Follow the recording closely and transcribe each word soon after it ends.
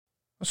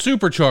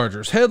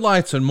Superchargers,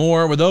 headlights, and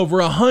more. With over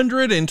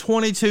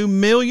 122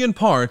 million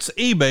parts,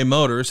 eBay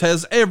Motors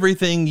has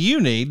everything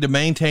you need to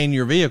maintain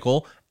your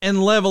vehicle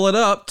and level it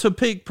up to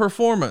peak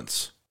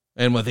performance.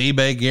 And with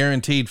eBay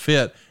Guaranteed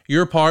Fit,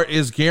 your part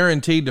is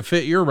guaranteed to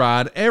fit your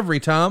ride every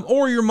time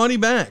or your money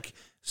back.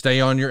 Stay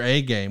on your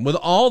A game with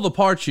all the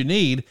parts you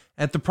need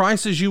at the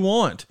prices you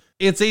want.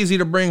 It's easy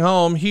to bring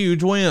home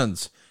huge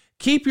wins.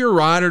 Keep your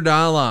ride or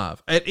die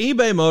alive at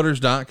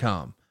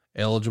ebaymotors.com.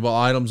 Eligible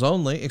items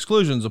only.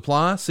 Exclusions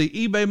apply. See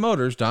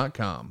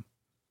ebaymotors.com.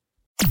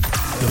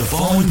 The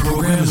following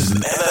program is an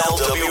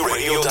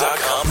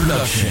MLWRadio.com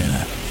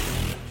production.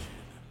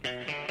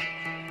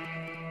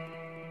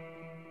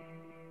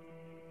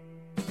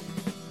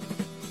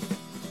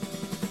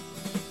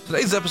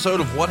 Today's episode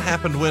of What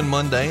Happened When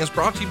Monday is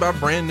brought to you by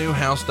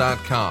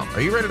BrandNewHouse.com. Are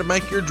you ready to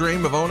make your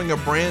dream of owning a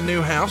brand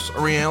new house a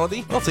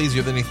reality? Well, it's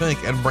easier than you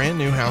think at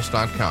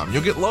BrandNewHouse.com.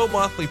 You'll get low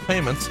monthly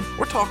payments.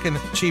 We're talking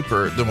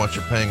cheaper than what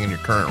you're paying in your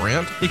current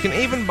rent. You can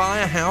even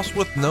buy a house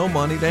with no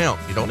money down.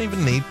 You don't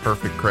even need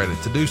perfect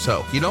credit to do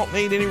so. You don't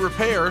need any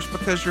repairs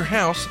because your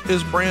house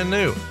is brand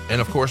new.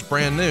 And of course,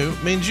 brand new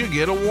means you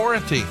get a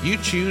warranty. You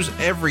choose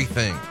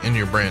everything in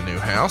your brand new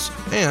house,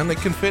 and it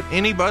can fit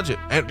any budget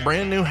at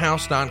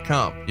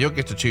BrandNewHouse.com. You'll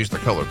get to choose the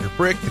color of your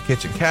brick, the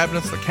kitchen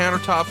cabinets, the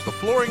countertops, the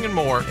flooring, and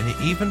more, and you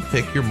even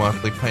pick your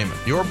monthly payment.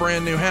 Your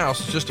brand new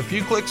house is just a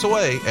few clicks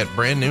away at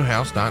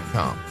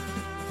BrandNewHouse.com.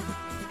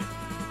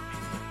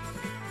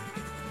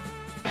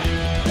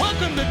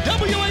 Welcome to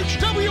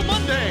WHW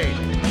Monday.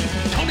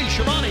 Tony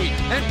Schiavone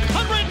and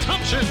Conrad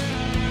Thompson.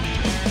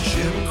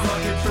 Jim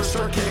Crockett, First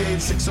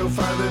Arcade,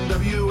 605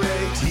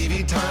 NWA,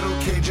 TV title,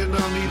 Cajun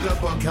Omni, the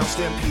Bunkhouse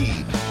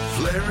Stampede.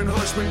 Flair and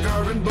Horseman,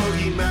 Garvin,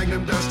 Bogey,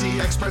 Magnum, Dusty,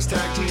 Express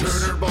Tag Team,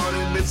 Turner,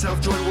 Bonnet,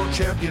 Mid-South Joint World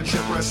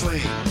Championship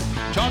Wrestling.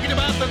 Talking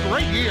about the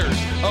great years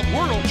of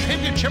World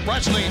Championship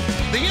Wrestling,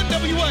 the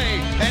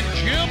NWA, and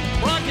Jim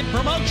Crockett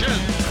Promotions.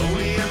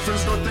 Tony and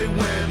Friends North they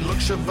win, look,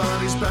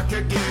 Schiavone's back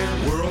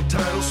again. World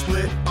title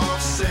split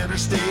off, center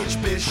stage,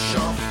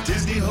 Bischoff,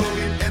 Disney,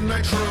 Hogan, and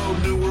Nitro,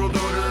 New World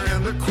Order,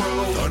 and The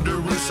Crow. Thunder,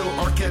 Russo,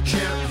 Arquette,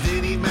 Champ,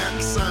 Vinnie Mac,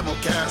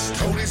 simulcast.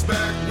 Tony's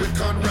back with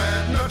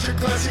Conrad, not your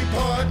classic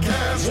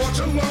podcast. Watch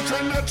along,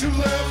 try not to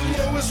laugh,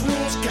 lowest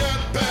rules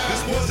can't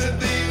pass. This wasn't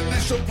the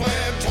initial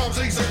plan, Tom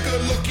Zigg's a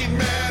good-looking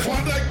man.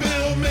 Klondike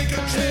Bill, make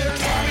a chair,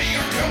 Tommy, you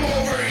come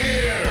over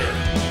here.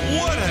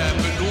 What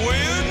happened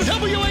when?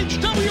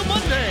 WHW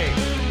Monday.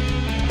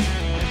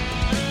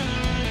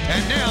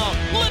 And now,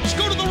 let's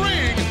go to the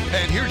ring.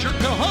 And here's your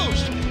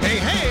co-host.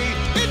 Hey,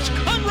 it's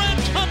Conrad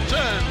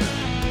Thompson.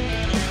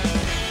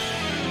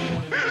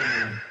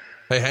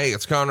 Hey,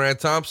 it's Conrad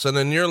Thompson,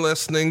 and you're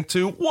listening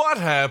to What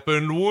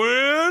Happened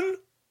When?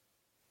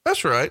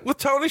 That's right, with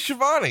Tony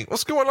Schiavone.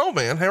 What's going on,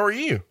 man? How are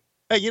you?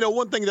 Hey, you know,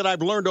 one thing that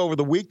I've learned over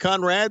the week,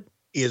 Conrad,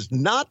 is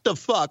not to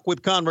fuck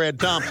with Conrad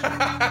Thompson.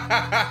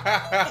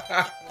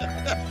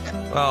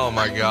 Oh,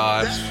 my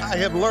gosh. I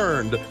have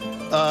learned.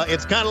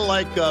 It's kind of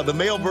like the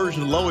male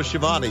version of Lois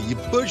Schiavone. You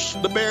push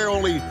the bear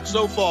only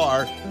so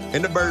far,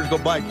 and the bear's going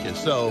to bite you.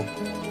 So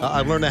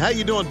I've learned that. How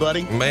you doing,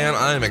 buddy? Man,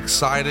 I am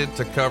excited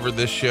to cover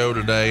this show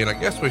today, and I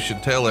guess we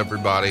should tell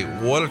everybody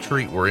what a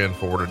treat we're in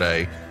for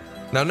today.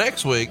 Now,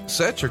 next week,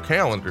 set your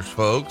calendars,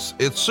 folks.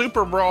 It's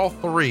Super Brawl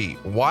 3,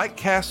 White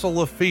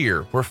Castle of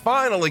Fear. We're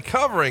finally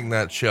covering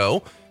that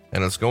show,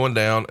 and it's going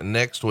down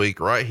next week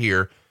right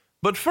here.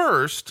 But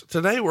first,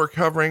 today we're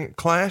covering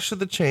Clash of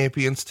the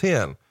Champions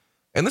 10.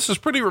 And this is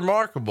pretty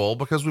remarkable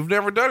because we've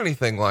never done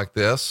anything like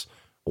this.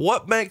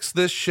 What makes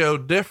this show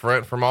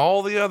different from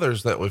all the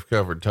others that we've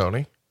covered,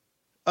 Tony?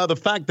 The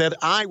fact that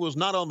I was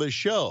not on this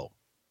show,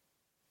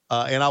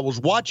 and I was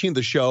watching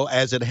the show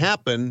as it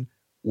happened,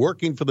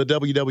 working for the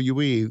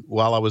WWE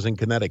while I was in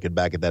Connecticut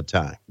back at that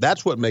time.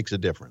 That's what makes a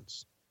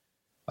difference.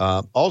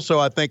 Also,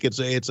 I think it's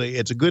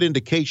a good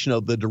indication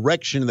of the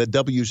direction that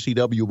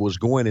WCW was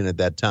going in at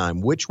that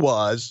time, which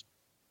was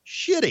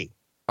shitty.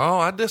 Oh,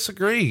 I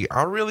disagree.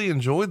 I really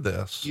enjoyed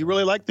this. You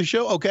really liked the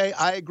show? Okay,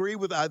 I agree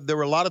with. There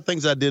were a lot of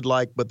things I did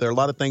like, but there are a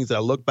lot of things that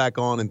I look back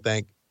on and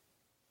think,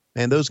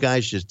 man, those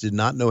guys just did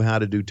not know how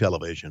to do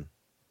television.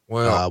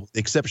 Well, with the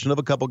exception of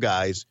a couple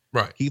guys.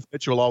 Right. Keith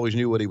Mitchell always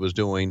knew what he was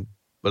doing.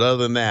 But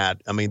other than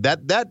that, I mean,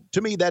 that to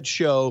me, that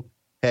show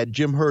had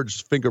Jim Herd's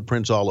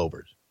fingerprints all over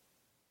it.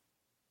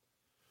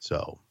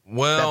 So,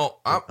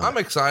 well, I'm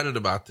excited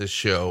about this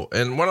show.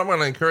 And what I'm going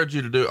to encourage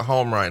you to do at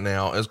home right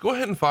now is go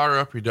ahead and fire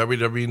up your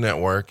WWE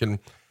Network. And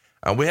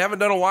we haven't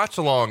done a watch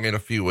along in a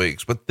few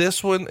weeks, but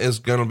this one is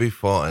going to be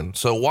fun.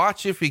 So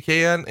watch if you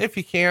can. If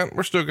you can't,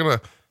 we're still going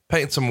to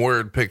paint some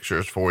word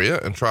pictures for you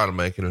and try to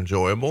make it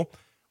enjoyable.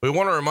 We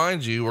want to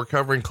remind you, we're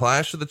covering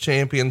Clash of the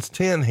Champions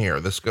 10 here.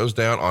 This goes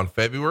down on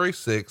February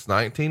 6,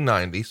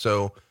 1990.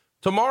 So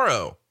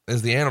tomorrow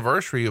is the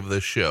anniversary of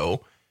this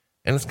show.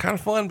 And it's kind of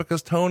fun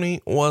because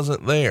Tony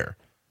wasn't there.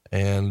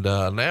 And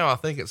now I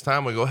think it's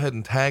time we go ahead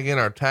and tag in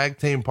our tag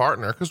team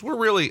partner, because we're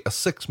really a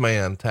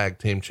 6-man tag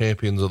team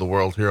champions of the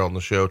world here on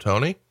the show,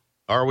 Tony.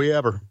 Are we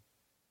ever?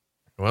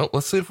 Well,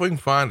 let's see if we can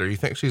find her. You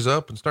think she's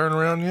up and stirring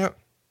around yet?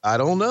 I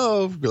don't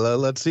know.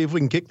 Let's see if we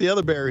can kick the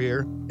other bear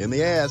here in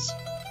the ass.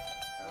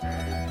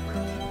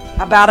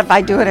 How about if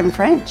I do it in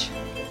French?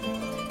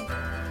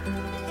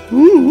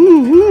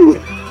 Go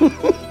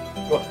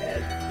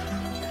ahead.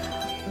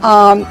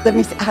 Let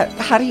me see.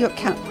 How do you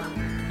count?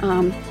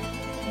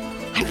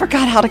 I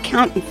forgot how to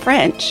count in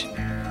French.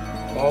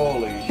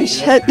 Holy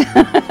shit.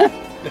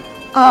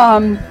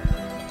 How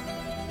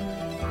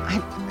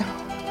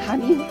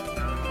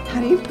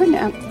do you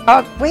pronounce?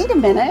 Oh, wait a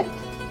minute.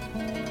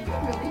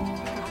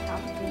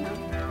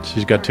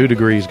 She's got 2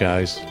 degrees,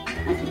 guys.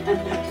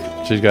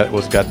 She's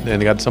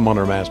got some on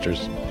her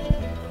master's.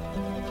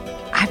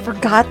 I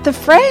forgot the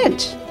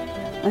French.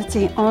 Let's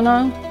see.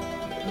 Uno,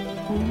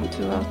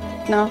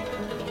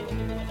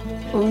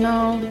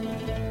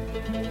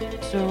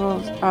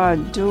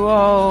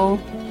 duo,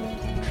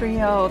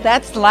 trio.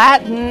 That's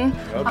Latin.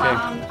 Okay.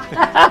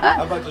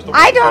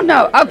 I don't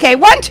know. Okay,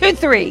 1, 2,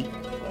 3.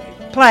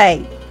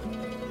 Play.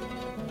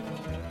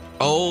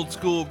 Old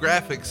school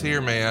graphics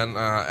here, man.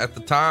 At the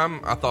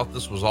time, I thought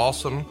this was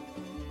awesome.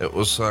 It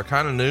was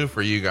kind of new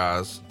for you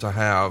guys to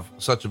have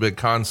such a big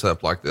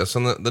concept like this.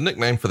 And the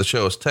nickname for the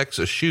show is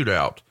Texas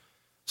Shootout.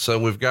 So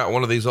we've got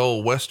one of these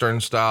old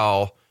Western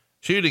style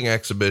shooting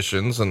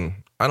exhibitions. And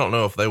I don't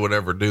know if they would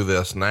ever do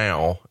this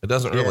now. It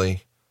doesn't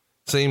really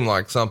seem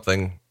like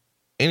something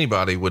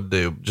anybody would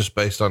do just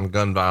based on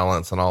gun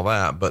violence and all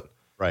that. But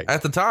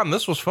at the time,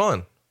 this was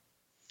fun.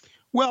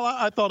 Well,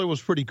 I thought it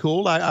was pretty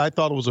cool. I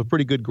thought it was a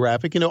pretty good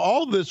graphic. You know,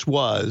 all this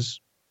was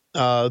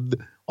an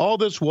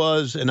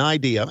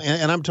idea,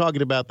 and I'm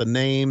talking about the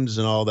names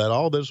and all that.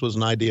 All this was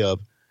an idea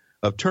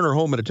of Turner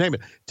Home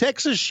Entertainment.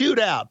 Texas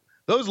Shootout.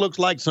 Those looks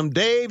like some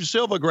Dave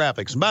Silva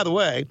graphics. And by the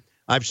way,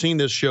 I've seen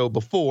this show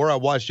before. I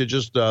watched it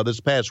just this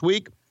past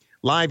week,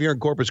 live here in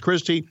Corpus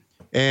Christi.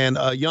 And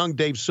young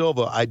Dave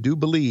Silva, I do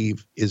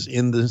believe, is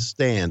in the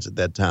stands at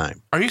that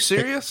time. Are you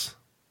serious?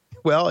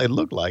 Well, it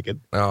looked like it.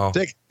 Oh,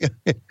 take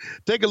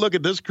a look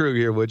at this crew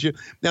here, would you?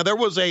 Now there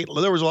was I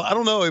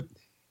don't know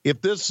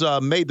if this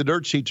made the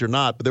dirt sheets or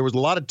not, but there was a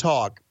lot of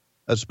talk,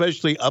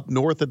 especially up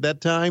north at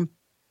that time,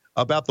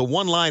 about the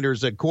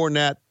one-liners that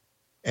Cornette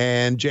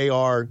and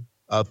JR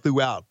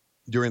threw out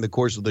during the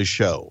course of the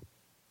show.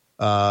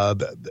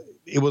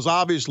 It was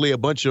obviously a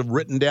bunch of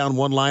written down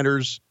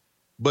one-liners,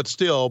 but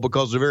still,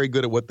 because they're very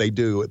good at what they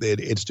do,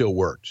 it still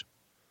worked.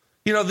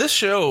 You know, this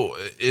show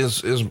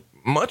is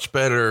much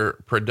better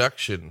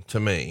production to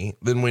me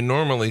than we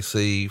normally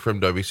see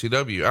from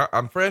WCW.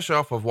 I'm fresh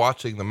off of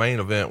watching the main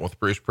event with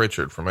Bruce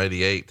Pritchard from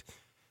 '88.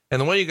 And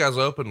the way you guys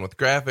open with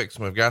graphics,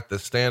 and we've got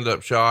this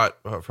stand-up shot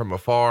from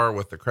afar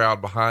with the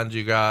crowd behind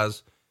you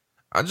guys.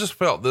 I just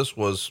felt this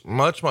was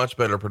much, much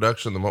better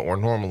production than what we're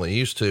normally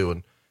used to.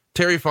 And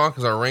Terry Funk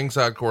is our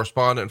ringside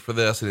correspondent for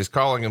this, and he's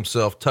calling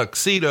himself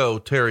Tuxedo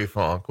Terry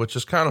Funk, which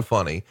is kind of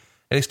funny.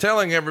 And he's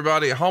telling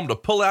everybody at home to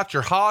pull out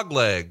your hog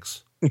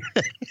legs.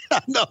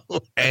 No.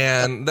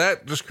 And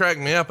that just cracked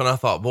me up. And I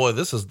thought, boy,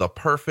 this is the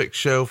perfect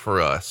show for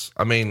us.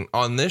 I mean,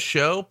 on this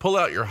show, pull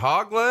out your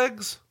hog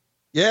legs.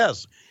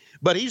 Yes.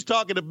 But he's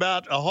talking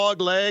about a hog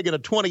leg and a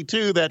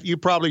 22 that you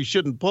probably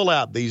shouldn't pull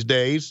out these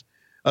days,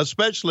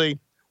 especially.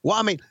 Well,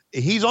 I mean,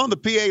 he's on the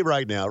PA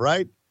right now,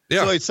 right?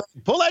 Yeah. So he's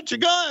saying, pull out your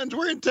guns.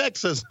 We're in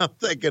Texas. I'm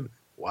thinking,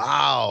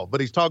 wow.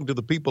 But he's talking to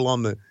the people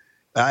on the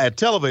at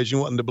television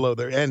wanting to blow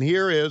there. And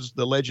here is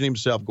the legend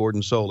himself,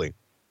 Gordon Soley.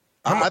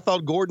 I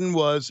thought Gordon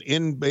was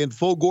in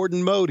full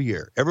Gordon mode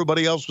here.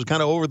 Everybody else was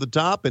kind of over the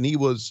top, and he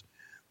was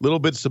a little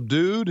bit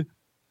subdued.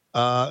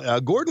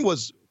 Gordon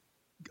was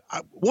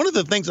one of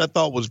the things I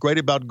thought was great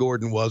about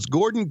Gordon was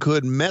Gordon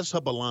could mess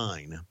up a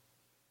line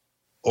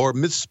or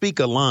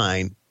misspeak a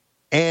line,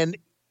 and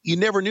you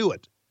never knew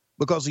it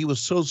because he was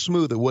so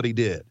smooth at what he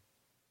did.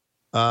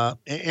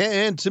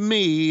 And to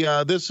me,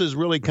 this is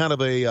really kind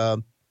of a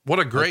what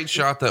a great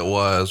shot that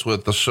was,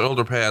 with the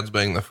shoulder pads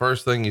being the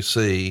first thing you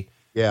see.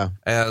 Yeah.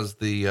 As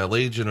the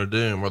Legion of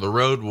Doom or the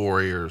Road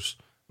Warriors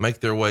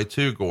make their way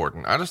to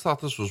Gordon. I just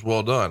thought this was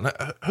well done.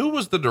 Who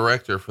was the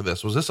director for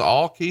this? Was this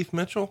all Keith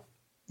Mitchell?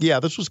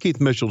 Yeah, this was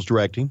Keith Mitchell's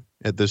directing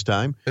at this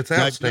time. It's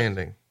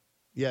outstanding.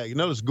 Yeah, you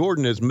notice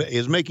Gordon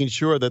is making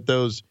sure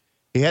that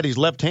he had his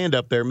left hand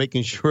up there,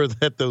 making sure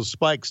that those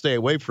spikes stay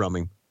away from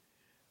him.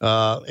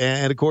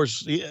 And of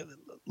course,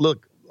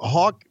 look,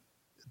 Hawk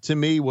to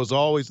me was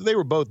always, they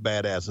were both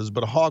badasses,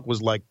 but Hawk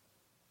was like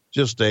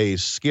just a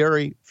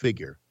scary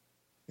figure.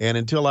 And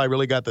until I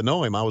really got to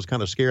know him, I was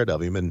kind of scared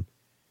of him. And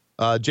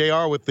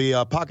JR with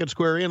the pocket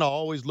square in,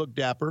 always looked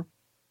dapper.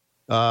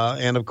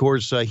 And of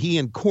course, he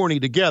and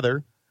Corny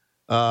together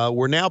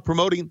were now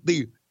promoting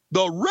the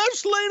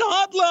Wrestling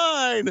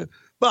Hotline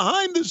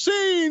behind the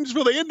scenes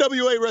for the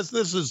NWA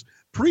Wrestling. This is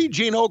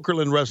pre-Gene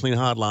Okerlund Wrestling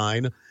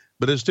Hotline,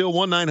 but it's still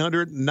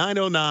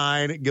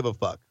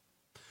 1-900-909-GIVE-A-FUCK.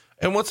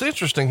 And what's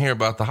interesting here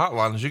about the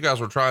hotline is you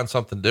guys were trying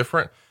something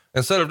different.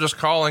 Instead of just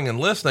calling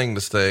and listening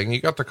to Sting, you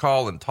got to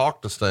call and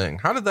talk to Sting.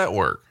 How did that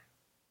work?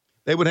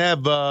 They would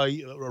have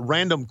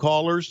random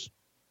callers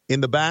in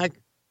the back,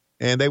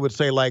 and they would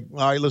say, like, all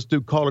right, let's do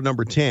caller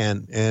number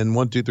 10, and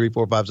 1, 2, 3,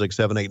 4, 5, 6,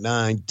 7, 8,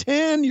 9,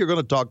 10, you're going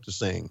to talk to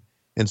Sting.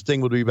 and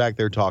Sting would be back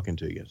there talking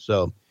to you.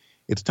 So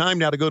it's time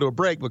now to go to a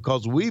break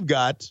because we've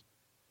got.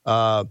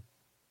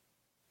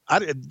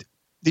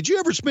 Did you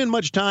ever spend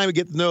much time to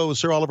get to know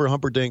Sir Oliver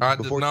Humperdinck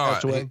before he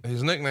passed away?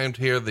 He's nicknamed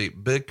here the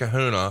Big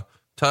Kahuna,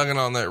 tugging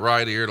on that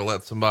right ear to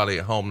let somebody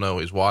at home know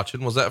he's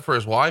watching. Was that for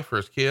his wife or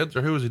his kids,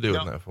 or who was he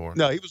doing that for?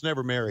 No, he was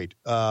never married.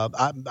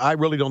 I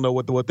really don't know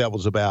what that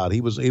was about.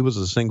 He was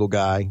a single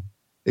guy.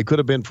 It could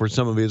have been for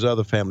some of his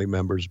other family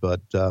members,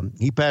 but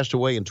he passed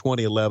away in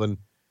 2011.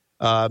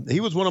 He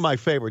was one of my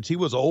favorites. He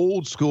was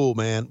old school,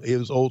 man. He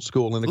was old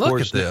school. And of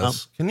course, look at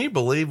this. Can you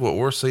believe what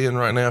we're seeing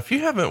right now? If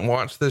you haven't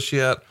watched this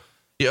yet,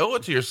 you owe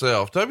it to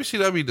yourself.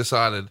 WCW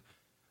decided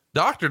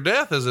Dr.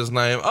 Death is his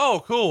name.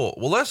 Oh, cool.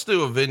 Well, let's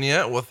do a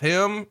vignette with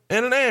him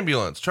in an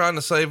ambulance trying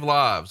to save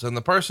lives. And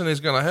the person he's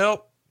going to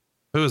help,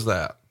 who is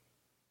that?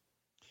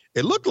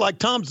 It looked like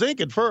Tom Zink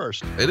at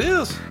first. It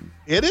is.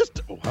 It is.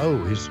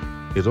 Oh,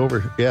 he's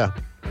over. Yeah.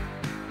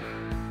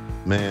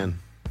 Man.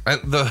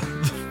 And the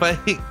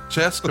fake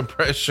chest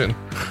compression.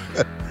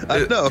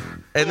 I know.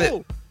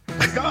 And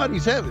my God,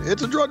 he's having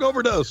it's a drug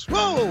overdose.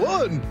 Whoa,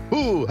 one,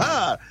 ooh,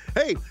 ha.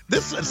 Hey,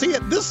 this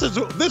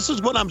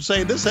is what I'm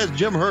saying. This has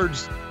Jim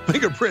Hurd's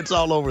fingerprints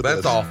all over this.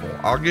 That's awful.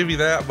 I'll give you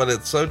that, but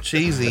it's so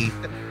cheesy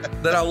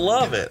that I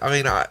love it. I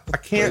mean, I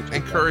can't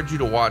encourage you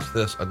to watch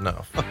this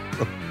enough.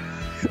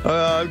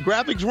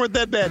 Graphics weren't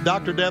that bad.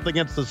 Dr. Death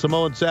against the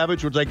Samoan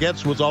Savage, which I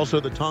guess was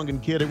also the Tongan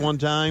Kid at one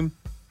time.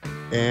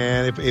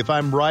 And if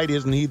I'm right,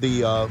 isn't he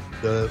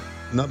the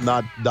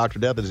not Dr.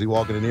 Death, is he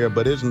walking in here,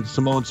 but isn't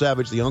Samoan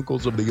Savage the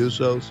uncles of the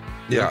Usos?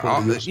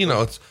 You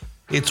know,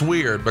 it's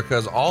weird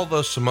because all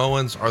those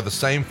Samoans are the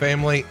same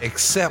family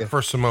except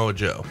for Samoa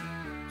Joe.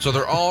 So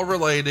they're all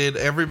related.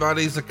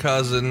 Everybody's a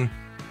cousin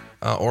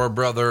or a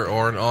brother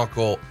or an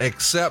uncle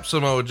except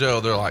Samoa Joe.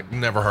 They're like,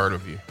 never heard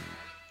of you.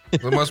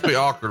 It must be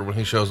awkward when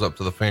he shows up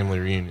to the family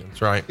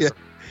reunions, right? Yeah,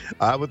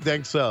 I would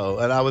think so.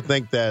 And I would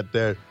think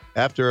that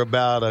after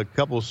about a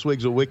couple of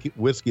swigs of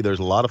whiskey, there's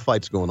a lot of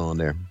fights going on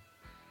there.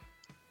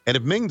 And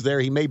if Ming's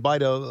there, he may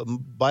bite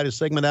a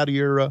segment out of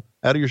your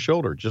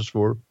shoulder just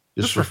for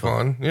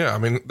fun. Yeah, I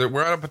mean,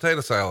 we're out of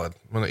potato salad.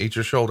 I'm gonna eat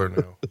your shoulder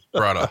now,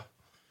 brother.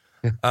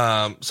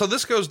 So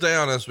this goes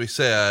down, as we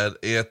said,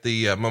 at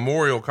the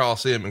Memorial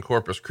Coliseum in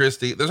Corpus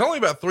Christi. There's only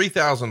about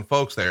 3,000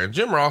 folks there, and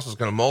Jim Ross is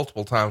going to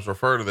multiple times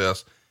refer to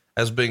this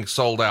as being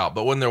sold out.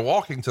 But when they're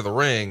walking to the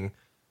ring,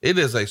 it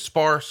is a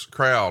sparse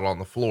crowd on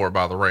the floor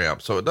by the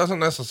ramp, so it doesn't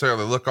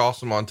necessarily look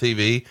awesome on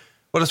TV.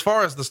 But as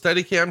far as the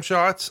Steadicam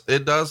shots,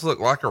 it does look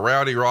like a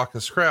rowdy,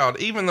 raucous crowd,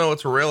 even though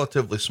it's a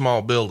relatively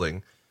small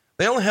building.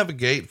 They only have a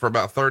gate for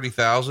about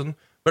 30,000,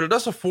 but it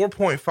does a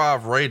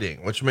 4.5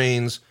 rating, which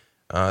means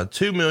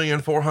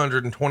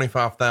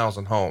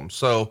 2,425,000 homes.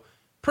 So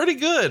pretty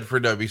good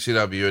for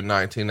WCW in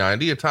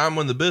 1990, a time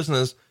when the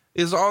business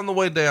is on the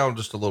way down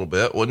just a little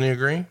bit. Wouldn't you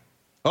agree?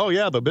 Oh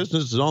yeah. The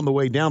business is on the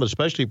way down,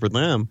 especially for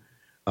them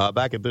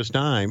back at this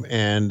time.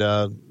 And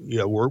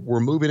we're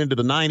moving into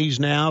the 90s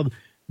now.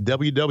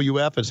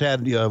 WWF has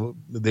had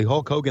the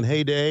Hulk Hogan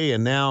heyday,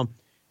 and now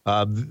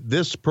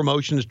this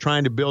promotion is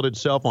trying to build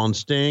itself on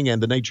Sting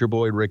and the Nature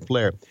Boy Ric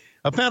Flair.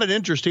 I found it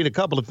interesting, a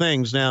couple of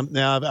things. Now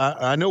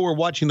I know we're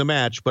watching the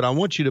match, but I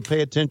want you to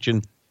pay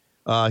attention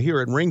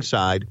here at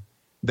ringside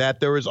that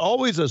there is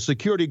always a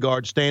security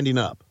guard standing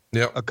up.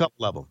 Yep. A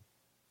couple of them.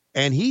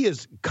 And he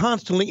is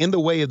constantly in the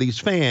way of these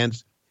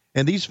fans,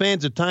 and these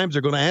fans at times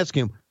are going to ask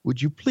him,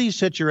 would you please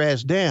set your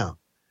ass down?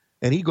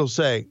 And he will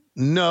say,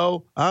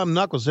 no, I'm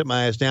not going to sit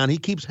my ass down. He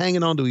keeps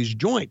hanging onto his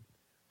joint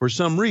for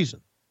some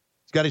reason.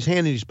 He's got his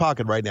hand in his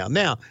pocket right now.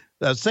 Now,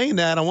 saying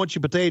that, I want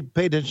you to pay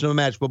attention to the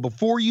match. But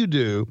before you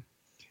do,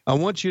 I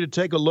want you to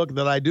take a look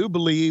that I do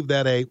believe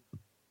that a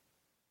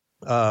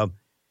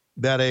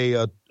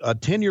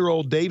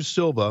 10-year-old Dave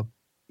Silva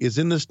is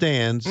in the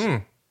stands,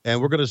 and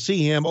we're going to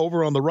see him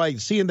over on the right.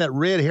 Seeing that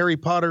red Harry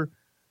Potter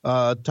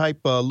type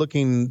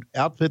looking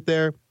outfit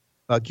there.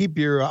 Keep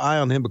your eye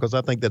on him because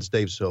I think that's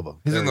Dave Silva.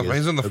 He's in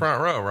the front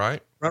row,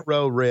 right? Front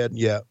row, red.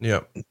 Yeah.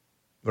 Yep.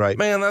 Right.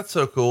 Man, that's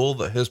so cool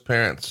that his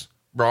parents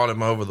brought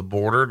him over the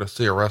border to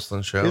see a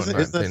wrestling show in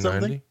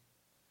 1990.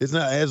 Isn't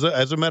that,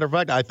 as a matter of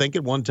fact, I think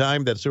at one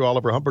time that Sir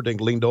Oliver Humperdinck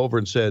leaned over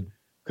and said,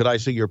 could I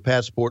see your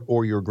passport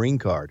or your green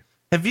card?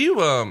 Have you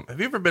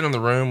ever been in the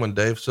room when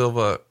Dave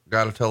Silva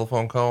got a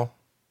telephone call?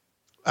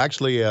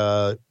 Actually,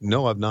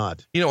 no, I've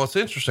not. You know, what's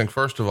interesting,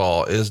 first of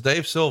all, is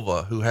Dave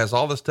Silva, who has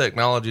all this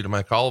technology to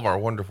make all of our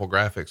wonderful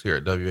graphics here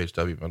at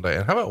WHW Monday.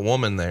 And how about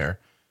Woman there?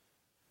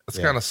 It's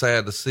kind of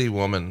sad to see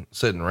Woman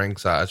sitting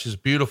ringside. She's a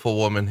beautiful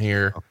woman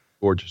here. Oh,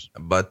 gorgeous.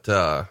 But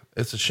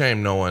it's a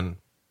shame knowing,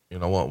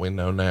 what we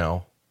know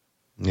now.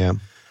 Yeah.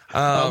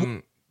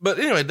 But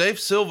anyway, Dave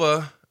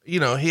Silva, he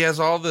has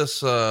all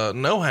this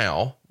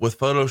know-how with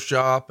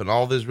Photoshop and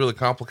all these really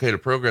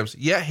complicated programs,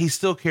 yet he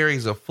still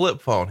carries a flip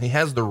phone. He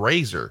has the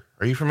Razor.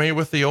 Are you familiar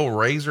with the old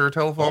Razor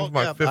telephone from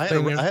like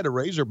 15 years? I had a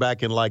Razor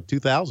back in like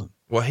 2000.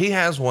 Well, he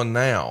has one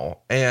now,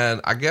 and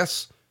I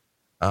guess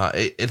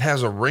it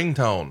has a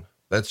ringtone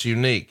that's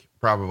unique,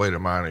 probably to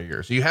minor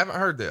years. You haven't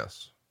heard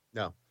this?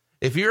 No.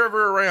 If you're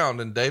ever around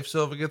and Dave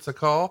Silva gets a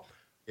call,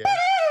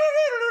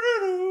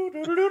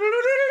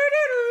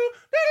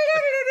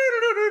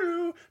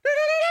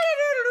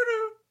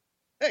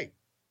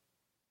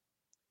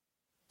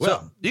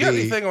 You got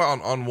anything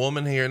on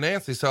woman here?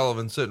 Nancy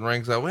Sullivan sitting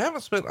ringside. We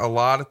haven't spent a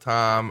lot of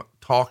time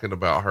talking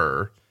about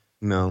her.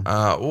 No.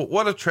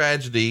 What a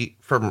tragedy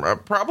from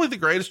probably the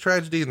greatest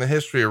tragedy in the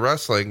history of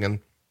wrestling. And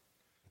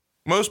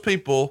most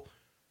people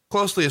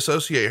closely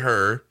associate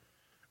her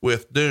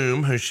with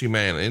Doom, who she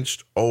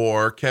managed,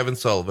 or Kevin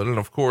Sullivan, and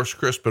of course,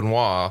 Chris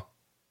Benoit.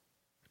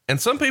 And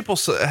some people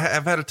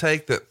have had a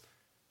take that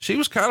she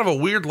was kind of a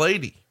weird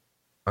lady.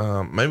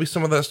 Maybe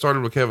some of that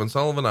started with Kevin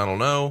Sullivan. I don't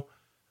know.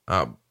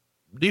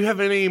 Do you have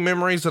any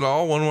memories at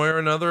all, one way or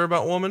another,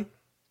 about woman?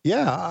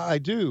 Yeah, I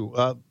do.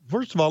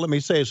 First of all, let me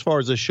say, as far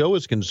as the show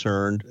is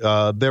concerned,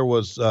 there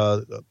was,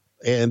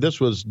 and this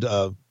was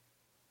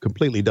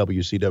completely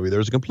WCW. There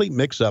was a complete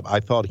mix-up,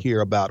 I thought,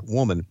 here about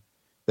woman.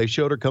 They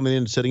showed her coming in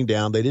and sitting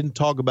down. They didn't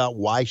talk about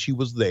why she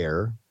was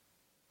there.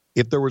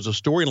 If there was a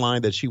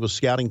storyline that she was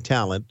scouting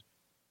talent,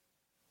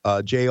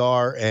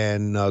 JR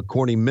and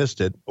Corny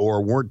missed it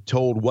or weren't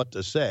told what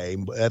to say.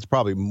 That's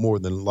probably more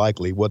than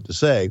likely what to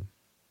say.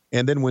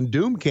 And then when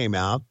Doom came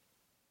out,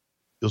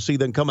 you'll see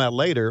them come out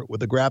later with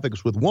the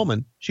graphics with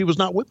woman. She was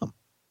not with them.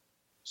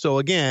 So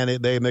again,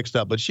 they mixed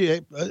up, but she,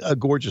 a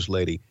gorgeous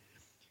lady.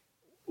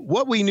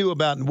 What we knew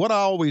about, and what I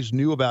always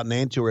knew about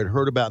Nancy or had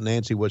heard about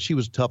Nancy was she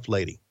was a tough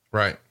lady.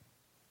 Right.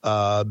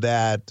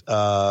 That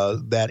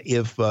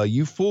if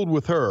you fooled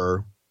with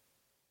her,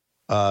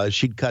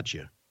 she'd cut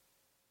you.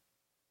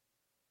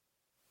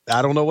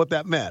 I don't know what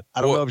that meant.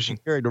 I don't know if she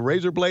carried a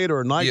razor blade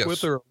or a knife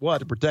with her or what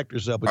to protect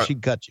herself, but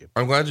she'd cut you.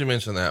 I'm glad you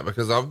mentioned that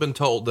because I've been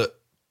told that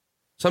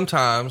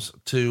sometimes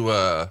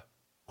to,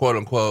 quote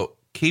unquote,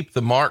 keep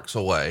the marks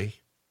away,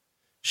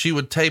 she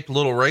would tape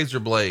little razor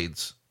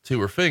blades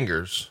to her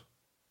fingers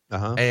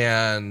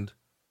and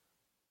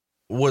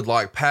would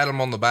like pat them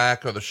on the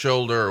back or the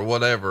shoulder or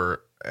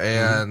whatever.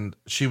 And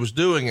she was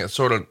doing it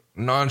sort of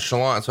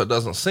nonchalant. So it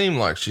doesn't seem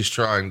like she's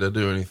trying to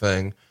do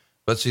anything,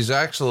 but she's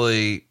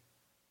actually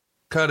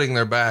cutting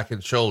their back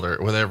and shoulder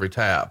with every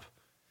tap.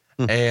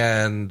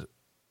 And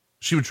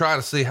she would try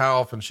to see how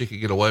often she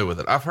could get away with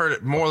it. I've heard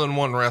it more than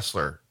one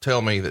wrestler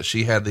tell me that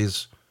she had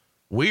these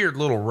weird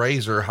little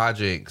razor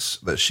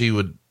hijinks that she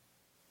would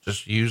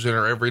just use in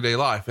her everyday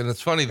life. And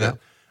it's funny that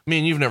me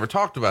and you've never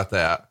talked about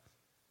that,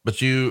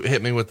 but you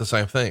hit me with the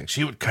same thing.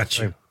 She would cut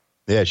you.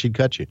 Yeah, she'd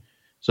cut you.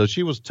 So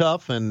she was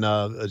tough, and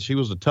she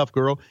was a tough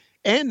girl.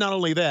 And not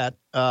only that,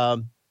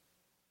 I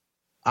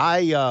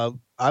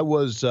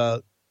was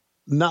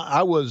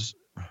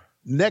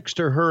next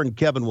to her and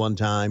Kevin one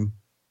time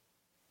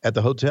at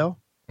the hotel,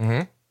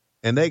 and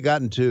they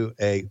got into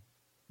a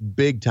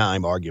big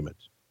time argument.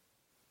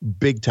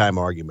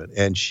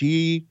 And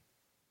she,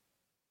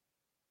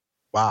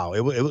 wow,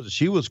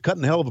 she was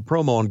cutting a hell of a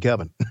promo on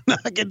Kevin.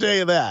 I can tell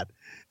you that.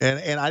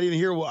 And I didn't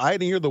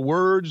hear the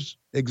words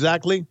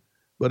exactly,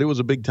 but it was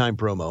a big time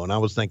promo. And I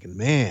was thinking,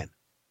 man,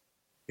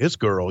 this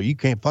girl, you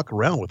can't fuck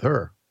around with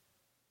her.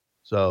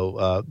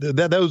 So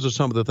those are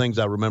some of the things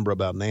I remember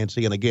about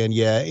Nancy. And again,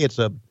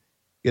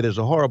 it is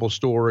a horrible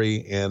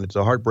story and it's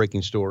a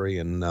heartbreaking story.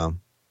 And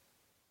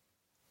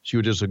she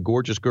was just a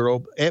gorgeous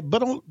girl.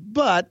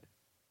 But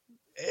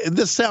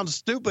this sounds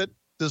stupid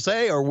to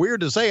say or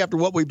weird to say after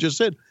what we've just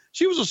said.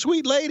 She was a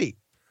sweet lady.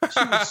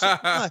 She was so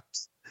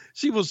nice.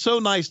 She was so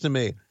nice to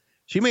me.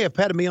 She may have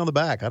patted me on the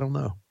back. I don't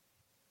know.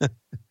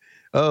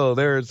 Oh,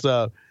 there's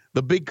the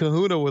big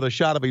kahuna with a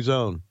shot of his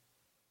own.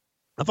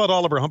 I thought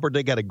Oliver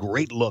Humperdinck had a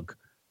great look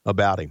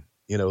about him.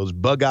 You know, his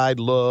bug-eyed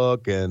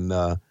look, and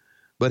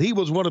but he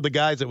was one of the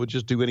guys that would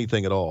just do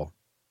anything at all.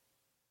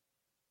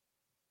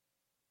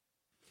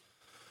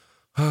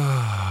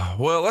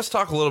 Well, let's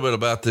talk a little bit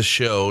about this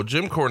show.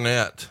 Jim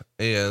Cornette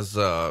is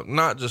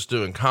not just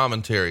doing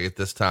commentary at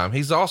this time.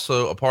 He's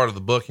also a part of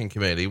the booking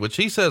committee, which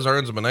he says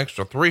earns him an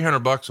extra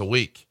 $300 a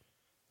week.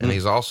 And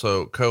he's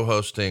also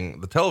co-hosting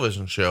the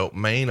television show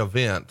Main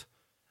Event.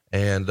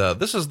 And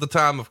this is the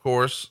time, of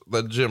course,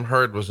 that Jim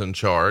Herd was in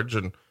charge.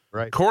 And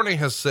Corny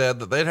has said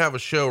that they'd have a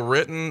show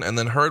written and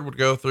then Herd would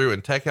go through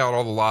and take out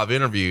all the live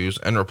interviews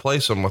and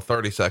replace them with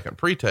 30-second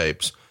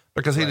pre-tapes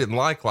because he didn't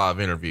like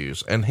live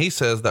interviews. And he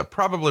says that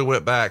probably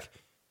went back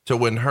to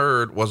when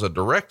Herd was a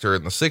director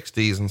in the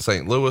 60s in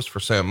St. Louis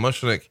for Sam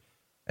Mushnick,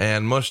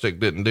 and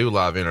Mushnick didn't do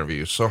live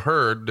interviews. So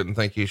Herd didn't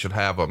think he should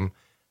have them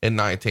in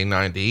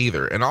 1990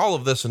 either. And all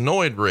of this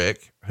annoyed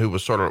Rick, who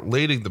was sort of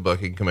leading the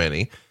booking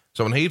committee.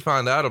 So when he'd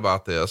find out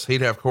about this,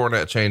 he'd have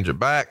Cornette change it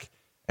back,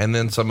 and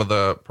then some of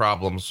the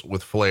problems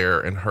with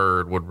Flair and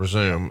Herd would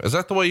resume. Is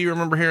that the way you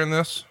remember hearing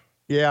this?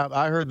 Yeah,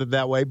 I heard it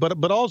that way.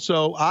 But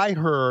also I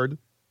heard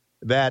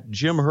that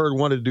Jim Herd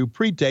wanted to do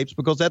pre-tapes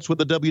because that's what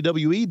the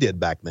WWE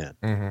did back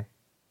then.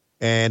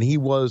 And he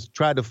was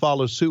trying to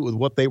follow suit with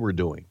what they were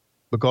doing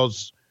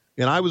because,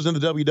 and I was in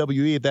the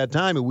WWE at that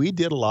time, and we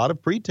did a lot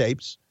of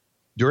pre-tapes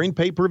during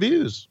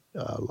pay-per-views.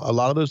 A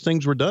lot of those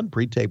things were done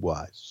pre-tape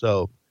wise.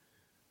 So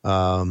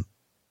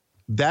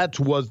that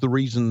was the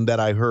reason that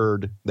I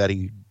heard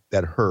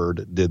that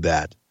Herd did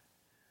that.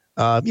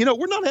 You know,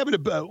 we're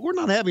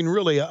not having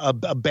really a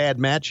bad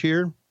match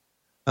here.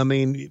 I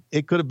mean,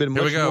 it could have been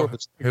much more.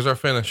 Here's our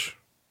finish.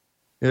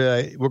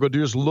 Yeah, we're going to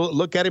just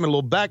look at him, a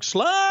little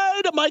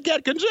backslide Get Mike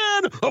Atkins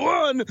in. A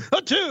 1,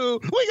 a 2.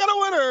 We got a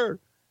winner.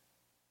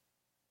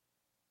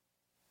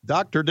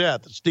 Dr.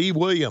 Death, Steve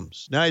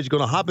Williams. Now he's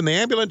going to hop in the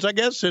ambulance, I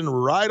guess,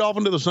 and ride off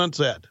into the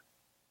sunset.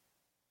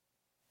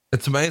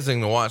 It's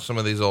amazing to watch some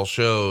of these old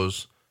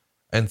shows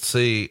and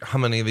see how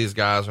many of these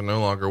guys are no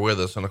longer with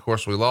us. And of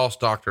course, we lost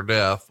Dr.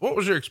 Death. What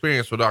was your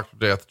experience with Dr.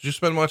 Death? Did you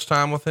spend much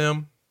time with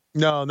him?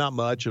 No, not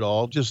much at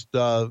all. Just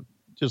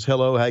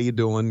hello, how you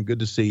doing? Good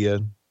to see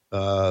you.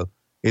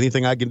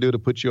 Anything I can do to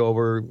put you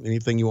over,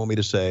 anything you want me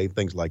to say,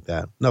 things like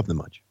that. Nothing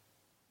much.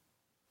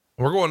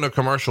 We're going to a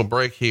commercial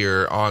break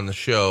here on the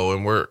show,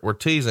 and we're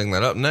teasing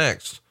that up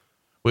next.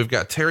 We've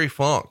got Terry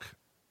Funk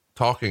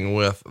talking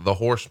with the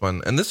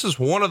Horsemen. And this is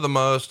one of the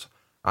most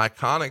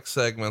iconic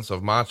segments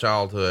of my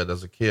childhood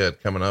as a kid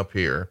coming up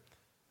here.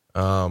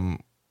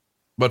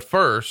 But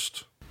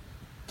first,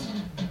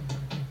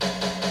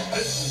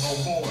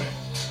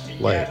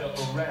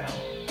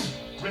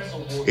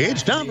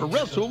 it's time for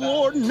Wrestle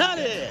War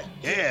 90.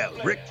 Yeah,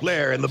 Ric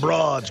Flair and the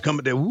Broads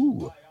coming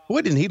to,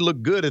 boy, didn't he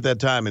look good at that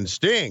time. And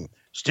Sting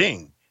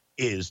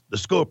is the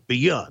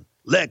Scorpion,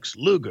 Lex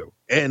Luger,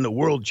 and the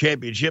World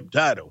Championship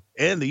title,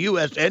 and the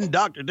U.S. and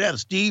Dr. Death,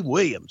 Steve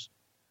Williams.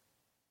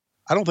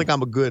 I don't think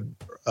I'm a good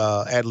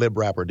ad-lib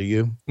rapper. Do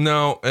you?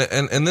 No.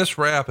 And this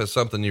rap is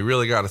something you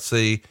really got to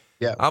see.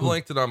 Yeah. I've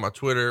linked it on my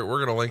Twitter.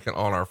 We're going to link it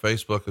on our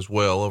Facebook as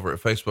well over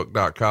at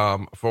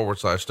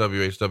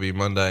facebook.com/WHW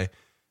Monday.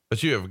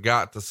 But you have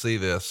got to see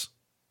this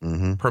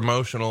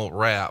promotional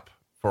rap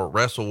for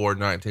Wrestle War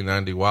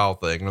 1990 Wild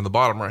Thing. And in the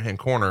bottom right-hand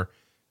corner,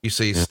 you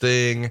see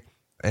Sting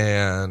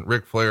and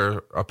Ric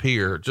Flair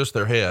appear, just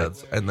their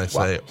heads, and they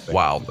say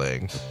Wild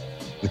Thing.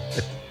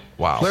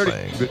 Wild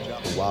Thing. Good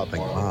job of Wild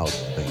Thing. Wild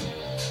Thing.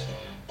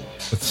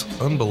 It's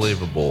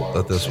unbelievable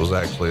that this was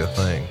actually a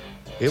thing.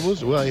 It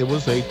was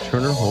a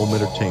Turner Home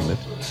Entertainment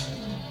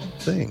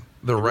thing.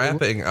 The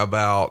rapping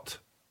about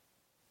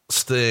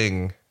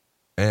Sting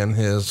and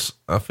his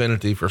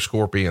affinity for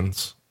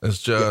scorpions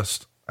is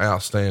just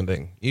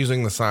outstanding,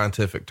 using the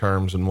scientific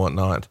terms and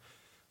whatnot.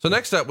 So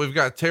next up, we've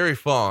got Terry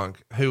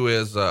Funk, who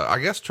is, I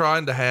guess,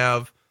 trying to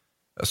have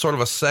a sort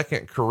of a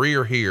second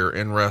career here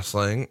in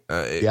wrestling,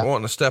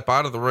 wanting to step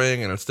out of the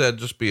ring and instead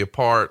just be a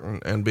part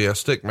and be a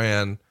stick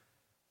man.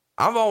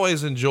 I've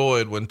always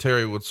enjoyed when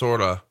Terry would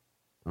sort of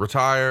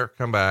retire,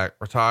 come back,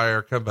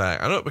 retire, come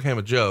back. I know it became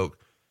a joke,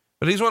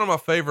 but he's one of my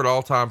favorite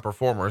all-time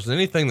performers.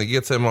 Anything that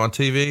gets him on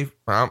TV,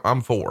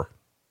 I'm for.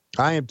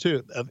 I am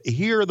too.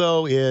 Here,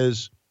 though,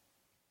 is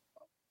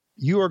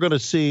you are going to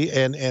see,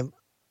 and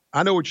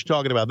I know what you're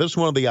talking about. This is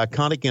one of the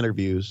iconic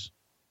interviews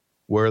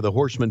where the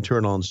Horsemen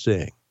turn on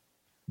Sting.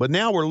 But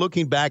now we're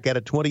looking back at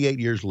it 28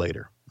 years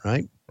later,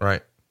 right?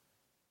 Right.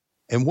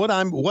 And what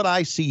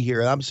I see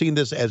here, I'm seeing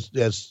this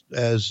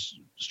as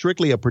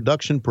strictly a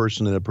production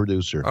person and a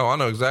producer. Oh, I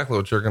know exactly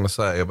what you're going to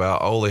say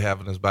about Ole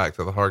having his back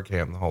to the hard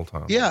cam the whole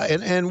time. Yeah,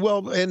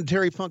 and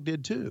Terry Funk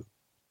did too.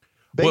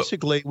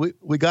 Basically,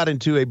 we got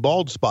into a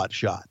bald spot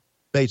shot,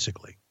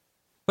 basically.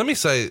 Let me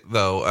say,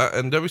 though,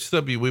 in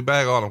WCW, we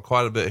bag on them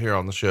quite a bit here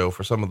on the show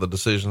for some of the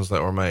decisions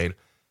that were made.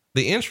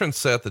 The entrance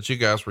set that you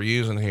guys were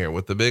using here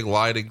with the big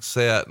lighting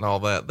set and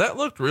all that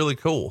looked really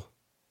cool.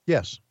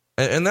 Yes.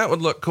 And that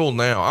would look cool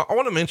now. I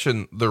want to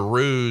mention the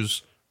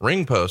Ruse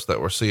ring posts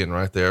that we're seeing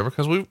right there,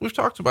 because we've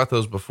talked about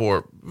those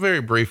before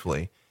very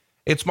briefly.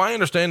 It's my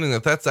understanding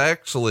that that's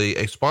actually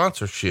a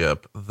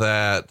sponsorship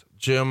that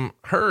Jim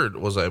Herd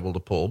was able to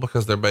pull,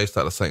 because they're based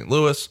out of St.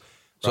 Louis.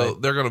 So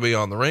they're going to be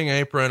on the ring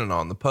apron and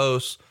on the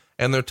posts,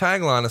 and their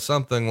tagline is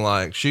something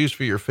like shoes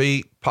for your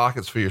feet,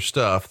 pockets for your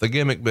stuff. The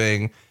gimmick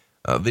being,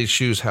 these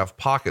shoes have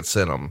pockets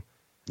in them.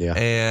 Yeah.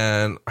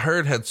 And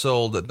Herd had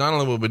sold that not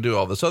only will we do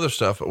all this other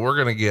stuff, but we're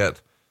going to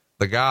get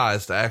the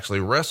guys to actually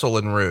wrestle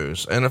in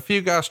Ruse. And a few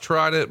guys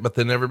tried it, but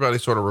then everybody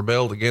sort of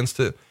rebelled against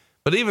it.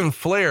 But even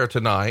Flair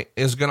tonight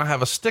is going to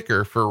have a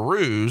sticker for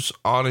Ruse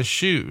on his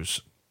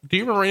shoes. Do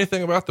you remember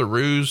anything about the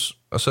Ruse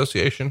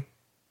Association?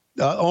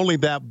 Only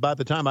that by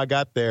the time I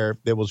got there,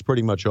 it was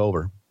pretty much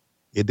over.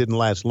 It didn't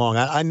last long.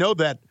 I know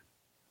that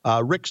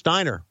Rick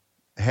Steiner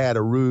had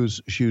a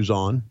Ruse shoes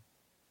on,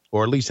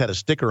 or at least had a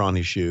sticker on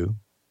his shoe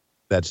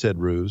that said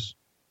Ruse.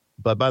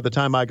 But by the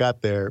time I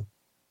got there,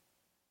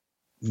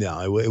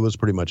 no, it was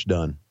pretty much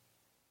done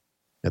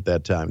at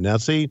that time. Now,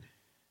 see,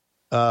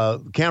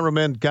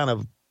 cameramen kind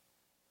of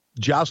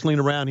jostling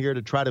around here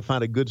to try to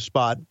find a good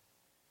spot.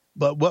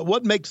 But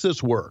what makes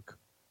this work?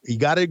 You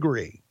got to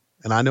agree.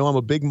 And I know I'm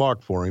a big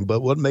mark for him,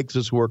 but what makes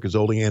this work is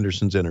Ole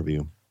Anderson's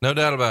interview. No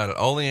doubt about it.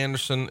 Ole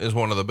Anderson is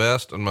one of the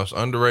best and most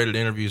underrated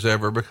interviews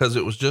ever, because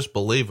it was just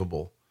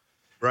believable.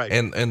 Right.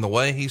 And the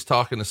way he's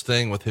talking to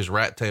Sting with his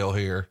rat tail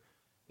here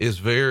is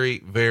very,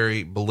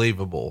 very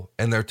believable.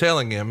 And they're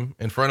telling him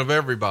in front of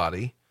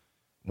everybody,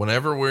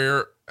 whenever we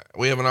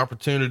have an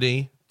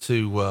opportunity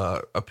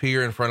to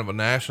appear in front of a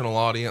national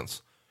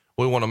audience,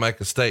 we want to make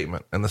a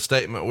statement. And the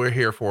statement we're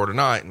here for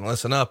tonight, and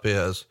listen up,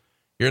 is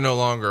you're no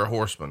longer a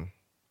horseman,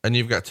 and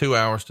you've got 2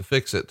 hours to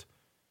fix it.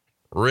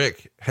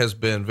 Rick has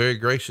been very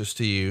gracious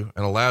to you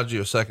and allowed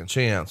you a second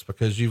chance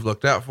because you've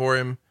looked out for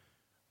him,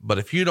 But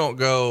if you don't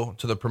go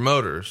to the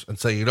promoters and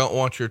say you don't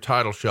want your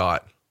title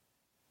shot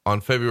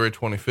on February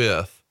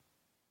 25th,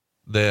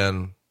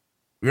 then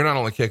you're not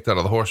only kicked out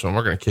of the Horseman,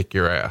 we're going to kick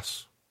your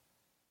ass.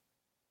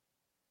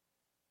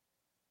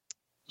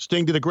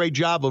 Sting did a great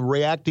job of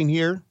reacting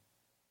here.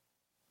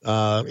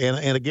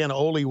 And again,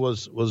 Ole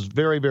was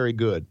very, very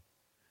good.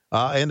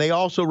 And they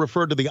also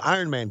referred to the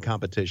Iron Man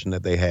competition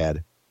that they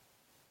had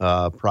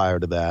prior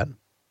to that.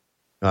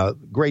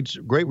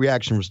 Great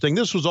reaction from Sting.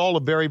 This was all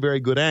a very, very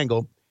good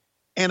angle.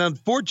 And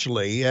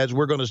unfortunately, as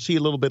we're going to see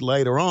a little bit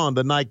later on,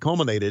 the night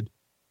culminated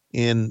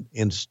in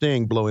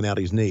Sting blowing out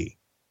his knee.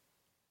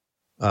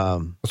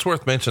 It's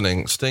worth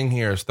mentioning, Sting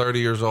here is 30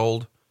 years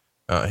old.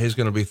 He's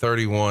going to be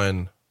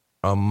 31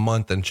 a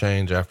month and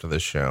change after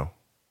this show.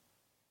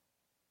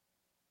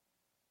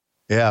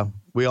 Yeah.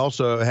 We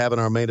also have in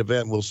our main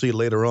event, we'll see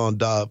later on,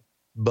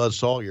 Buzz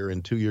Sawyer,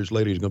 and 2 years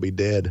later, he's going to be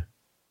dead.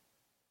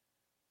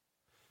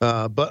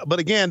 But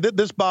again,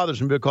 this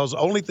bothers me because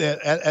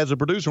as a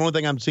producer, only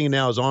thing I'm seeing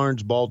now is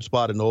orange bald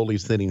spot and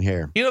Ole's thinning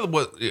hair. You know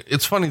what?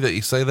 It's funny that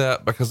you say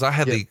that because I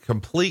had the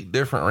complete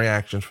different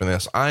reactions from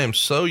this. I am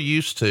so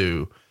used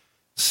to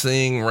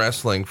seeing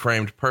wrestling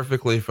framed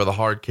perfectly for the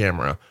hard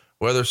camera,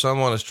 whether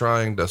someone is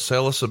trying to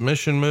sell a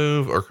submission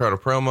move or cut a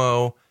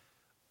promo.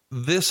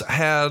 This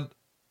had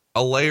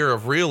a layer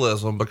of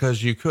realism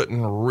because you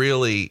couldn't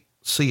really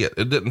see it.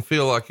 It didn't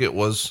feel like it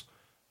was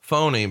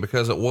phony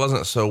because it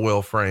wasn't so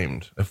well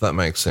framed, if that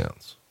makes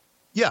sense.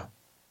 Yeah,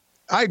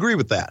 I agree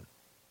with that.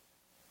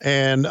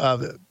 And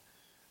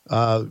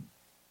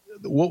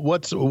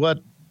what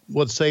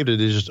saved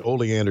it is just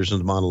Ole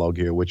Anderson's monologue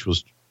here, which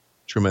was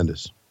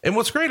tremendous. And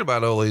what's great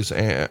about Ole's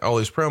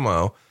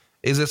promo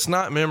is it's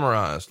not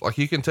memorized. Like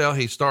you can tell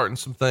he's starting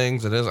some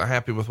things and isn't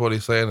happy with what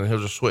he's saying, and he'll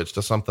just switch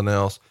to something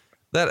else.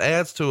 That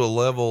adds to a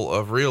level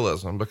of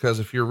realism because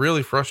if you're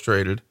really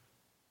frustrated,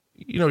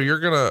 you know, you're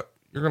going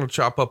to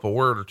chop up a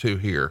word or two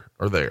here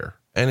or there.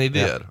 And he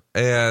did.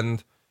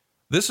 And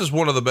this is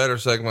one of the better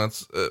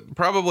segments.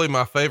 Probably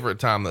my favorite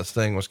time that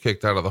Sting was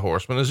kicked out of the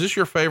Horseman. Is this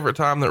your favorite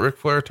time that Ric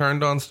Flair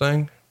turned on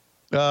Sting?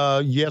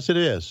 Yes, it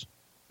is.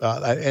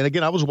 And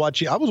again, I was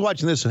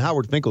watching this in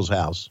Howard Finkel's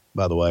house,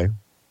 by the way,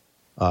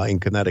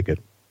 in Connecticut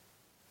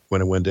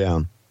when it went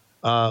down.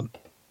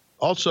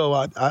 Also,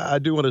 I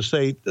do want to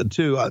say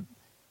too,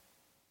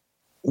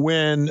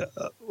 when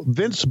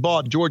Vince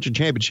bought Georgia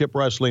Championship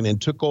Wrestling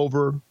and took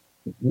over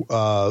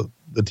the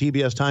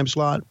TBS time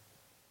slot,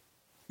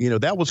 you know,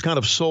 that was kind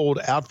of sold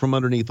out from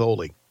underneath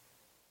Ole.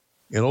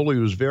 And Ole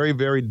was very,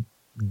 very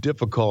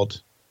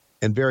difficult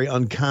and very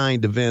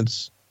unkind to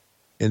Vince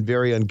and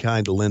very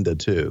unkind to Linda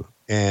too.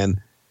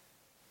 And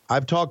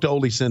I've talked to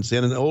Ole since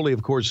then, and Ole,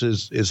 of course,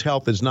 his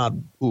health is not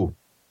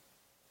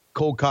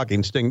cold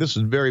cocking Sting. This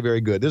is very, very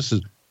good. This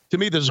is, to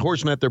me, this is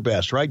Horsemen at their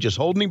best, right? Just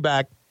holding him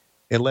back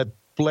and let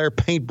Flair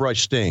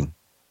paintbrush Sting.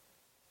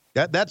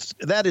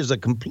 That is a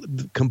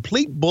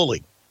complete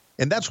bully.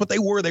 And that's what they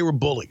were. They were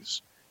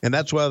bullies. And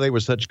that's why they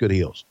were such good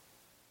heels.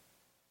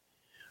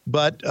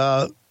 But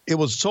it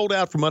was sold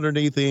out from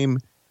underneath him,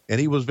 and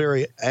he was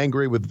very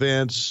angry with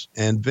Vince.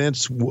 And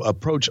Vince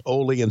approached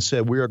Ole and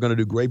said, "We are going to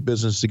do great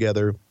business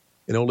together."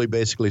 And Ole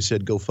basically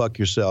said, "Go fuck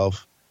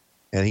yourself."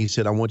 And he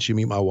said, "I want you to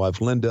meet my wife,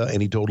 Linda."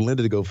 And he told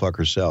Linda to go fuck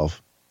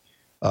herself.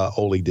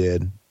 Ole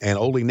did. And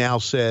Ole now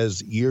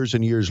says years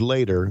and years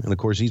later, and of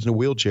course he's in a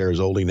wheelchair as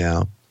Ole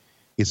now,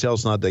 he says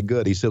it's not that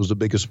good. He said it was the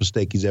biggest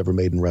mistake he's ever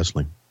made in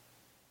wrestling.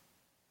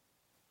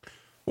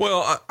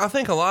 Well, I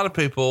think a lot of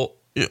people,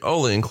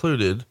 Ole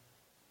included,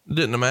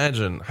 didn't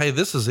imagine, hey,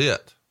 this is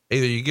it.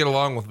 Either you get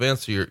along with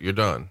Vince or you're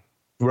done.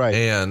 Right.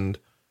 And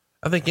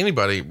I think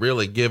anybody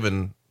really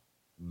given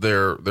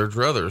their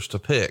druthers to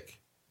pick,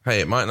 hey,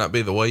 it might not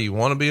be the way you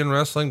want to be in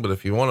wrestling, but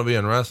if you want to be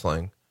in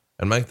wrestling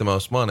and make the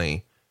most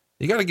money,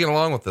 you got to get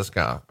along with this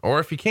guy.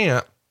 Or if you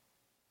can't,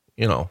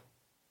 you know,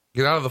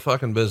 get out of the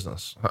fucking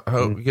business.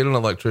 Get an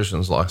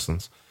electrician's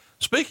license.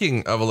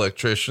 Speaking of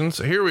electricians,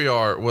 here we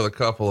are with a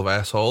couple of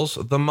assholes,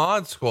 the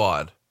Mod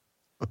Squad.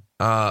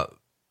 How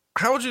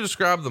would you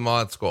describe the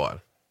Mod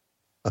Squad?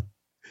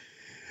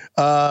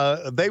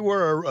 They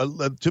were,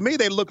 to me,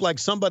 they looked like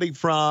somebody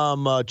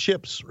from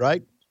Chips,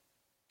 right?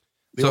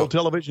 The old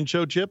television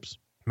show Chips.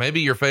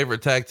 Maybe your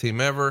favorite tag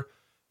team ever.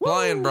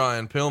 Flying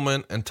Brian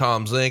Pillman and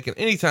Tom Zink. And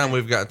anytime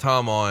we've got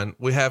Tom on,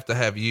 we have to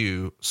have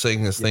you sing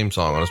his theme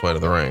song on his way to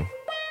the ring.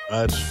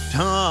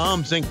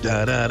 Tom Zink,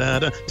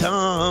 da-da-da-da,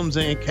 Tom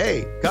Zink.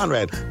 Hey,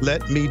 Conrad,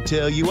 let me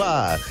tell you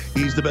why.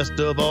 He's the best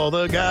of all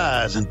the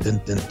guys. And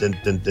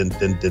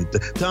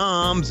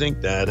Tom Zink,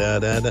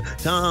 da-da-da-da,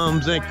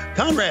 Tom Zink.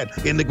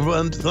 Conrad, in the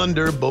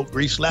Thunderbolt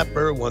grease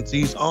slapper, once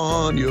he's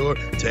on your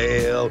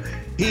tail,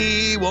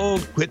 he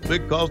won't quit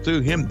because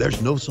to him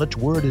there's no such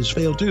word as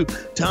fail to.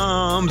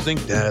 Tom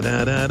Zink,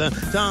 da-da-da-da,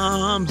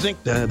 Tom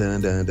Zink,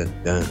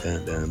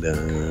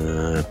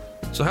 da-da-da-da-da-da-da.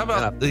 So how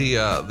about the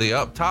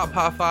up top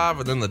high five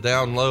and then the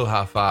down low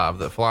high five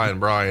that Flying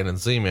Brian and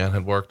Z-Man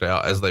had worked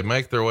out as they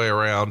make their way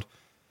around,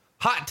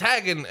 hot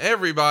tagging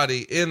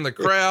everybody in the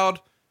crowd.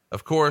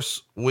 Of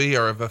course, we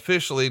are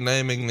officially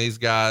naming these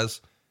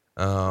guys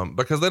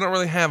because they don't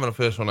really have an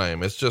official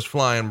name. It's just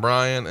Flying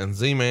Brian and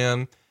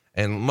Z-Man.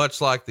 And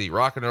much like the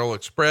Rock and Roll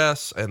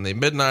Express and the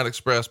Midnight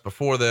Express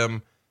before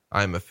them,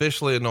 I'm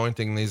officially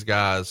anointing these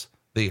guys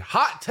the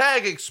Hot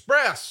Tag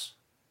Express.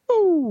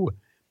 Ooh.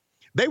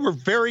 They were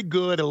very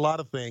good at a lot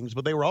of things,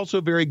 but they were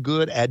also very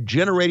good at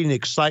generating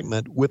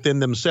excitement within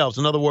themselves.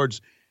 In other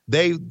words,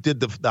 they did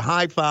the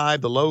high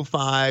five, the low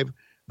five.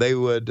 They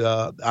would,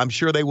 I'm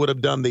sure they would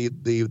have done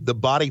the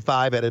body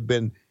five that had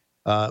been,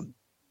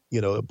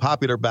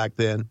 popular back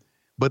then.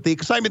 But the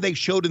excitement they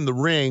showed in the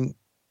ring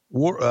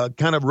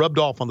kind of rubbed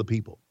off on the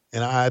people.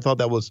 And I thought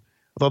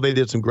they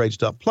did some great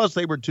stuff. Plus,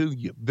 they were two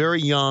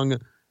very young,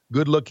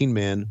 good-looking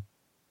men.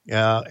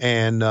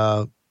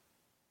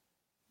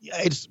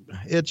 It's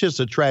just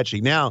a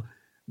tragedy. Now,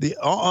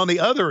 on the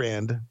other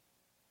end,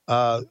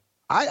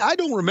 I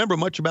don't remember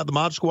much about the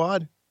Mod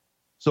Squad,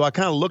 so I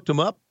kind of looked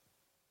them up.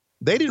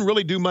 They didn't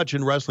really do much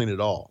in wrestling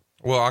at all.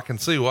 Well, I can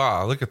see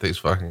why. Look at these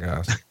fucking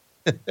guys.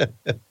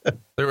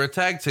 They were a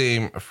tag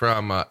team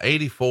from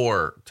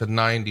 84 to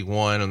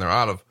 91, and they're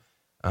out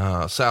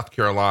of South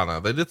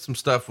Carolina. They did some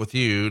stuff with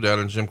you down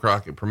in Jim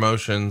Crockett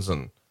Promotions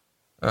and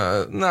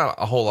not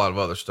a whole lot of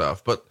other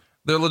stuff, but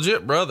they're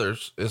legit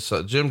brothers. It's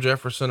Jim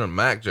Jefferson and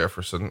Mac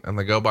Jefferson, and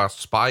they go by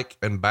Spike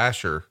and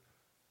Basher.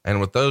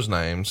 And with those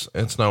names,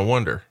 it's no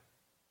wonder.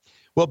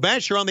 Well,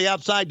 Basher on the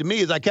outside to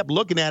me, as I kept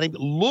looking at him,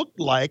 looked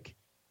like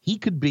he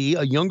could be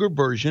a younger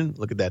version.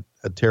 Look at that,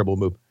 a terrible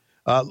move.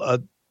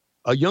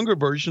 A younger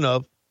version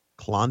of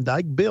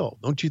Klondike Bill,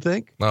 don't you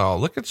think? Oh,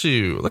 look at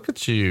you. Look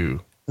at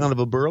you. Kind of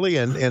a burly,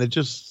 and it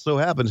just so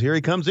happens here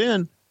he comes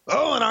in.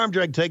 Oh, an arm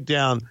drag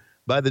takedown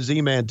by the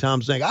Z-Man,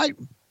 Tom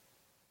Zenk.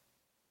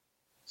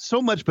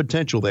 So much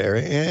potential there.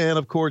 And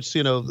of course,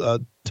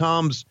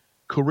 Tom's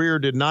career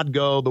did not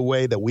go the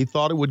way that we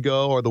thought it would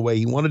go or the way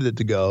he wanted it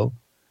to go,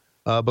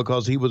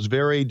 because he was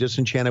very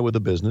disenchanted with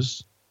the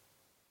business,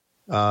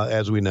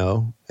 as we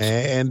know.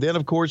 And then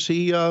of course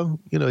he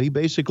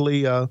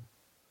basically, kind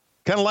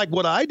of like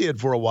what I did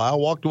for a while,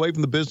 walked away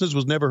from the business,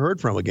 was never heard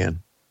from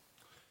again.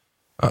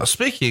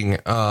 Speaking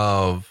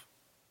of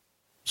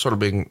sort of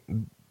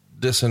being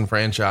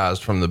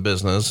disenfranchised from the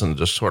business and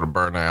just sort of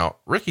burn out,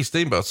 Ricky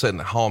Steamboat's sitting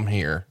at home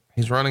here.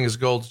 He's running his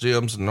Gold's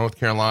Gyms in North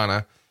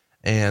Carolina,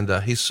 and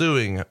he's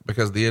suing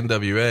because the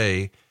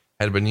NWA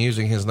had been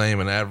using his name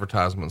in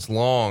advertisements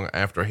long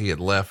after he had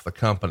left the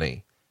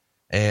company.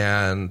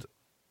 And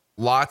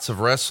lots of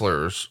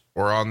wrestlers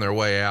were on their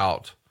way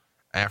out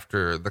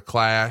after the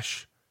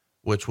Clash,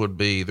 which would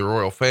be the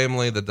Royal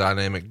Family, the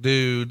Dynamic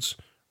Dudes,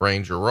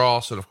 Ranger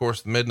Ross, and of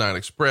course the Midnight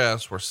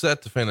Express were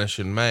set to finish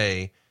in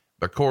May,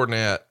 but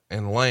Cornette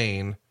and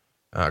Lane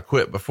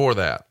quit before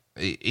that.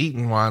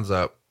 Eaton winds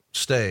up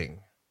staying.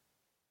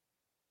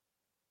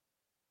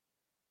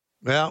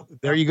 Well,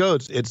 there you go.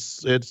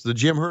 It's the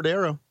Jim Herd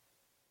era.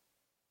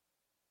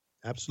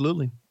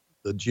 Absolutely.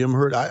 The Jim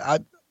Herd.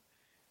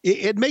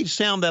 It may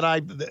sound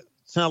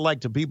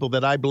like to people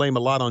that I blame a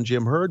lot on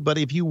Jim Herd, but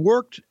if you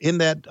worked in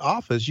that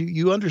office,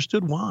 you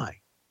understood why.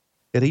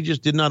 That he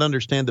just did not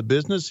understand the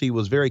business. He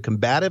was very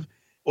combative.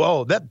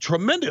 Oh, that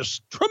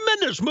tremendous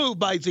move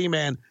by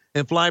Z-Man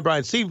and Flying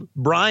Brian. See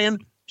Brian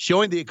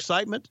showing the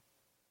excitement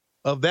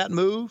of that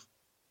move,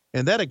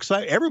 and that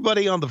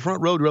everybody on the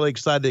front row really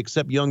excited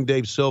except young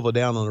Dave Silva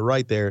down on the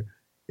right there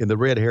in the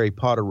red Harry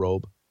Potter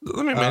robe.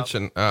 Let me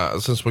mention,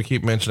 since we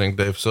keep mentioning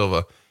Dave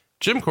Silva,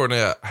 Jim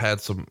Cornette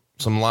had some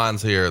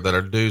lines here that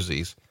are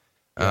doozies.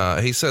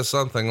 He says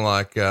something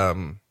like,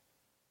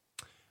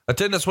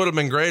 attendance would have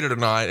been greater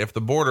tonight if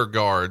the border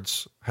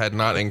guards had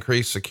not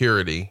increased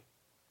security.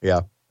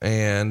 Yeah.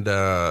 And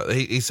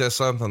he says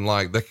something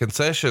like the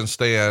concession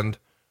stand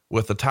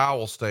with the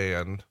towel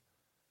stand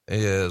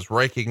is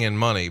raking in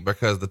money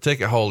because the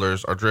ticket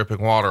holders are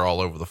dripping water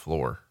all over the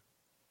floor.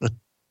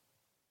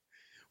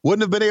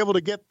 Wouldn't have been able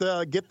to get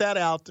that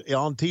out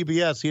on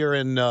TBS here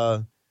in,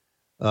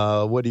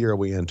 what year are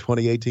we in?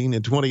 2018?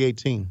 In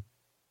 2018.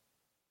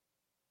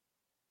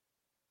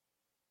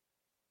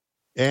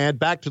 And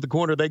back to the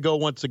corner they go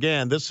once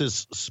again. This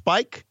is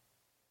Spike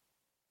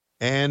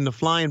and the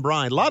Flying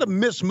Brian. A lot of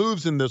missed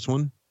moves in this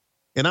one.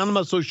 And I'm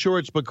not so sure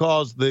it's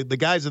because the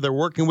guys that they're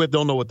working with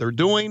don't know what they're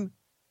doing,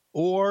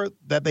 or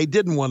that they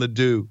didn't want to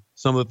do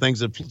some of the things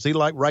that, see,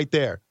 like right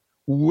there.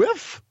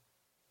 Whiff.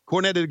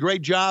 Cornette did a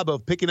great job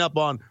of picking up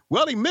on,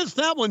 well, he missed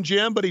that one,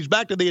 Jim, but he's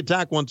back to the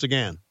attack once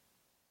again.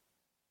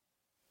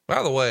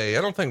 By the way,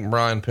 I don't think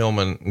Brian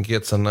Pillman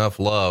gets enough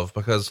love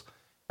because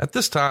at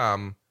this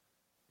time,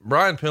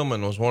 Brian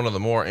Pillman was one of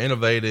the more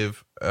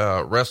innovative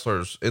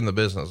wrestlers in the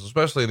business,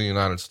 especially in the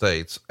United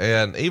States.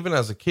 And even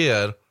as a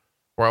kid,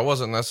 where I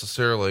wasn't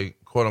necessarily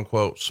quote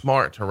unquote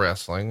smart to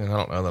wrestling, and I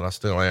don't know that I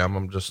still am,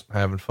 I'm just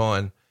having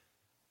fun.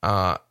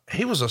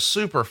 He was a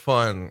super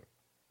fun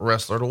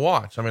wrestler to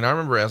watch. I mean, I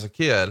remember as a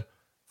kid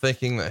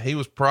thinking that he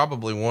was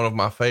probably one of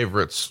my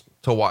favorites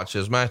to watch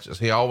his matches.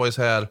 He always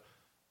had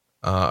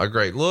a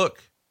great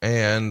look,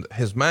 and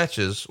his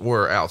matches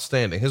were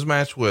outstanding. His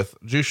match with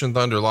Jushin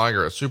Thunder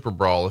Liger at Super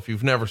Brawl, if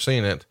you've never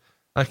seen it,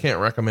 I can't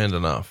recommend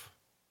enough.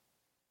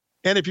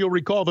 And if you'll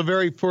recall, the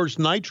very first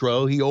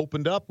Nitro, he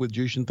opened up with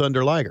Jushin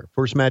Thunder Liger.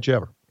 First match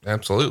ever.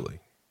 Absolutely.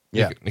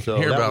 Yeah. You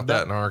can hear about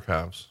that in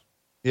archives.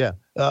 Yeah.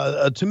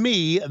 To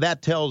me,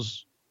 that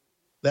tells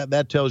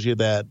you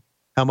that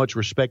how much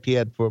respect he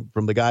had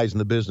from the guys in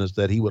the business,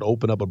 that he would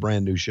open up a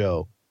brand new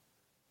show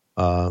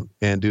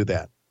and do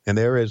that. And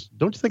there is,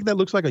 don't you think that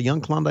looks like a young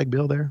Klondike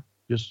Bill there?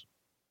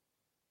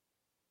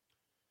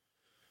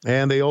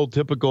 And the old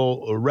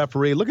typical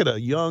referee. Look at a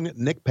young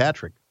Nick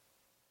Patrick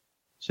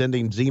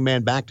sending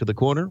Z-Man back to the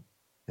corner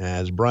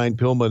as Brian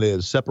Pillman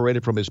is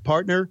separated from his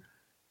partner,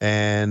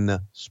 and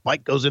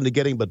Spike goes in to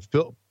get him, but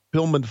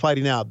Pillman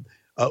fighting out.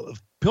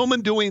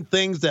 Pillman doing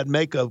things that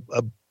make a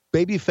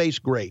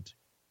babyface great,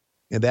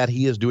 and that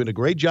he is doing a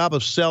great job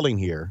of selling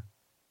here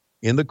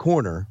in the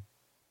corner.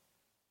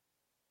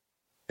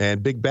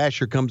 And Big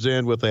Basher comes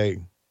in with a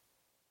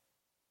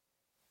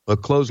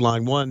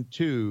clothesline. 1,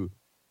 2,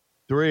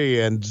 3,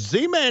 and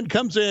Z-Man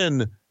comes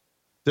in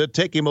to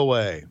take him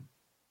away.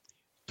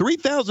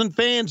 3,000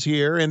 fans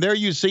here, and there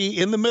you see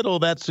in the middle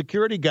that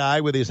security guy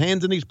with his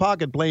hands in his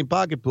pocket playing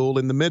pocket pool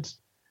in the midst.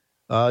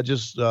 I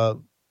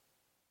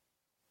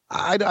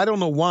don't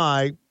know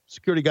why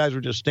security guys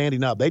were just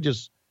standing up. I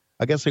guess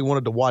they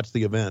wanted to watch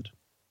the event.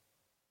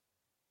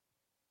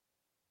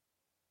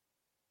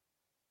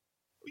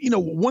 You know,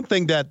 one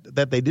thing that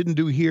they didn't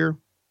do here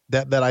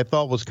that I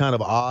thought was kind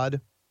of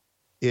odd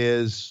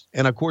is,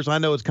 and of course I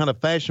know it's kind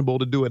of fashionable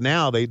to do it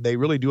now. They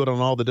really do it on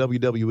all the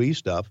WWE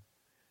stuff.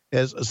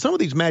 As some of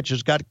these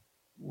matches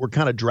were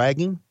kind of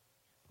dragging,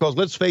 because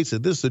let's face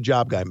it, this is a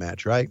job guy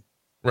match, right?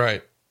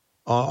 Right.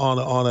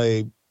 On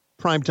a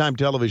primetime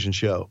television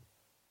show.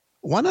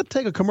 Why not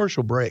take a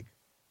commercial break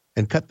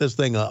and cut this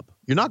thing up?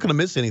 You're not going to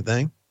miss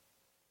anything.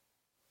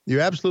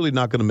 You're absolutely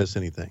not going to miss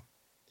anything.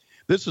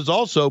 This is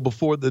also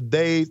before the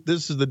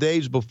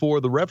days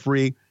before the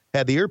referee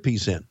had the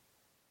earpiece in.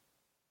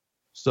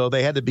 So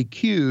they had to be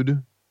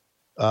cued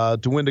to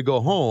when to go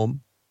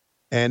home.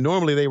 And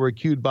normally they were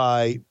cued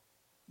by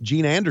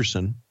Gene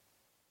Anderson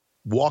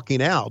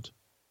walking out,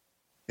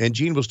 and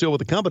Gene was still with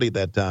the company at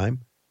that time.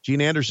 Gene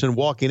Anderson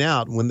walking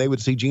out. When they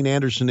would see Gene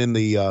Anderson in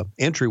the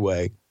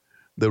entryway,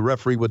 the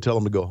referee would tell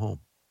him to go home.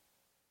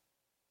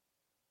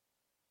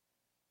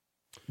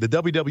 The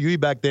WWE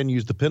back then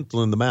used the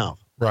pencil in the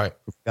mouth. Right.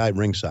 Guy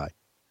ringside.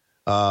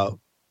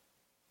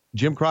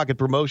 Jim Crockett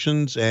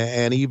Promotions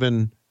and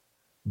even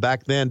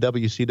back then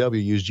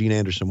WCW used Gene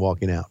Anderson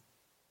walking out.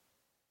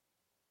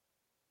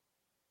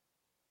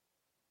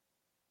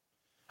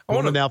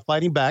 Pillman now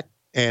fighting back,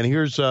 and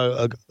here's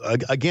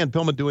again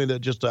Pillman doing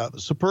just a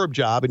superb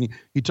job. And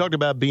you talked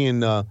about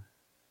being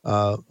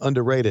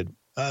underrated.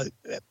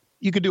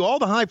 You could do all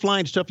the high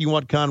flying stuff you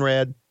want,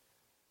 Conrad,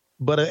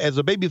 but as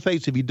a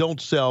babyface, if you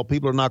don't sell,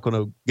 people are not going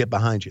to get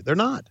behind you. They're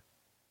not.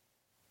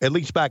 At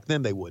least back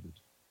then they wouldn't.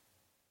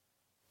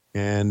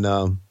 And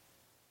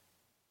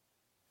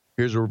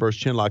here's a reverse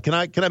chin lock. Can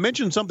I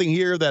mention something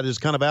here that is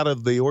kind of out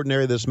of the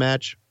ordinary of this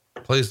match?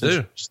 Please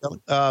do.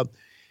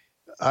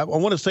 I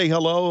want to say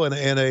hello, and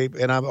I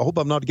hope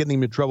I'm not getting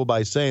him in trouble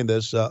by saying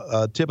this.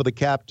 Tip of the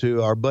cap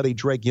to our buddy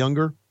Drake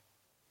Younger,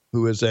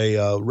 who is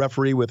a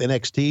referee with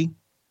NXT.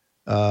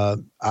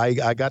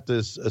 I got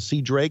to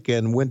see Drake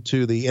and went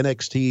to the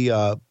NXT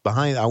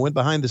I went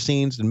behind the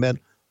scenes and met a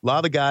lot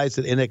of the guys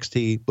at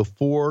NXT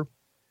before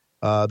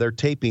their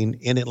taping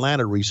in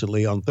Atlanta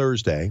recently on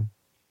Thursday.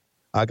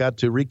 I got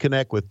to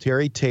reconnect with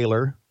Terry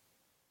Taylor.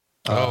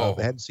 I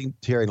hadn't seen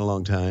Terry in a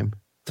long time.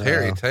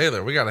 Terry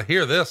Taylor, we got to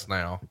hear this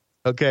now.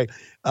 Okay.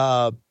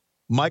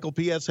 Michael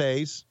P.S.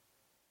 Hayes,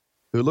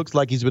 who looks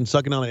like he's been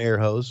sucking on an air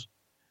hose.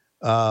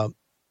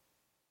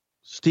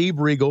 Steve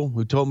Regal,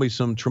 who told me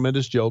some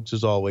tremendous jokes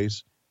as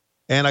always.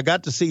 And I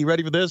got to see, you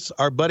ready for this?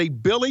 Our buddy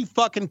Billy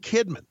fucking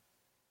Kidman.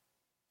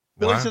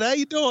 Billy said, "How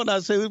you doing?" I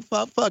said,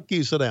 fuck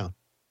you, sit down.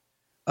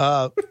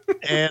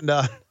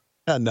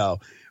 No.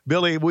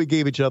 Billy, we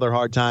gave each other a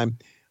hard time.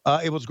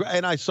 It was great.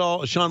 And I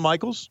saw Shawn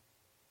Michaels.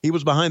 He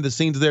was behind the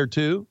scenes there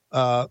too.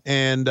 Our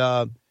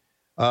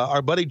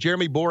buddy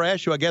Jeremy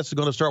Borash, who I guess is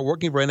going to start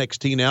working for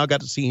NXT now,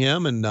 got to see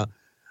him, and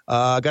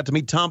got to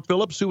meet Tom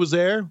Phillips, who was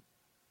there.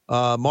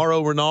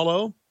 Mauro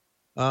Ranallo.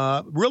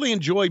 Really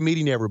enjoyed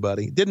meeting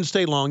everybody. Didn't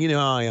stay long. You know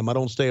how I am. I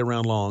don't stay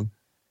around long.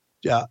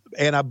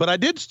 But I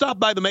did stop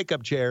by the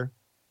makeup chair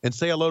and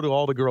say hello to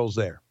all the girls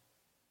there.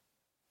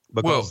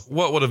 Because, well,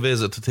 what would a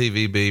visit to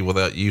TV be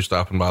without you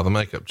stopping by the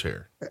makeup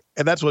chair?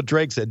 And that's what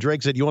Drake said.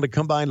 Drake said, "You want to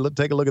come by and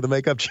take a look at the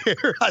makeup chair?"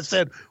 I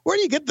said, "Where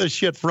do you get this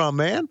shit from,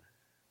 man?"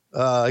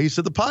 He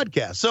said, "The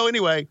podcast." So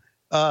anyway,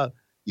 I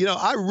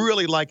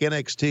really like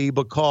NXT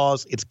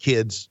because it's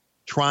kids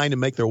trying to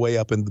make their way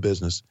up in the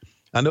business.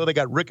 I know they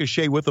got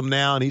Ricochet with them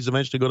now, and he's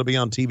eventually going to be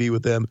on TV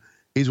with them.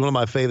 He's one of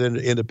my favorite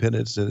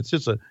independents, and it's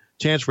just a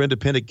chance for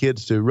independent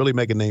kids to really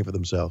make a name for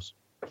themselves.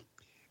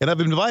 And I've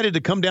been invited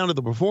to come down to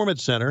the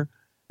Performance Center,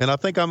 and I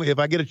think if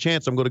I get a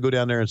chance, I'm going to go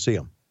down there and see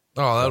them.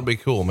 Oh, that would be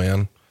cool,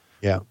 man.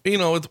 Yeah.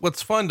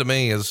 What's fun to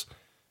me is,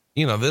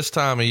 this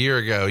time a year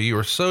ago, you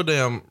were so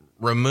damn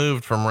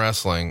removed from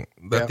wrestling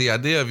that the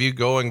idea of you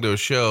going to a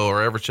show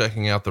or ever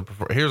checking out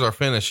here's our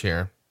finish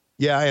here.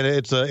 Yeah, and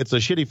it's a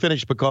shitty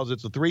finish because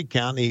it's a 3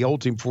 count, and he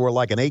holds him for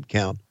like an 8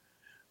 count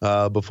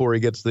before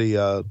he gets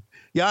the.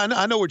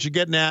 I know what you're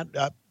getting at.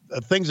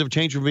 Things have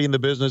changed for me in the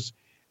business,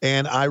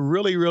 and I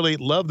really, really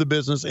love the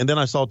business. And then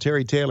I saw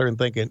Terry Taylor and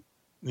thinking,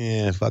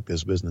 fuck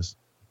this business.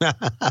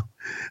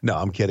 No,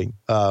 I'm kidding.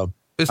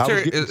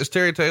 Is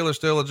Terry Taylor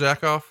still a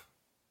jackoff?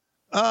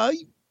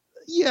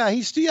 Yeah,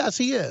 yes,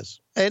 he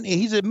is, and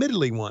he's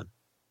admittedly one.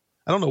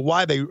 I don't know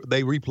why they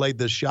replayed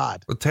this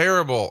shot. A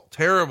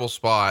terrible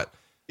spot.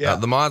 Yeah.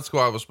 The Mod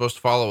Squad was supposed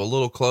to follow a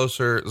little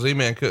closer.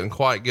 Z-Man couldn't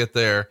quite get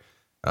there.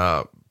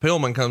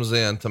 Pillman comes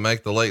in to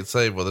make the late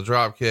save with a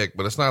drop kick,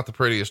 but it's not the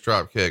prettiest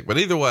drop kick. But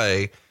either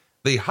way,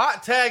 the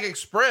Hot Tag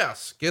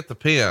Express get the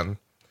pin,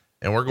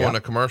 and we're going to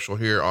commercial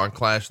here on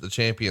Clash of the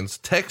Champions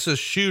Texas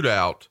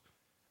Shootout.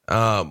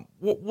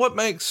 What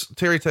makes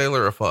Terry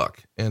Taylor a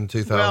fuck in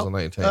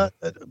 2018? Well,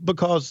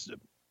 because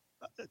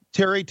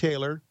Terry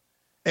Taylor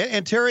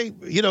and Terry,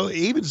 he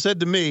even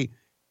said to me,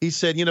 he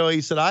said,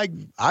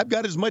 I've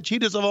got as much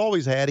heat as I've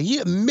always had. He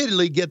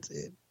admittedly gets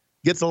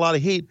a lot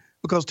of heat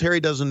because Terry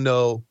doesn't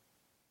know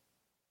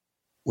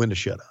when to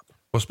shut up.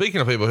 Well, speaking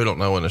of people who don't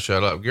know when to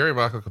shut up, Gary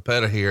Michael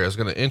Capetta here is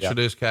going to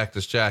introduce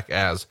Cactus Jack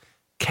as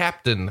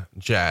Captain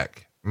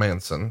Jack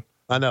Manson.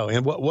 I know.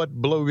 And what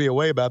blew me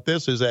away about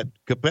this is that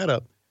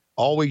Capetta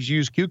always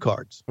used cue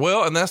cards.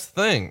 Well, and that's the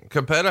thing.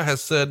 Capetta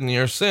has said in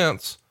years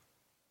since,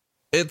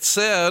 it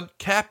said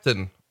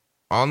Captain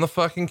on the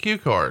fucking cue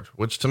card,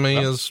 which to me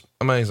is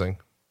amazing.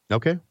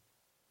 Okay.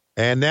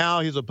 And now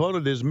his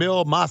opponent is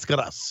Mil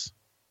Mascaras,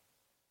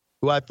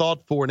 who I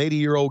thought for an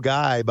 80-year-old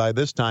guy by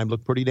this time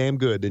looked pretty damn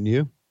good, didn't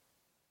you?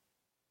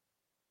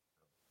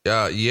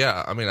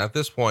 Yeah. I mean, at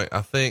this point,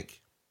 I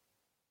think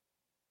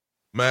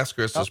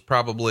Mascaras is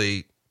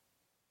probably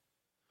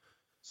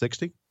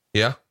 60.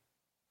 Yeah.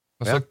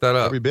 Let's look that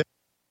up. Every bit.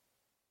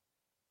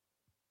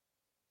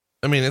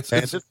 I mean,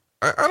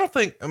 I don't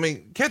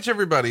think, catch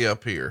everybody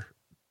up here.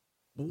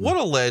 What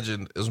a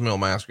legend is Mil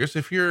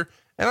Mascaras.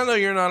 And I know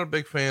you're not a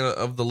big fan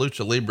of the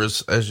Lucha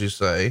Libras, as you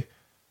say,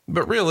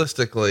 but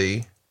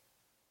realistically,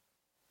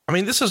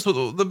 this is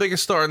the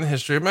biggest star in the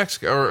history of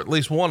Mexico, or at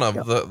least one of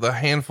the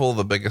handful of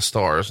the biggest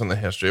stars in the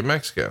history of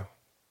Mexico.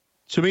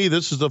 To me,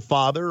 this is the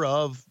father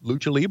of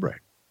Lucha Libre.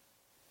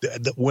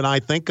 When I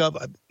think of,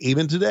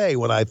 even today,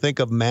 when I think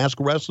of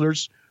masked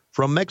wrestlers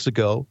from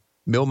Mexico,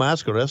 Mil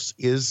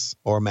Mascaras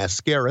or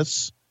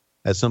Mascaras,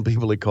 as some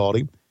people have called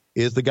him,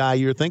 is the guy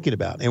you're thinking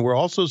about. And we're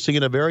also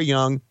seeing a very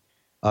young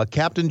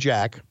Captain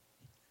Jack.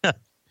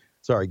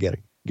 Sorry,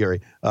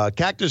 Gary.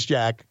 Cactus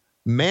Jack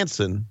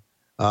Manson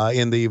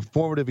in the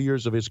formative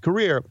years of his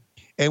career.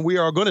 And we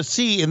are going to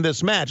see in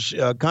this match,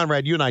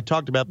 Conrad, you and I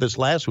talked about this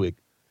last week.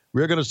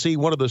 We're going to see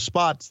one of the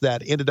spots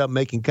that ended up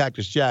making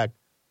Cactus Jack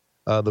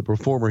the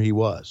performer he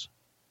was,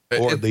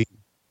 or the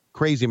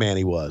crazy man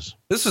he was.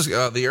 This is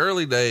the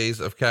early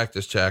days of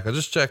Cactus Jack. I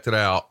just checked it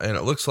out, and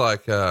it looks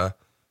like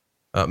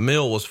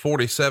Mil was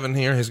 47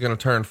 here. He's going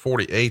to turn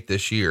 48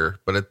 this year,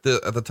 but at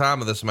the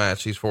time of this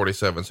match, he's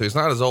 47. So he's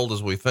not as old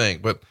as we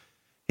think, but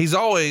he's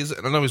always,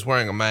 and I know he's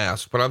wearing a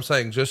mask, but I'm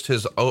saying just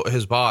his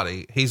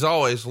body, he's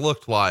always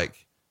looked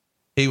like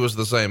he was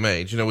the same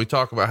age. We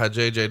talk about how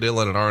J.J.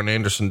 Dillon and Arn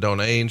Anderson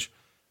don't age.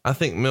 I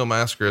think Mil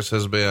Mascaras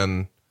has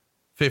been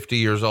 50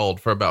 years old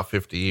for about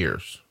 50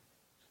 years.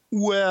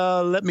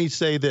 Well, let me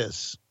say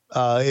this.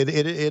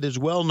 It is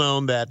well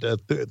known that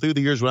through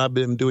the years when I've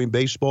been doing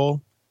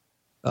baseball,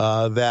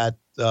 that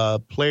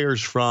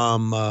players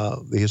from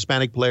the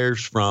Hispanic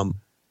players from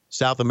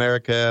South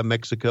America,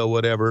 Mexico,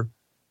 whatever,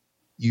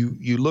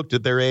 you looked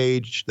at their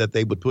age that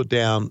they would put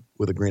down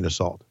with a grain of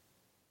salt.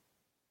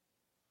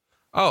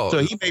 Oh, so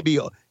he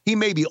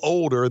may be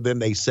older than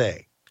they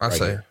say. I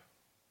say.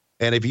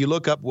 And if you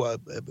look up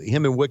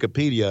him in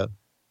Wikipedia,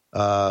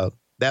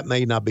 that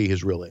may not be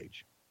his real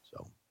age.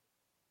 So,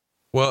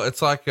 well,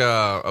 it's like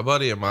a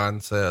buddy of mine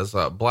says,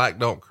 "Black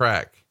don't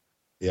crack."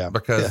 Yeah,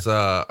 because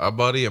a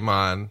buddy of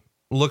mine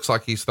looks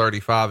like he's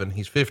 35 and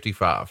he's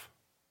 55,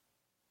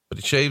 but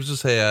he shaves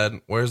his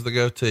head, wears the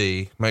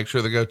goatee, make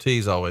sure the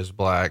goatee's always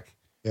black.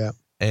 Yeah,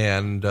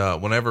 and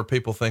whenever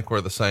people think we're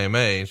the same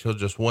age, he'll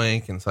just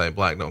wink and say,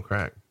 "Black don't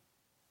crack."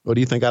 Well,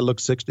 do you think I look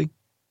 60?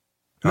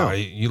 No,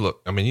 you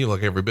look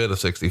every bit of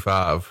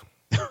 65.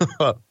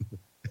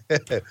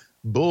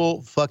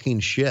 Bull fucking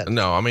shit.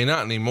 No,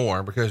 not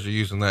anymore, because you're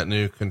using that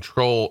new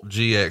Control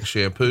GX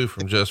shampoo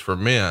from Just for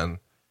Men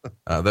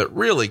that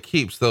really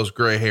keeps those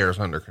gray hairs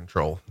under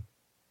control.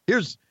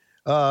 Here's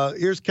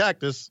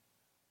Cactus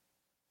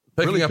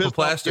picking really up a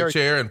plastic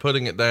chair and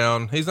putting it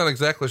down. He's not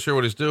exactly sure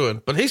what he's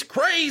doing, but he's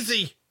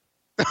crazy.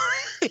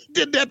 He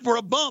did that for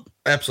a bump.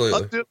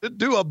 Absolutely.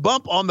 Do a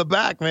bump on the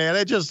back, man.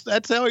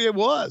 That's how it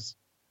was.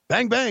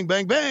 Bang, bang,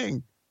 bang,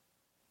 bang.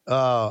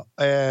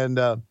 And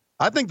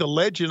I think the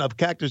legend of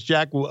Cactus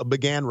Jack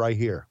began right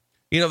here.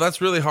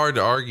 That's really hard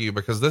to argue,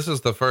 because this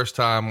is the first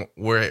time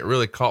where it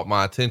really caught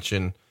my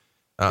attention.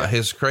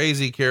 His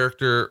crazy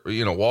character,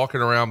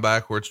 walking around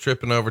backwards,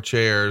 tripping over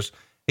chairs.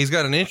 He's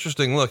got an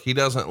interesting look. He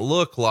doesn't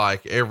look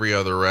like every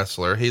other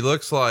wrestler. He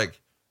looks like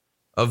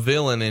a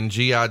villain in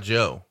G.I.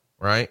 Joe,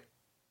 right?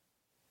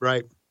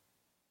 Right.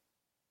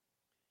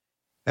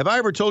 Have I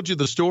ever told you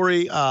the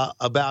story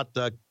about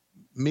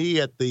me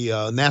at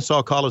the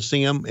Nassau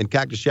Coliseum and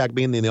Cactus Jack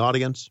being in the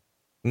audience?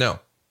 No.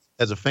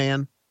 As a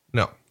fan?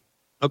 No.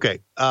 Okay.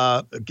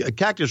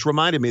 Cactus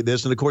reminded me of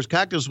this, and of course,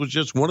 Cactus was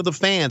just one of the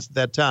fans at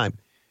that time.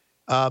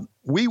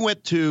 We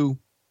went to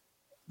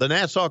the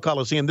Nassau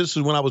Coliseum. This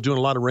is when I was doing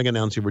a lot of ring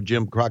announcing for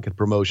Jim Crockett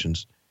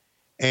Promotions.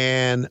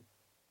 And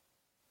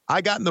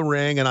I got in the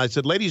ring, and I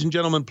said, ladies and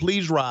gentlemen,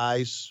 please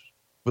rise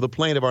for the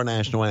playing of our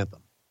national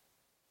anthem.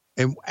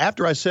 And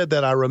after I said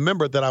that, I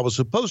remembered that I was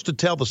supposed to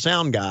tell the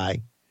sound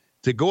guy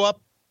to go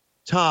up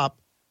top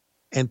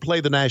and play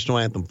the national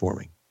anthem for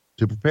me,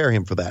 to prepare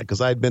him for that,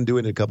 because I had been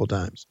doing it a couple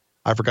times.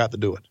 I forgot to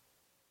do it.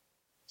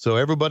 So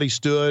everybody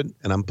stood,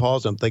 and I'm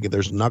paused. I'm thinking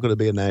there's not going to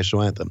be a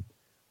national anthem.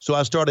 So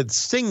I started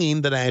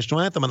singing the national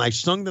anthem, and I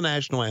sung the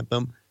national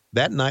anthem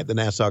that night at the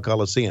Nassau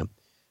Coliseum.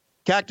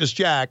 Cactus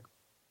Jack,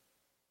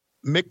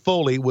 Mick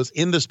Foley, was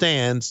in the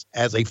stands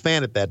as a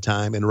fan at that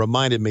time and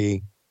reminded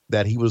me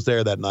that he was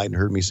there that night and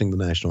heard me sing the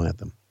national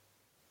anthem.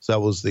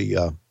 So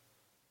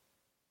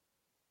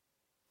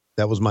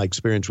that was my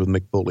experience with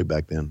Mick Foley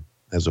back then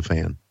as a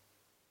fan.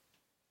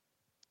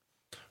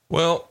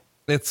 Well,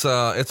 it's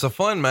a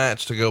fun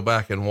match to go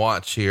back and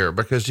watch here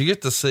because you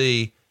get to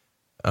see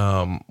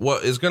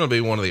what is going to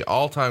be one of the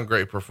all-time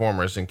great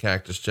performers in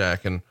Cactus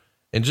Jack. And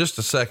in just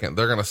a second,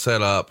 they're going to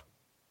set up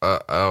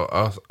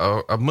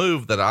a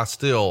move that I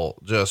still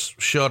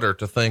just shudder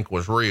to think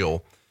was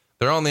real.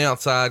 They're on the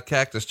outside.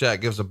 Cactus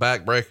Jack gives a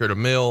backbreaker to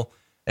Mill,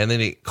 and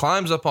then he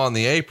climbs up on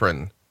the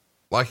apron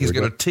like he's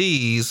going to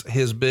tease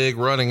his big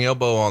running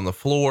elbow on the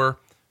floor.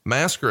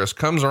 Mascaras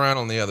comes around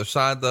on the other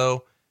side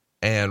though,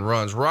 and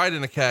runs right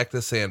into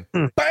Cactus and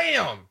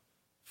bam,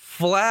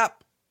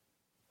 flap.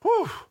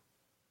 Whew.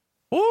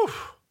 Whew.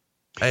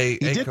 He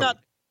did not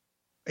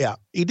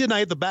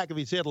hit the back of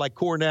his head like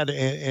Cornette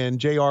and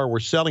JR were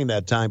selling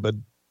that time, but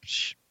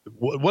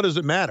what does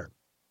it matter?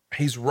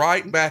 He's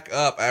right back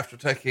up after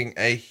taking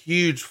a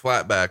huge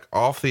flatback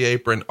off the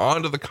apron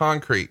onto the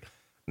concrete,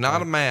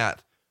 not a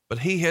mat, but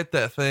he hit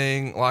that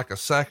thing like a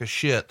sack of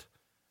shit.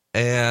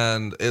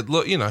 And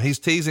he's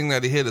teasing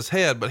that he hit his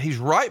head, but he's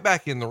right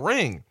back in the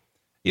ring.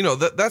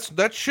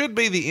 That should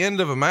be the end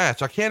of a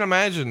match. I can't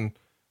imagine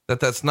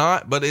that's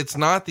not, but it's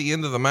not the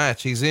end of the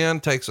match. He's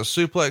in, takes a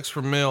suplex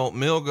from Mill.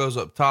 Mill goes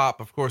up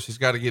top. Of course, he's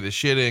got to get his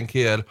shit in,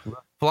 kid.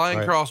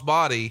 Flying cross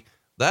body.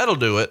 That'll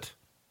do it.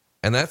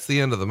 And that's the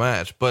end of the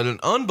match, but an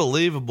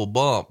unbelievable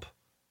bump.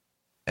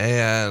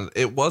 And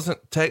it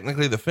wasn't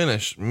technically the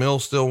finish. Mill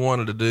still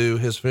wanted to do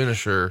his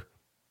finisher.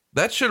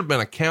 That should have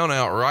been a count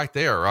out right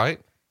there, right?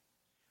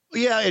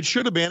 Yeah, it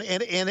should have been.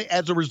 And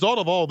as a result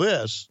of all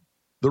this,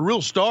 the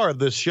real star of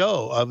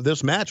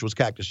this match was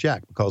Cactus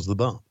Jack because of the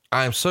bump.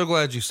 I am so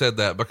glad you said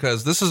that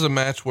because this is a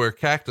match where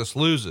Cactus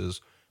loses,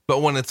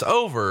 but when it's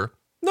over,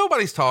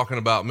 nobody's talking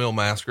about Mil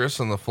Mascaras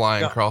and the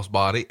flying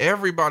crossbody.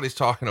 Everybody's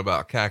talking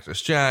about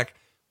Cactus Jack,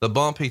 the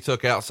bump he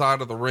took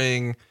outside of the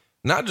ring,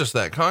 not just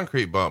that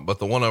concrete bump, but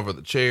the one over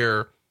the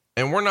chair.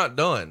 And we're not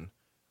done.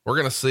 We're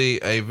going to see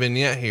a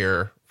vignette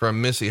here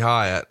from Missy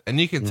Hyatt. And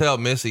you can tell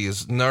Missy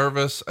is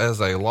nervous as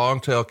a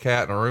long-tailed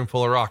cat in a room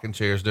full of rocking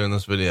chairs doing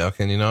this video.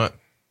 Can you know it?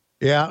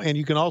 Yeah. And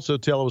you can also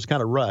tell it was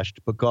kind of rushed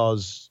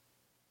because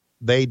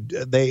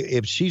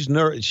if she's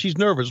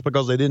nervous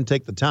because they didn't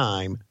take the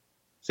time.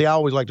 See, I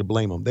always like to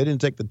blame them. They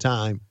didn't take the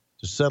time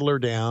to settle her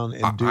down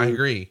and do. I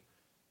agree.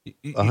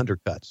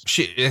 100 cuts.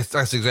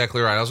 That's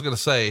exactly right. I was going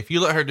to say, if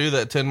you let her do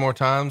that 10 more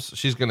times,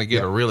 she's going to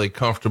get a really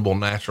comfortable,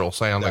 natural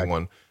sounding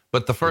one.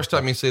 But the first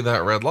time you see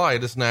that red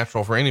light, it's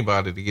natural for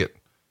anybody to get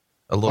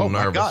a little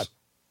nervous. My God.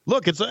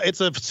 Look,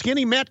 it's a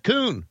skinny Matt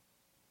Coon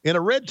in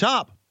a red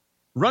top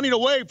running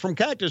away from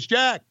Cactus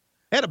Jack.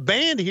 Had a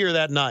band here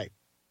that night.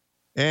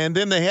 And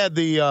then they had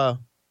the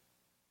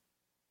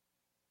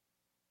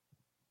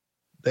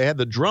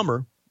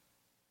drummer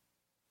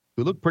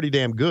who looked pretty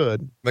damn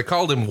good. They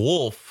called him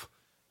Wolf.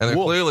 And they're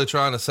clearly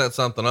trying to set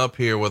something up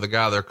here with a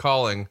guy they're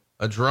calling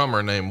a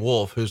drummer named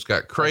Wolf, who's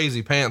got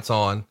crazy pants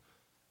on,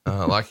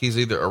 like he's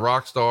either a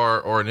rock star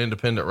or an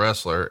independent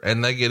wrestler.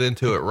 And they get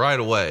into it right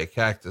away.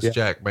 Cactus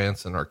Jack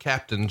Manson, or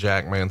Captain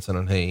Jack Manson,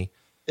 and he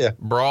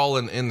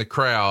brawling in the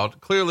crowd,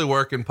 clearly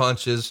working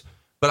punches.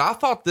 But I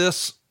thought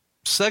this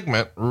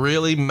segment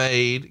really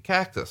made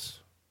Cactus.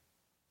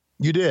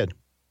 You did.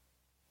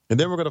 And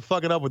then we're going to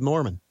fuck it up with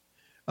Norman.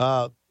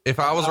 If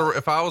I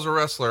was a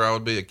wrestler, I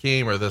would be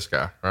Akeem or this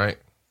guy, right?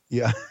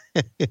 Yeah.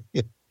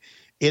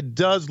 It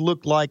does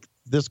look like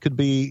this could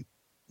be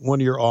one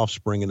of your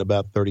offspring in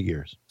about 30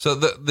 years. So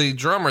the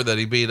drummer that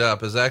he beat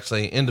up is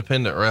actually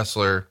independent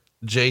wrestler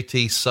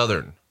JT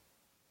Southern.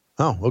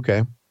 Oh,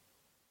 okay.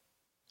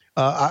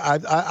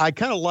 I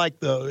kind of like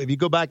if you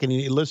go back and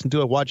you listen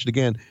to it, watch it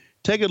again,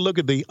 take a look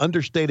at the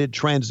understated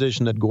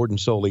transition that Gordon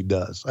Solie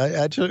does.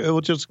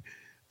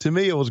 To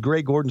me, it was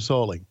great. Gordon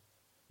Solie.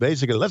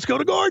 Basically, let's go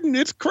to Gordon.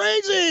 It's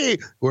crazy.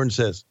 Gordon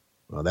says,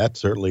 well, that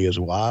certainly is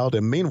wild.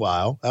 And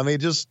meanwhile, I mean,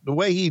 just the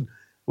way he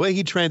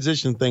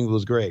transitioned things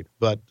was great.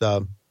 But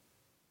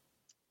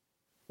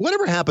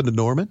whatever happened to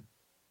Norman?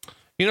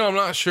 I'm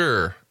not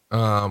sure.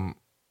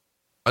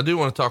 I do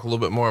want to talk a little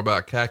bit more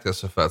about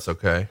Cactus, if that's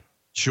okay.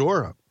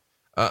 Sure.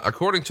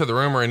 According to the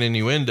rumor and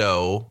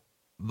innuendo,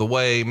 the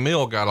way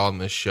Mill got on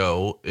this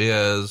show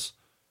is,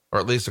 or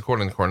at least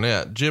according to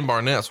Cornette, Jim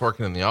Barnett's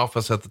working in the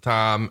office at the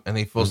time. And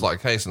he feels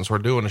like, hey, since we're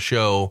doing a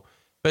show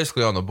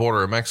basically on the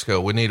border of Mexico,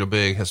 we need a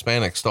big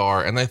Hispanic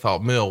star. And they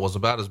thought Mill was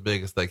about as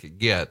big as they could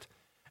get.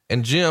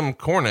 And Jim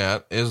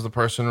Cornette is the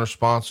person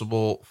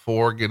responsible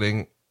for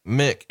getting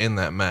Mick in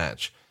that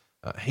match.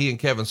 He and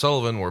Kevin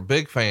Sullivan were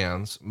big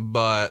fans,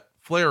 but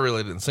Flair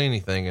really didn't see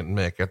anything in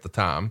Mick at the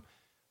time.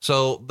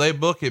 So they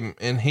book him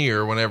in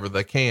here whenever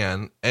they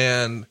can.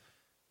 And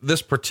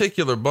this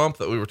particular bump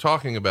that we were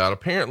talking about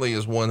apparently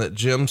is one that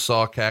Jim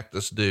saw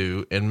Cactus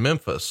do in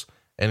Memphis.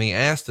 And he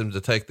asked him to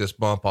take this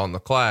bump on the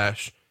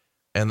Clash.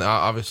 And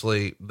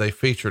obviously they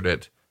featured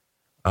it.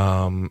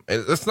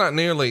 It's not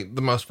nearly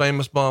the most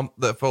famous bump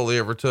that Foley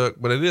ever took,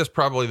 but it is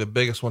probably the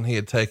biggest one he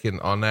had taken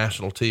on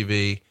national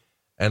TV.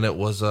 And it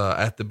was,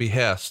 at the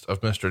behest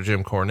of Mr.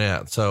 Jim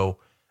Cornette. So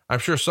I'm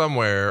sure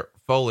somewhere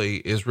Foley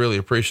is really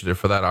appreciative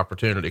for that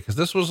opportunity, because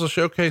this was a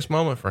showcase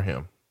moment for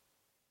him.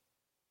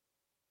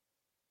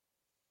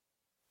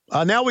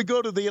 Now we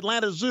go to the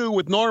Atlanta Zoo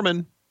with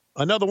Norman.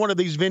 Another one of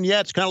these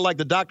vignettes, kind of like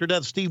the Dr.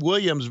 Death Steve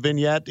Williams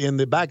vignette in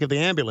the back of the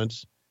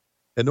ambulance.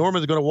 And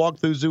Norman's going to walk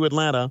through Zoo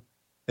Atlanta,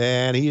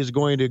 and he is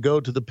going to go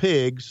to the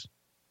pigs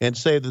and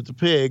say that the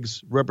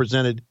pigs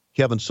represented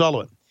Kevin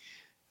Sullivan.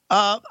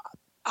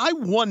 I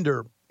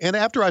wonder, and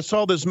after I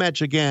saw this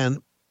match again,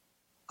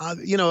 I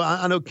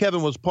know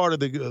Kevin was part of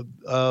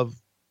the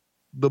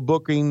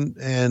booking,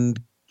 and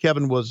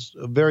Kevin was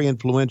very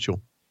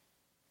influential.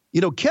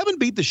 Kevin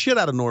beat the shit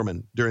out of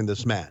Norman during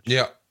this match.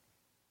 Yeah.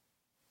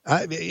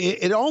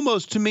 It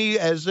almost to me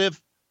as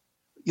if,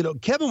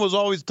 Kevin was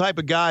always the type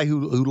of guy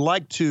who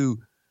liked to,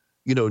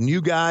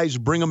 new guys,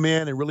 bring them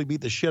in and really beat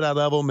the shit out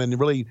of them, and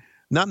really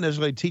not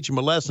necessarily teach them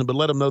a lesson, but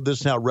let them know this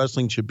is how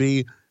wrestling should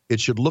be.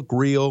 It should look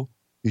real.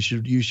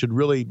 You should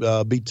really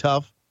be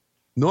tough.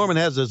 Norman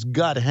has this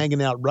gut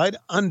hanging out right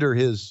under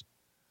his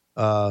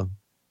mental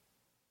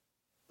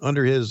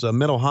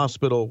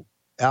hospital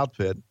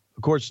outfit.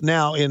 Of course,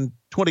 now in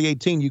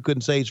 2018, you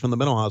couldn't say he's from the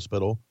mental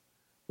hospital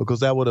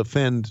because that would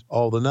offend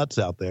all the nuts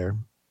out there.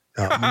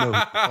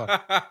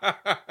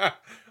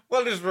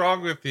 What is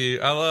wrong with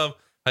you?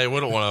 Hey, we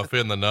don't want to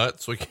offend the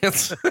nuts. We can't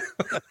say.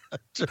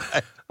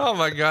 Right. Oh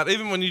my God.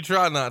 Even when you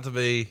try not to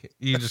be,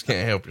 you just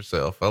can't help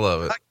yourself. I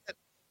love it.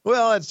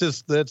 Well, that's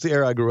the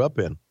era I grew up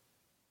in.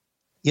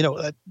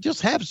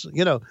 Just have,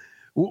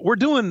 we're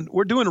doing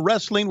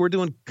wrestling. We're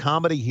doing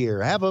comedy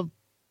here. Have a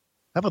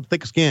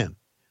thick skin.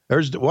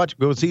 Where's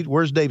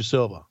Dave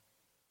Silva?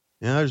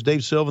 Yeah, there's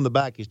Dave Silva in the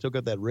back. He's still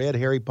got that red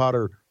Harry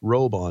Potter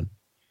robe on.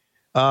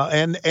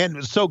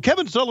 And so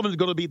Kevin Sullivan's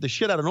going to beat the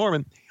shit out of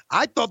Norman.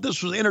 I thought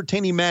this was an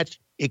entertaining match,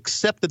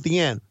 except at the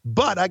end.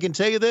 But I can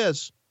tell you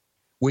this,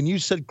 when you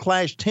said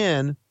Clash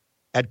 10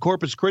 at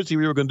Corpus Christi,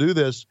 we were going to do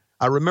this,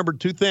 I remembered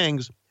two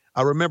things.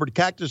 I remembered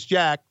Cactus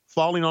Jack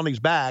falling on his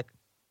back,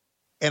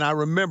 and I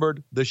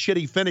remembered the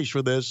shitty finish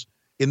for this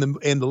in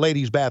the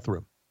ladies'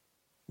 bathroom,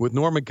 with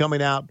Norman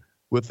coming out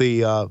with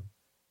the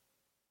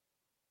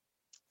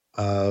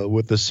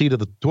seat of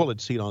the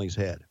toilet seat on his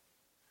head.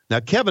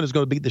 Now Kevin is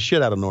going to beat the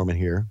shit out of Norman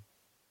here.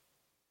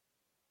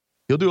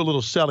 He'll do a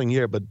little selling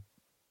here, but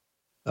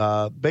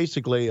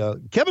basically,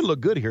 Kevin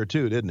looked good here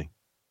too, didn't he?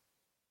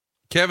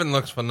 Kevin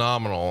looks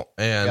phenomenal,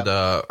 and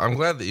I'm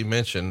glad that you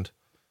mentioned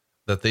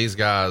that these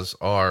guys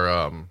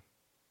are,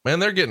 man,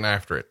 they're getting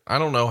after it. I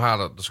don't know how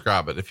to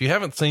describe it. If you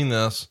haven't seen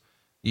this,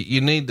 you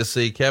need to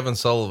see Kevin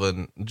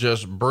Sullivan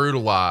just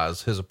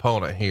brutalize his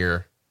opponent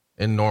here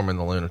in Norman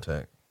the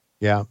Lunatic.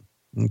 Yeah.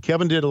 And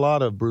Kevin did a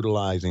lot of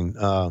brutalizing.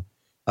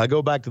 I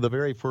go back to the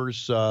very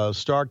first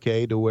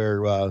Starrcade to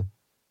where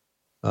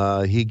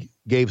he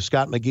gave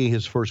Scott McGee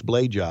his first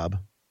blade job.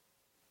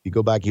 You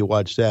go back, you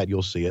watch that,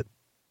 you'll see it.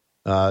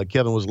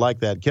 Kevin was like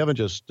that. Kevin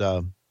just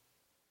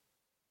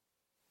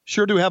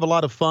sure do have a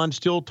lot of fun.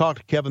 Still talk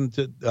to Kevin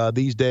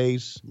these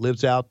days.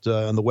 Lives out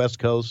on the West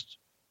Coast.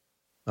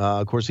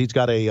 Of course, he's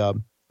got a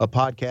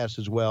podcast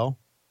as well.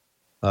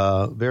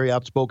 Very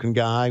outspoken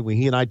guy.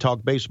 He and I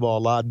talk baseball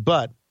a lot,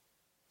 but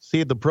see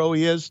at the pro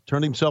he is,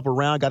 turned himself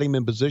around, got him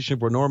in position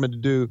for Norman to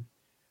do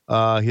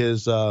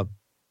his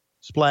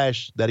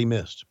splash that he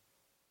missed.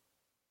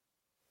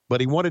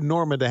 But he wanted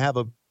Norman to have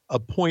a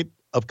point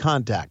of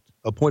contact,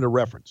 a point of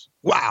reference.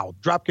 Wow,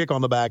 drop kick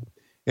on the back.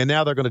 And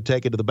now they're going to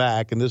take it to the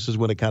back, and this is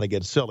when it kind of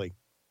gets silly.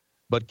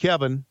 But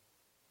Kevin,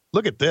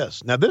 look at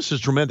this. Now, this is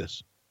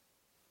tremendous.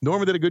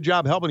 Norman did a good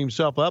job helping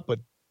himself up, but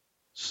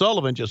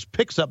Sullivan just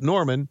picks up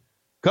Norman,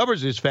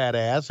 covers his fat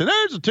ass, and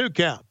there's a 2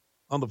 count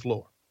on the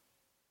floor.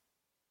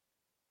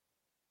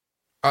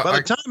 By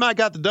the time I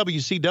got to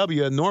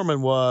WCW,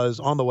 Norman was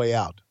on the way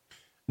out.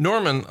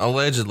 Norman,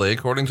 allegedly,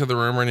 according to the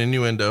rumor and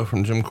innuendo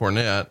from Jim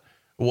Cornette,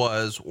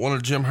 was one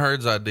of Jim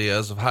Hurd's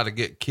ideas of how to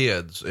get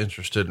kids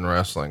interested in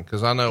wrestling.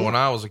 Cause I know when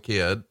I was a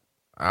kid,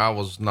 I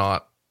was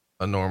not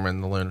a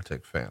Norman the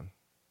Lunatic fan.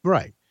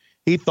 Right.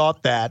 He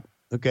thought that,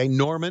 okay,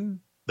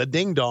 Norman, the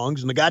ding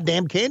dongs and the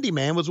goddamn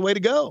Candyman was the way to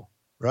go,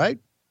 right?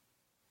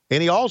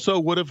 And he also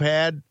would have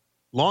had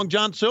Long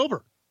John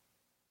Silver,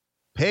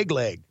 peg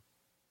leg,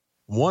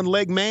 one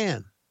leg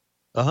man,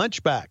 a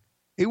hunchback.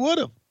 He would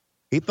have.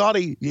 He thought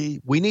we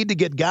need to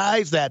get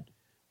guys that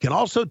can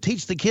also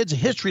teach the kids a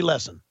history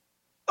lesson.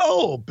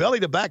 Oh,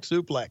 belly to back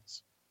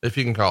suplex. If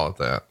you can call it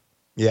that.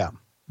 Yeah.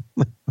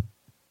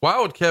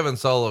 Why would Kevin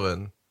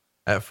Sullivan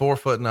at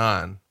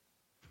 4'9"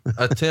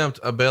 attempt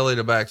a belly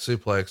to back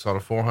suplex on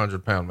a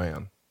 400-pound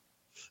man?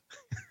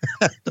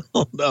 I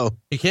don't know.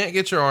 You can't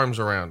get your arms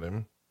around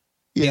him.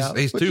 Yeah.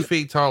 He's 2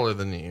 feet taller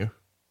than you.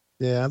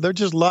 Yeah. There's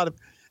just a lot of,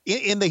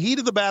 in the heat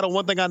of the battle,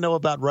 one thing I know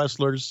about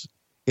wrestlers,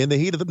 in the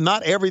heat of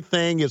not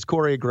everything is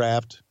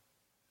choreographed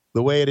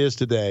the way it is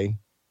today.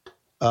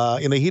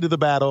 In the heat of the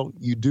battle,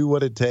 you do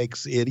what it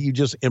takes. You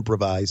just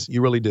improvise.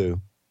 You really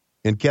do.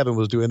 And Kevin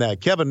was doing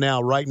that. Kevin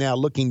right now,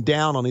 looking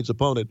down on his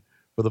opponent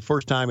for the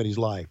first time in his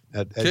life.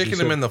 Kicking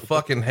him in the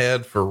fucking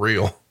head for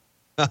real.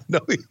 I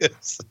know he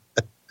is.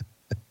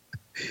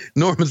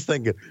 Norman's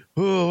thinking,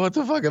 oh, what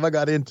the fuck have I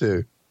got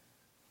into?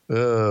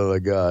 Oh, my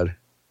God.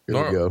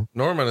 Here we go.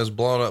 Norman is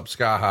blown up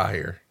sky high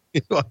here.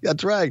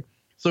 That's right.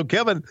 So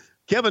Kevin,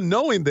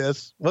 knowing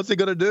this, what's he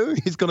going to do?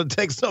 He's going to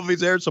take some of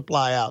his air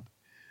supply out.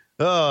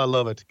 Oh, I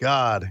love it.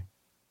 God.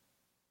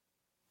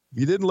 If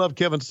you didn't love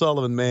Kevin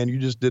Sullivan, man, you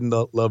just didn't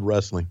love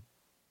wrestling.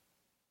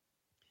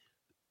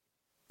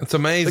 It's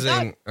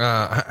amazing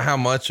how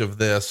much of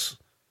this,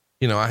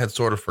 I had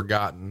sort of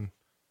forgotten.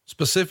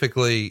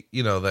 Specifically,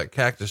 that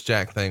Cactus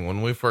Jack thing,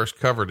 when we first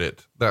covered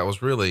it, that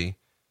was really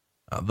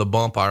the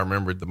bump I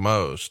remembered the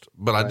most.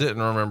 But right. I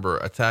didn't remember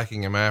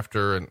attacking him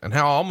after and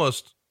how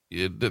almost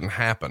it didn't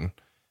happen.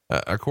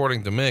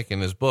 According to Mick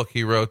in his book,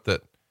 he wrote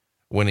that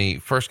when he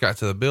first got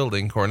to the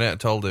building, Cornette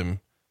told him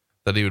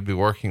that he would be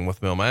working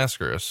with Mil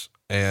Mascaras,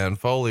 and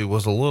Foley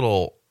was a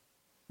little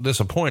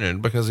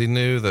disappointed because he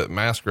knew that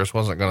Mascaras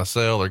wasn't going to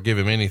sell or give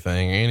him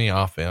any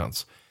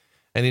offense.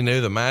 And he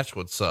knew the match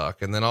would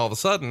suck. And then all of a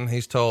sudden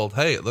he's told,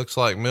 hey, it looks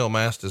like Mil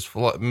missed his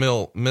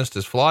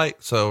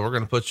flight. So we're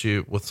going to put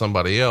you with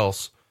somebody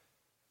else.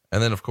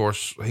 And then of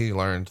course he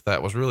learned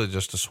that was really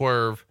just a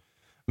swerve.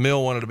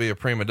 Mil wanted to be a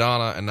prima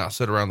donna and not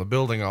sit around the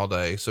building all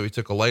day. So he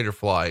took a later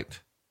flight,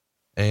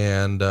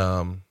 and,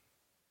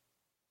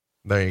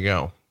 there you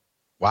go.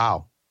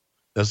 Wow.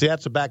 Now see,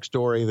 that's a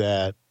backstory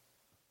that,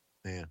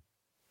 man.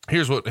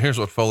 Here's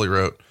what Foley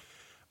wrote.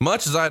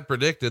 Much as I'd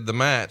predicted, the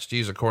match, to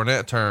use a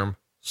Cornette term,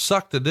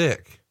 sucked a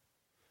dick.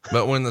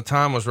 But when the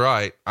time was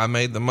right, I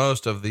made the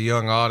most of the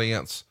young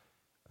audience,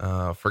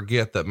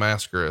 forget that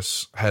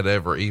Mascaras had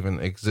ever even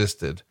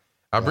existed.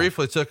 I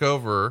briefly took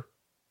over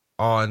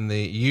on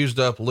the used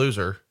up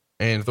loser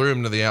and threw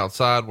him to the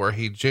outside where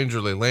he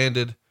gingerly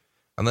landed.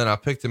 And then I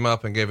picked him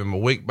up and gave him a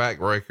weak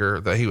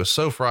backbreaker that he was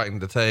so frightened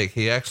to take.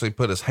 He actually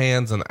put his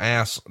hands and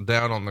ass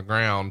down on the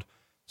ground.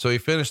 So he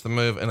finished the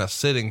move in a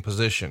sitting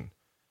position.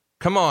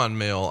 Come on,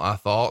 Mil, I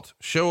thought,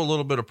 show a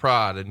little bit of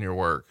pride in your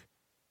work.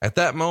 At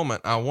that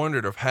moment, I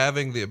wondered if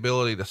having the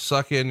ability to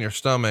suck in your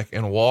stomach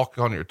and walk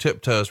on your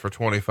tiptoes for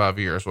 25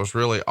 years was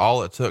really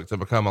all it took to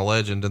become a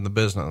legend in the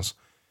business.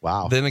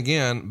 Wow. Then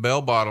again,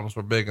 bell bottoms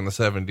were big in the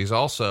 70s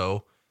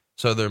also.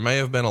 So there may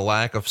have been a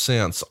lack of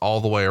sense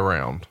all the way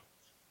around.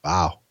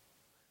 Wow.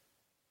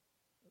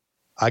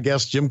 I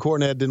guess Jim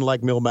Cornette didn't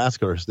like Mil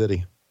Mascaras, did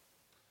he?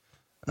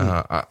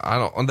 I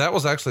don't, and that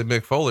was actually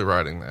Mick Foley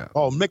writing that.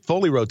 Oh, Mick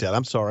Foley wrote that.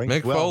 I'm sorry.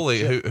 Mick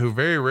Foley, who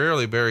very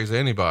rarely buries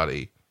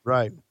anybody.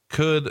 Right.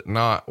 Could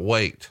not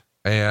wait.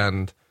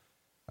 And,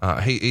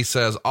 he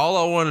says, all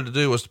I wanted to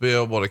do was to be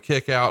able to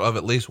kick out of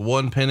at least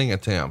one pinning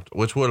attempt,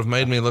 which would have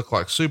made me look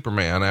like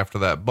Superman after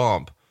that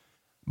bump.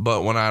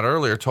 But when I'd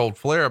earlier told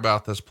Flair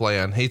about this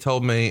plan, he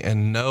told me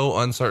in no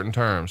uncertain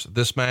terms,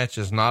 this match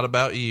is not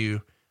about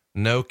you,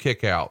 no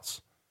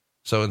kickouts.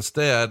 So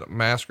instead,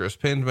 Mascaras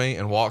pinned me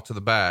and walked to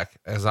the back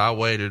as I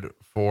waited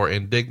for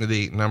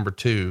indignity number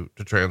 2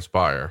 to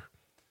transpire.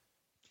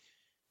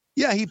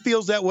 Yeah, he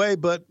feels that way.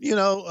 But,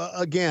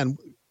 again,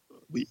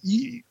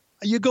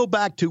 you go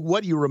back to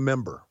what you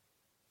remember,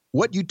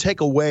 what you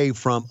take away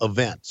from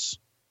events,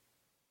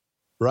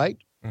 right?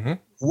 Mm-hmm.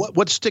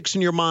 What sticks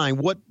in your mind?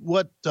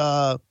 What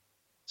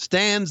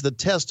stands the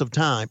test of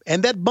time?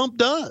 And that bump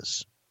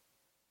does.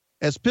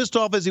 As pissed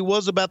off as he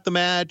was about the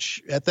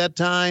match at that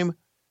time,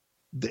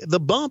 the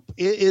bump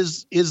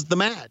is the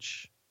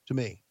match to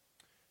me.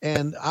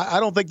 And I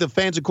don't think the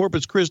fans of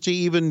Corpus Christi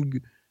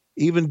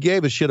even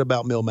gave a shit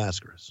about Mil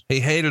Mascaras. He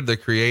hated the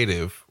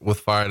creative with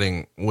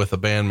fighting with a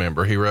band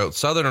member. He wrote,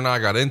 Southern and I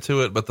got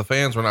into it, but the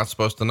fans were not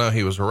supposed to know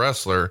he was a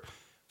wrestler.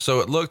 So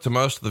it looked to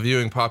most of the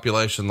viewing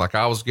population like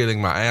I was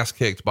getting my ass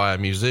kicked by a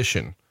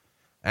musician.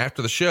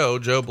 After the show,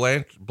 Joe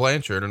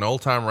Blanchard, an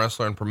old-time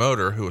wrestler and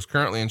promoter who was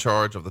currently in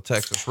charge of the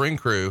Texas Ring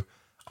Crew,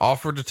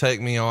 offered to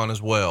take me on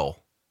as well.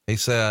 He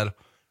said,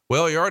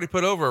 well, you already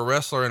put over a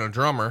wrestler and a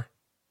drummer.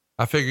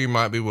 I figure you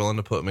might be willing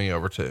to put me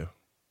over too.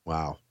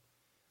 Wow.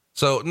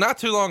 So not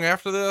too long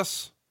after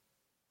this,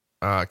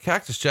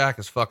 Cactus Jack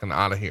is fucking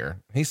out of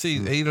here. He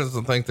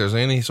doesn't think there's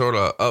any sort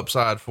of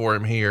upside for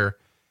him here.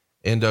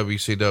 in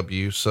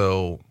WCW.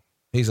 So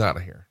he's out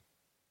of here.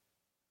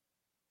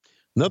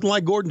 Nothing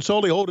like Gordon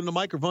Soley holding the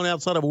microphone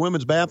outside of a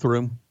women's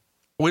bathroom.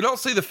 We don't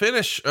see the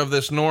finish of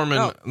this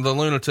Norman the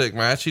Lunatic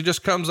match. He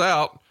just comes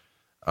out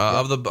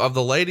of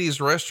the ladies'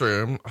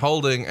 restroom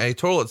holding a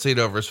toilet seat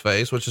over his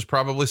face, which is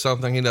probably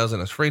something he does in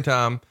his free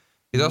time.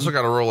 He's also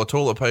got a roll of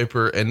toilet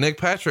paper, and Nick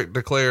Patrick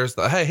declares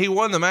that, hey, he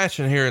won the match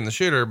in here in the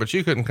shitter, but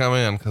you couldn't come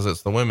in because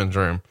it's the women's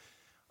room.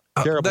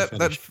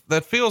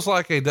 That feels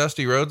like a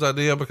Dusty Rhodes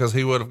idea, because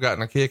he would have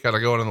gotten a kick out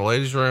of going in the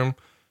ladies' room,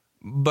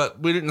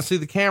 but we didn't see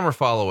the camera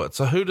follow it.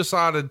 So who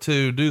decided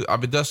to do? I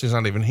mean, Dusty's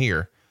not even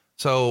here.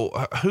 So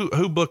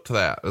who booked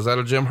that? Is that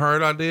a Jim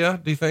Herd idea?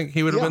 Do you think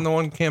he would have been the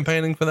one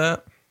campaigning for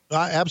that?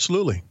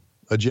 Absolutely.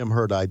 A Jim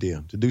Herd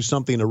idea to do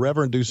something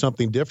irreverent, do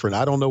something different.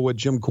 I don't know what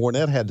Jim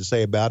Cornette had to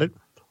say about it,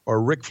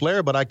 or Ric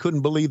Flair, but I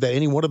couldn't believe that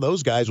any one of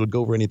those guys would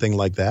go for anything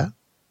like that.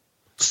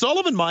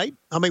 Sullivan might.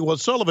 I mean, well,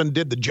 Sullivan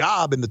did the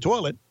job in the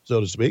toilet, so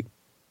to speak.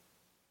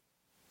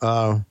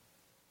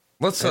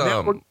 Let's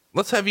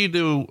have you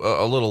do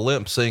a little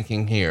lip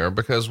syncing here,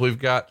 because we've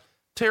got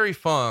Terry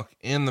Funk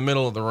in the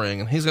middle of the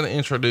ring, and he's going to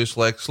introduce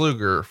Lex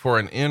Luger for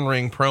an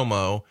in-ring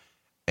promo.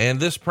 And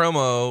this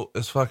promo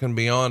is fucking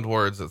beyond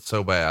words. It's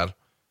so bad.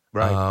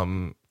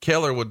 Right.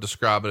 Keller would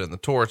describe it in the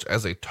Torch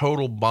as a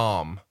total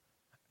bomb,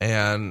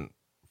 and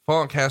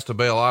Funk has to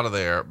bail out of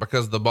there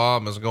because the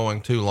bomb is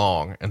going too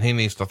long and he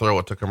needs to throw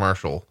it to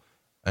commercial,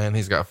 and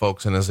he's got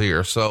folks in his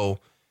ear. So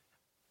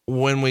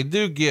when we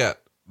do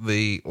get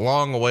the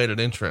long awaited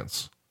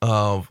entrance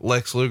of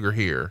Lex Luger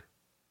here,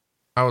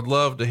 I would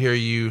love to hear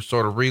you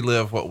sort of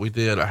relive what we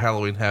did at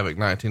Halloween Havoc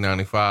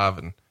 1995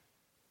 and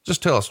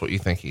just tell us what you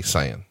think he's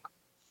saying.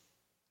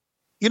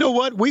 You know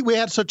what? We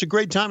had such a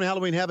great time at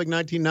Halloween Havoc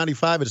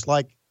 1995. It's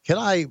like, can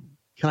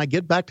I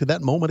get back to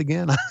that moment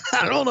again?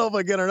 I don't know if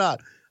I can or not.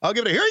 I'll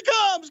give it here he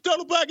comes,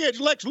 total package,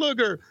 Lex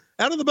Luger,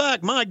 out of the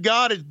back. My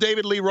God, it's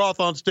David Lee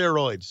Roth on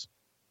steroids.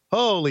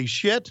 Holy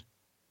shit.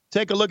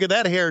 Take a look at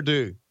that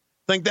hairdo.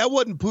 Think that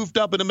wasn't poofed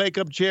up in a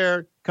makeup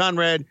chair?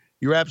 Conrad,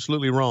 you're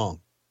absolutely wrong.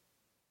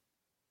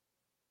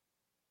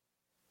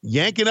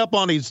 Yanking up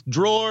on his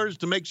drawers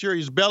to make sure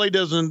his belly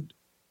doesn't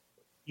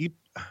eat.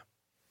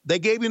 They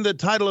gave him the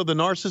title of the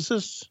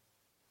narcissist,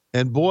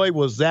 and boy,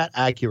 was that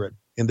accurate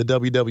in the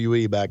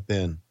WWE back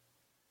then.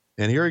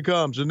 And here he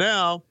comes. And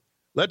now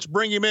let's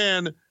bring him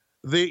in.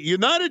 The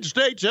United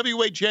States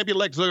Heavyweight Champion,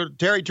 Lex Luger.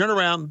 Terry, turn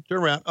around.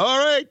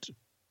 All right.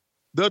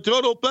 The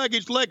total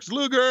package, Lex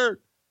Luger.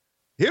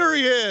 Here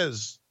he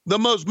is, the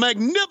most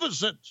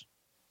magnificent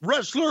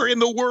wrestler in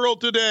the world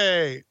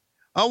today.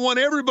 I want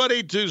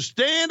everybody to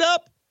stand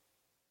up.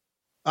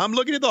 I'm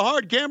looking at the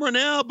hard camera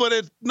now, but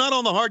it's not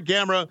on the hard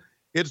camera.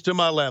 It's to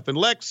my left. And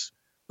Lex,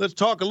 let's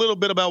talk a little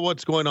bit about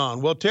what's going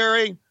on. Well,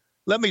 Terry,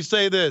 let me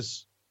say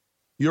this.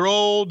 You're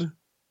old.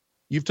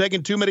 You've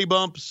taken too many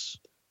bumps.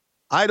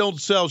 I don't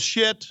sell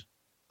shit.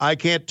 I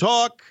can't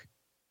talk.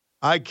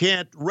 I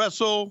can't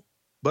wrestle,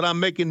 but I'm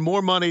making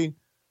more money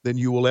than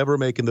you will ever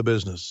make in the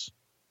business.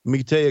 Let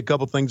me tell you a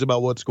couple things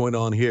about what's going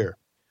on here.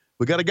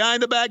 We got a guy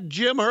in the back,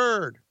 Jim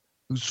Herd,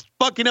 who's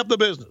fucking up the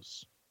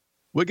business.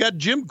 We got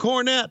Jim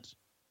Cornette,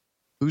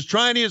 who's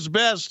trying his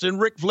best, and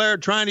Ric Flair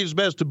trying his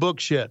best to book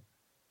shit.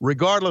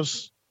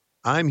 Regardless,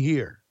 I'm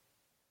here.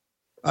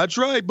 That's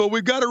right, but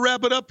we've got to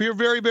wrap it up here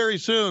very, very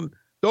soon.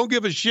 Don't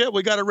give a shit.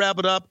 We got to wrap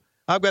it up.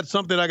 I've got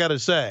something I got to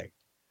say.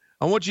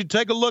 I want you to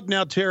take a look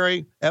now,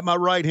 Terry, at my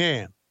right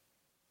hand.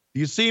 Do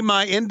you see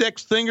my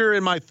index finger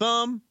and my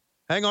thumb?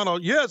 Hang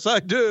on. Yes, I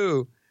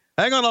do.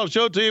 Hang on. I'll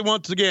show it to you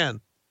once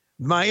again.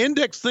 My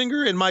index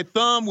finger and my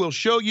thumb will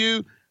show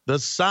you the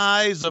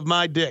size of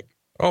my dick.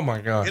 Oh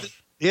my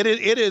gosh. It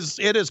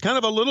is kind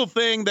of a little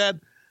thing that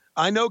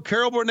I know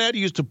Carol Burnett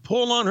used to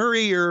pull on her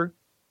ear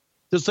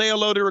to say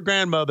hello to her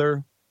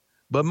grandmother,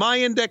 but my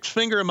index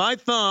finger and my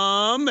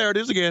thumb, there it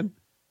is again,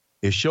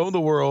 is showing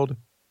the world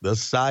the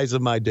size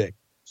of my dick.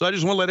 So I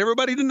just want to let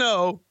everybody to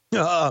know,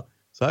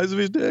 size of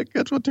his dick.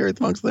 That's what Terry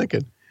Funk's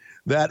thinking.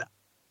 That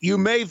you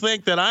may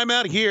think that I'm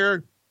out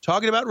here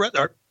talking about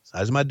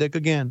size of my dick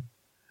again,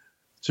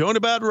 talking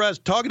about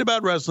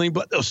wrestling,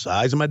 but the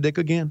size of my dick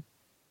again.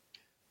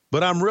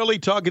 But I'm really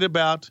talking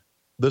about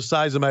the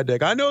size of my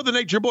dick. I know the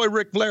Nature Boy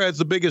Ric Flair has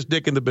the biggest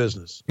dick in the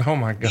business. Oh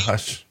my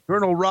gosh.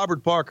 Colonel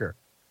Robert Parker.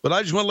 But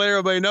I just want to let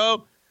everybody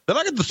know that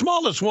I got the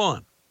smallest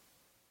one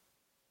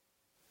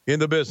in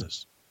the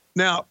business.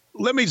 Now,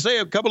 let me say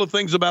a couple of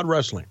things about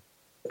wrestling.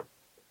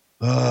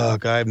 I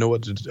have no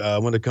what to,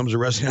 when it comes to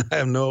wrestling, I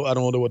don't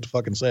know what to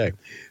fucking say.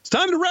 It's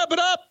time to wrap it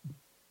up.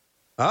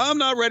 I'm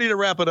not ready to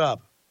wrap it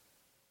up.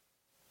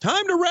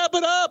 Time to wrap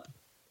it up.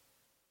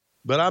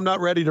 But I'm not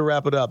ready to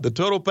wrap it up. The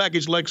total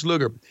package, Lex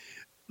Luger.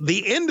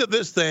 The end of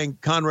this thing,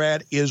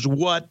 Conrad, is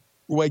what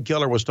Wade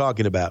Keller was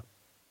talking about.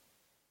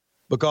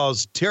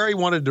 Because Terry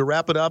wanted to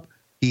wrap it up.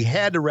 He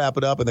had to wrap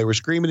it up, and they were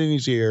screaming in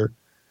his ear.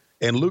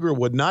 And Luger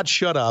would not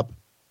shut up.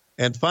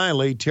 And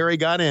finally, Terry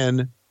got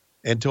in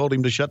and told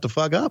him to shut the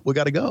fuck up. We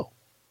got to go.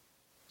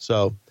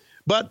 So,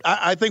 but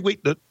I think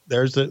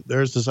there's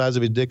the size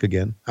of his dick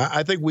again.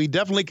 I think we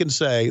definitely can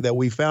say that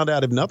we found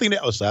out, if nothing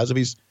else, size of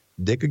his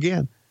Dick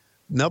again.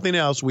 Nothing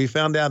else. We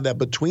found out that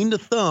between the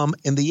thumb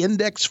and the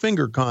index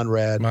finger,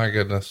 Conrad, My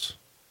goodness.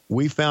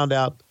 we found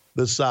out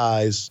the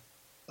size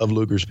of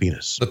Luger's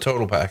penis. The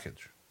total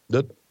package.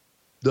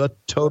 The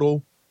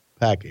total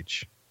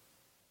package.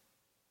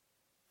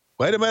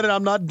 Wait a minute,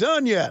 I'm not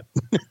done yet.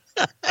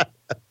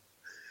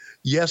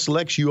 Yes,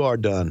 Lex, you are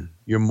done.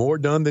 You're more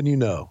done than you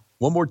know.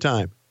 One more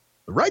time.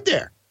 Right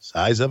there.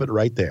 Size of it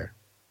right there.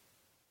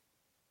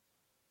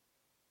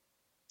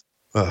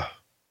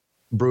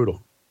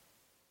 Brutal.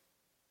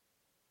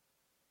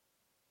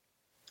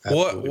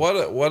 Absolutely.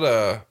 What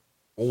a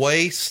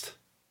waste.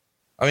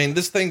 I mean,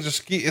 this thing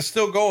it's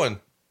still going,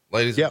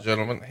 ladies and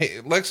gentlemen. Hey,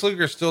 Lex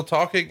Luger is still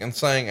talking and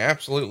saying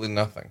absolutely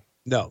nothing.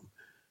 No.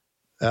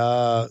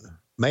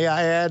 May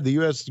I add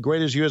the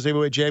greatest U.S.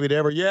 heavyweight champion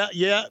ever?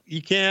 Yeah,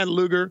 you can,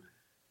 Luger.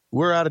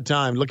 We're out of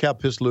time. Look how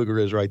pissed Luger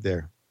is right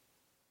there.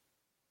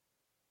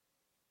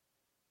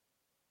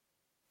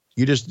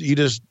 You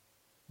just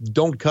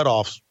don't cut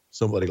off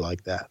somebody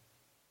like that.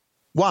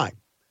 Why?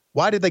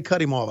 Why did they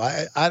cut him off?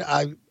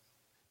 I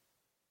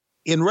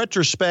in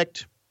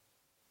retrospect,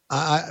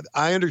 I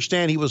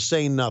understand he was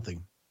saying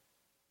nothing.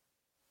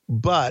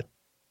 But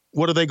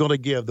what are they going to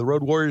give? The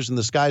Road Warriors and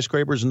the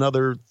Skyscrapers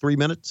another 3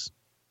 minutes?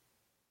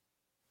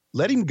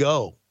 Let him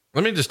go.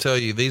 Let me just tell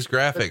you, these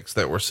graphics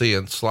that we're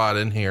seeing slide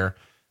in here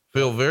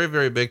feel very,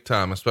 very big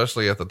time,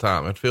 especially at the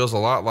time. It feels a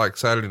lot like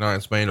Saturday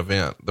night's main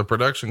event. The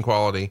production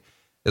quality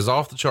is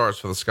off the charts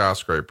for the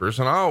Skyscrapers.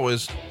 And I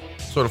always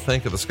sort of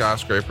think of the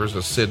Skyscrapers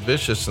as Sid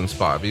Vicious and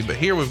Spivey, but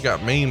here we've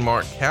got Mean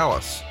Mark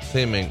Callis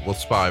teaming with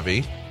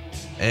Spivey.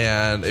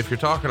 And if you're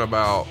talking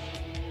about,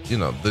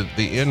 the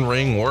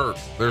in-ring work,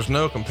 there's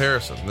no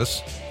comparison.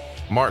 This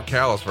Mark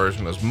Callis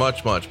version is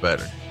much, much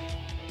better.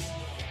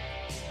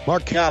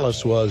 Mark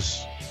Callis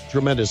was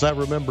tremendous. I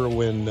remember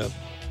when,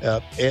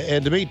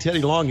 and to me,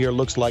 Teddy Long here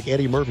looks like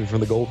Eddie Murphy from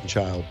The Golden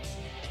Child.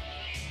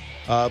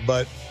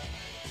 But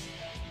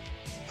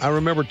I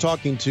remember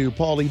talking to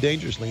Paul E.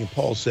 Dangerously, and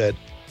Paul said,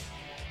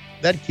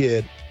 that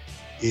kid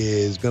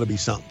is going to be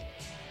something.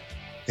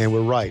 And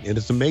we're right. And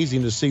it's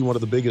amazing to see one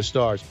of the biggest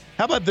stars.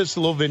 How about this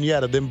little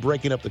vignette of them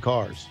breaking up the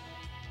cars?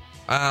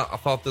 I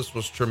thought this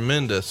was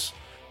tremendous.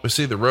 We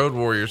see the Road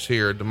Warriors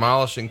here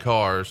demolishing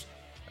cars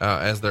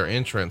as their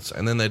entrance,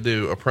 and then they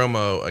do a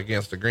promo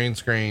against a green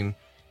screen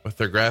with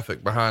their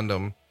graphic behind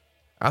them.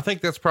 I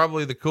think that's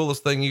probably the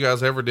coolest thing you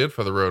guys ever did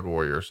for the Road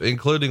Warriors,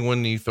 including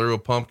when you threw a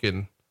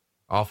pumpkin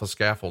off a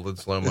scaffold in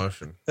slow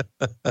motion.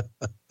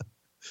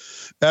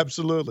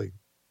 Absolutely.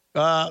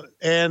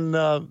 And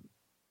Paul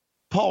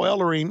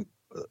Ellering,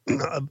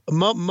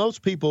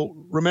 most people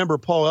remember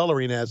Paul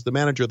Ellering as the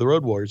manager of the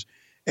Road Warriors,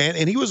 and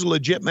he was a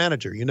legit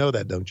manager. You know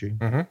that, don't you?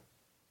 Mm-hmm.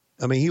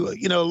 I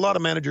mean, a lot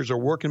of managers are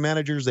working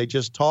managers. They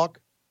just talk.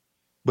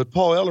 But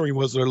Paul Ellering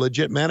was a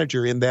legit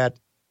manager in that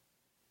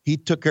he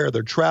took care of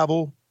their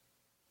travel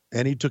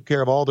and he took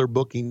care of all their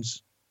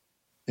bookings.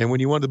 And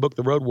when you wanted to book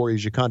the Road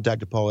Warriors, you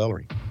contacted Paul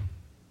Ellering.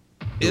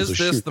 Is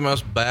this the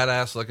most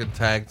badass looking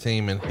tag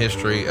team in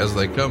history as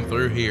they come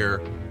through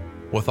here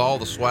with all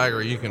the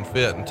swagger you can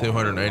fit in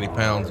 280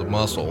 pounds of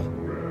muscle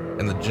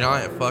and the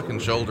giant fucking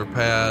shoulder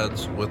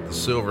pads with the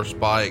silver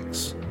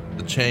spikes,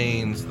 the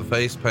chains, the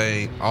face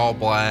paint, all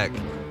black,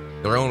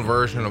 their own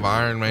version of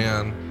Iron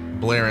Man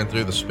blaring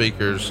through the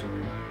speakers?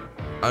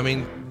 I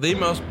mean, the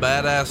most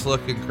badass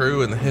looking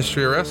crew in the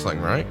history of wrestling,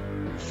 right?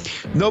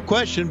 No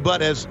question.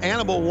 But as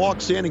Animal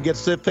walks in and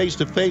gets face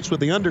to face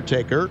with The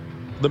Undertaker,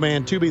 the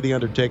man to be The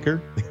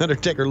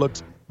Undertaker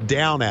looks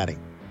down at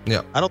him.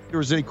 Yeah. I don't think there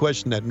was any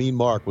question that Mean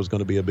Mark was going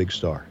to be a big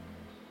star.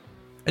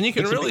 And you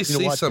can really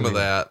see some of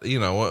that,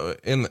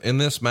 in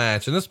this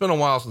match. And it's been a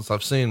while since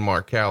I've seen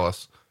Mark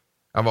Callis.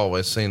 I've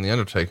always seen The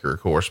Undertaker, of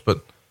course,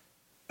 but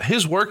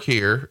his work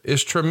here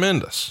is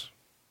tremendous.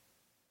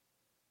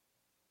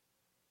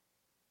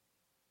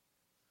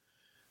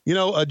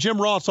 Jim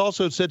Ross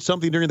also said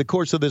something during the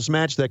course of this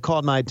match that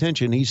caught my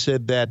attention. He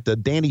said that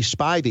Danny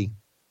Spivey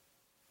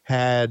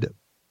had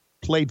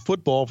played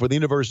football for the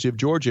University of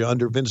Georgia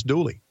under Vince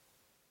Dooley.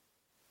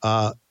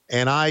 And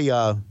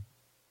I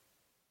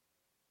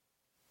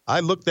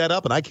looked that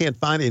up and I can't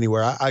find it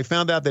anywhere. I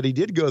found out that he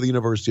did go to the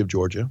University of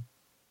Georgia,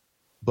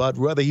 but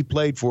whether he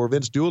played for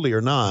Vince Dooley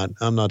or not,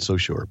 I'm not so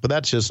sure. But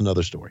that's just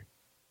another story.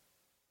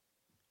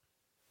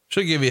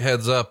 Should give you a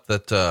heads up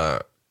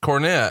that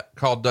Cornette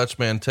called Dutch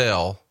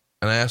Mantell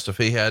and asked if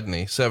he had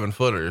any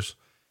 7-footers.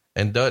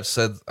 And Dutch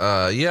said,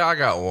 yeah, I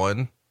got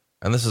one.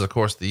 And this is, of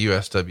course, the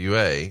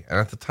USWA. And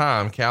at the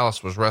time,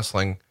 Callis was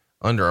wrestling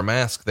under a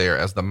mask there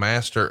as the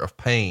Master of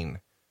Pain.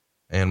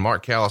 And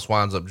Mark Callis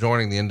winds up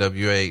joining the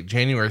NWA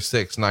January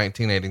 6,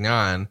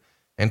 1989.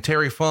 And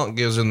Terry Funk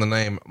gives him the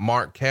name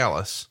Mark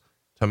Callis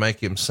to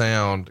make him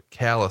sound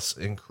callous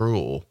and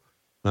cruel.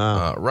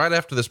 Right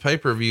after this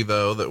pay-per-view,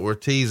 though, that we're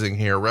teasing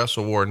here,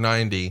 Wrestle War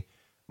 90,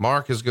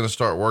 Mark is going to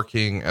start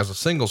working as a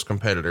singles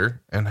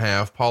competitor and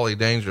have Paulie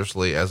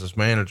Dangerously as his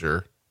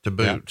manager to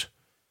boot.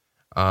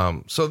 Yeah.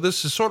 So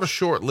this is sort of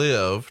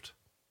short-lived,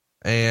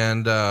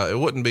 and it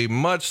wouldn't be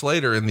much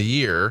later in the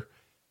year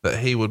that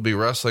he would be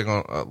wrestling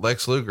on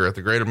Lex Luger at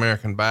the Great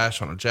American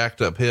Bash on a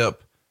jacked up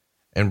hip,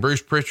 and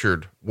Bruce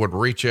Pritchard would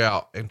reach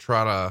out and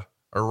try to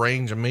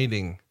arrange a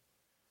meeting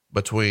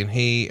between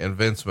he and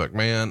Vince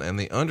McMahon, and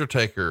the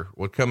Undertaker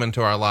would come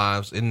into our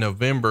lives in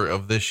November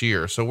of this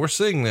year. So we're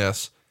seeing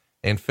this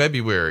in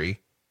February,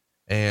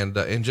 and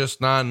in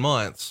just 9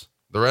 months,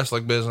 the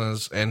wrestling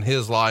business and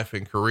his life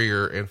and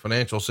career and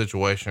financial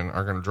situation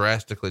are going to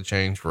drastically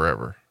change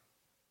forever.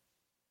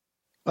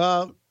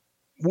 Well,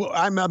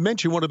 I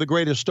mentioned one of the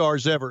greatest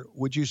stars ever.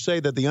 Would you say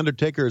that the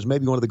Undertaker is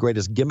maybe one of the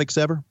greatest gimmicks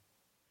ever?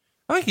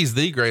 I think he's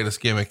the greatest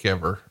gimmick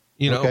ever,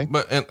 you know, Okay.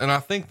 but I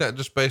think that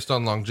just based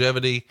on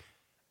longevity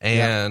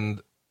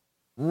and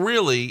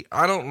really,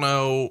 I don't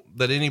know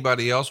that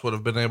anybody else would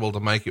have been able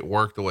to make it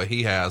work the way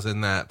he has,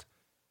 in that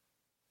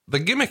the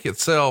gimmick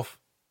itself,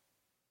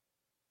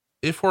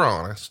 if we're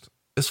honest,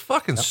 is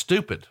fucking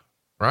stupid,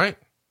 right?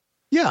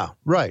 Yeah,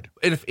 right.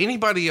 And if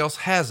anybody else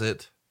has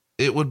it,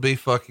 it would be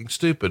fucking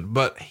stupid,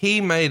 but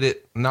he made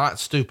it not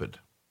stupid.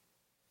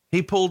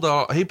 He pulled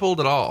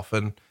it off.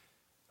 And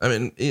I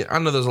mean, I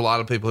know there's a lot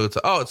of people who would say,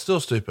 oh, it's still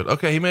stupid.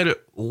 Okay. He made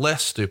it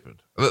less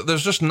stupid.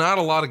 There's just not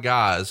a lot of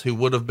guys who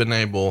would have been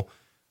able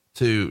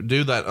to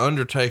do that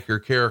Undertaker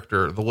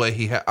character the way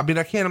he had. I mean,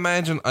 I can't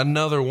imagine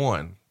another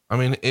one. I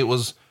mean, it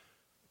was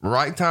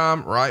right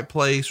time, right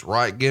place,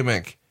 right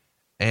gimmick.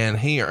 And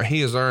he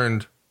has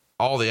earned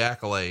all the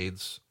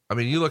accolades. I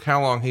mean, you look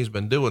how long he's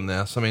been doing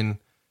this. I mean,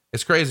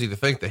 it's crazy to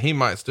think that he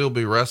might still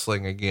be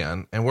wrestling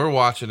again. And we're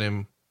watching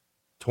him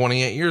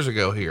 28 years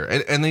ago here.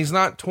 And he's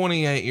not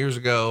 28 years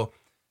ago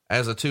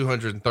as a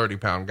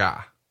 230-pound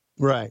guy.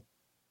 Right.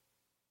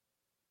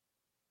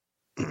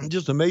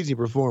 Just amazing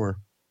performer.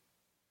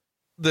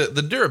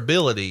 The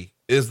durability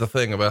is the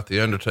thing about the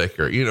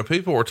Undertaker. You know,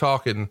 people were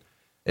talking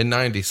in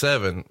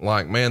 97,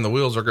 like, man, the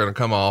wheels are going to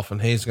come off and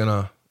he's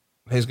going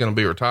to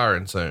be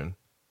retiring soon.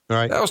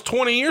 Right. That was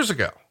 20 years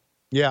ago.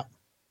 Yeah.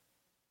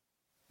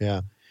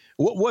 Yeah.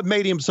 What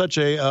made him such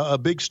a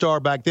big star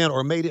back then,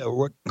 or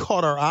what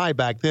caught our eye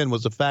back then,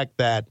 was the fact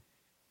that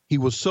he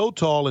was so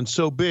tall and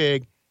so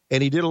big,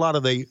 and he did a lot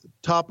of the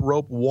top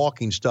rope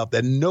walking stuff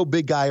that no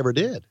big guy ever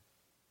did.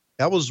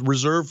 That was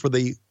reserved for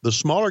the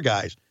smaller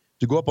guys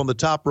to go up on the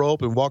top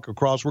rope and walk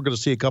across. We're going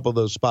to see a couple of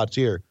those spots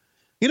here.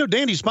 You know,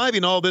 Danny Spivey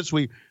and all this,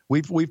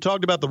 we've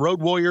talked about the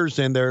Road Warriors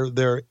and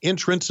their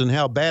entrance and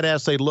how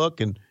badass they look,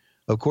 and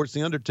of course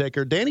the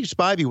Undertaker. Danny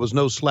Spivey was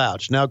no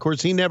slouch. Now, of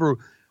course, he never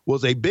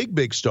was a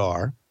big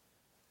star,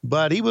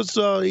 but he was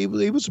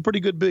a pretty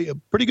good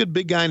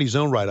big guy in his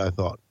own right, I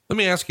thought. Let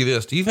me ask you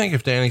this. Do you think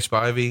if Danny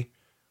Spivey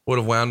would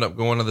have wound up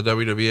going to the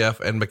WWF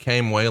and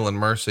became Waylon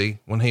Mercy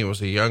when he was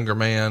a younger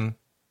man,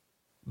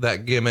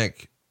 that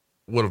gimmick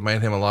would have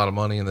made him a lot of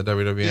money in the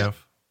WWF? Yeah,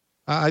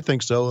 I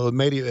think so. It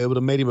would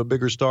have made him a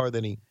bigger star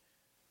than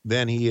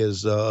he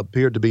is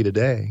appeared to be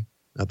today.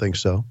 I think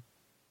so.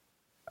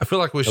 I feel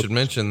like we should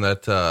mention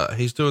that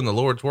he's doing the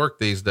Lord's work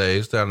these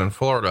days down in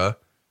Florida,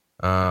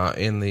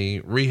 in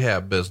the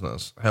rehab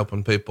business,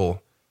 helping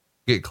people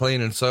get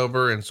clean and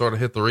sober and sort of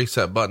hit the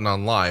reset button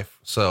on life.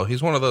 So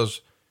he's one of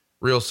those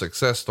real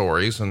success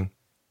stories. And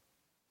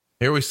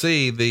here we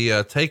see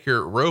the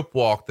Taker rope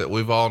walk that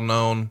we've all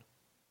known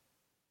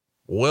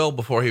well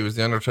before he was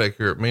the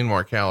Undertaker. Mean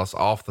Mark Callis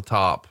off the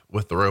top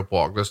with the rope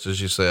walk, just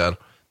as you said.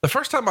 The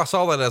first time I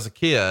saw that as a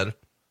kid,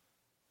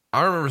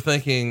 I remember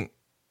thinking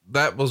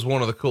that was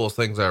one of the coolest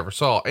things I ever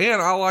saw.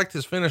 And I liked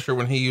his finisher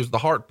when he used the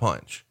heart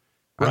punch.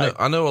 Right.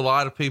 I know a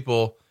lot of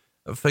people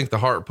think the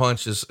heart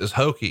punch is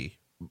hokey,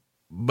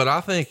 but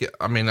I think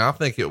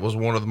it was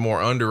one of the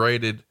more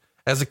underrated.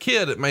 As a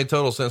kid, it made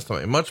total sense to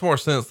me. Much more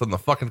sense than the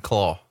fucking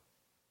claw.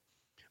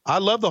 I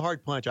love the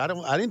heart punch. I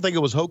didn't think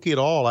it was hokey at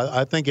all.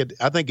 I think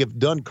if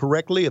done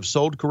correctly, if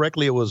sold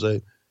correctly, it was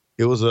a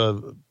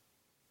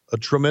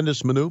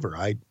tremendous maneuver.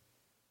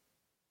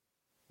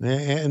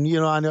 And you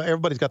know, I know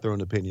everybody's got their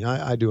own opinion.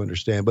 I do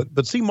understand,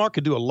 but see, Mark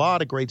could do a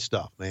lot of great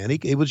stuff, man.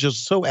 He was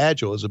just so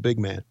agile as a big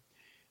man.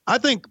 I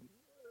think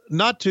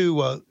not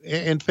to,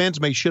 and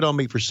fans may shit on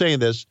me for saying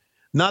this,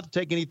 not to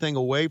take anything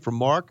away from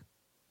Mark.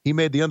 He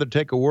made the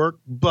Undertaker work,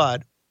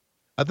 but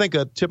I think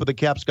a tip of the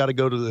cap's got to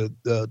go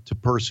to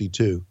Percy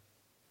too,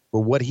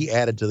 for what he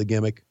added to the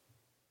gimmick.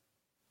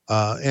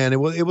 And it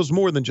was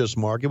more than just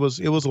Mark. It was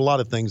a lot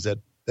of things that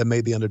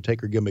made the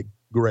Undertaker gimmick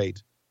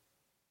great.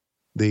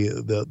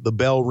 The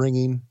bell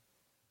ringing,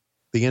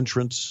 the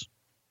entrance,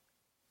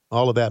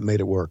 all of that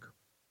made it work.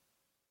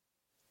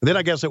 And then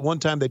I guess at one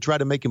time they tried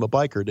to make him a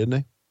biker, didn't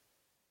they?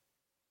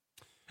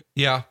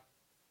 Yeah.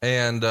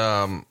 And,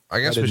 I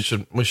guess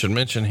we should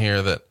mention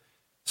here that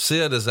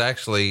Sid is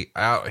actually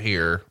out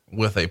here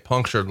with a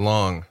punctured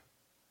lung.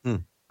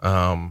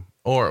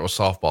 Or it was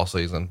softball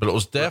season, but it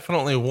was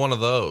definitely one of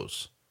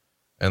those.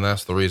 And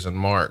that's the reason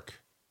Mark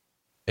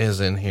is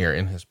in here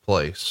in his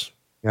place.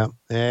 Yeah.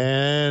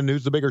 And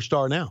who's the bigger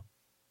star now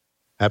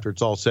after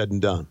it's all said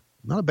and done?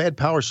 Not a bad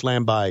power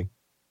slam by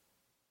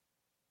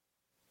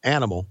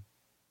Animal.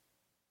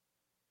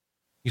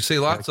 You see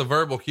lots of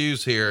verbal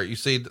cues here. You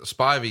see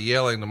Spivey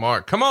yelling to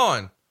Mark, come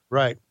on.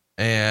 Right.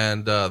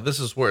 And this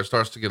is where it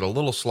starts to get a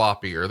little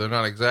sloppier. They're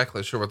not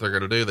exactly sure what they're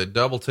going to do. They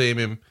double team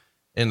him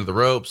into the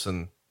ropes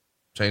and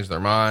change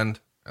their mind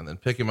and then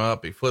pick him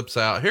up. He flips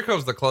out. Here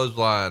comes the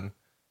clothesline.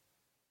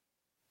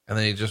 And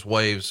then he just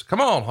waves,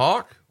 "Come on,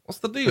 Hawk. What's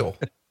the deal?"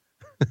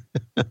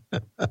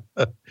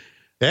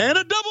 And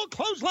a double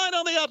clothesline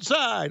on the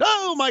outside.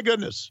 Oh, my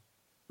goodness.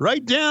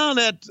 Right down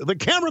at the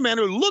cameraman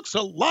who looks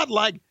a lot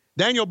like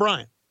Daniel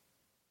Bryan.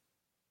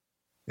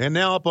 And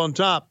now up on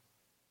top.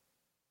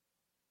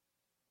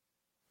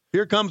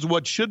 Here comes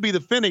what should be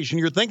the finish. And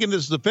you're thinking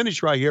this is the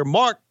finish right here.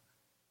 Mark,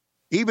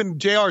 even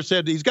JR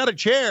said he's got a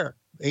chair.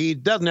 He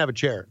doesn't have a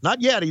chair.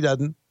 Not yet, he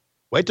doesn't.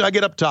 Wait till I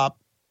get up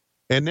top.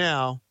 And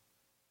now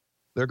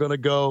they're going to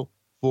go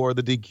for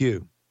the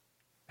DQ.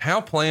 How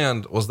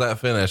planned was that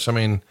finish? I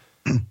mean,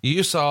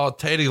 you saw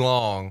Teddy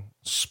Long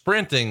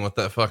sprinting with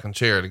that fucking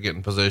chair to get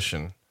in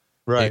position.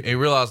 Right. He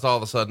realized all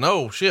of a sudden,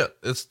 oh shit,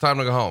 it's time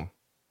to go home.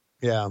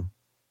 Yeah.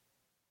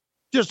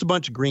 Just a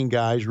bunch of green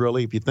guys,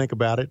 really, if you think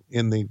about it,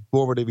 in the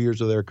formative years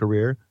of their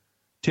career.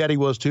 Teddy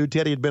was too.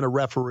 Teddy had been a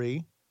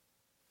referee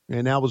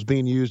and now was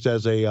being used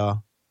as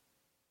a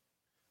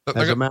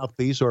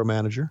mouthpiece or a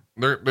manager.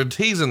 They're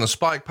teasing the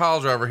Spike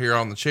Piledriver here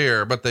on the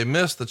chair, but they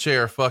missed the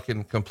chair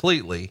fucking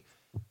completely.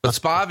 But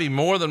Spivey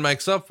more than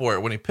makes up for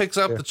it when he picks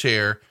up the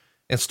chair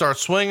and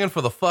starts swinging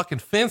for the fucking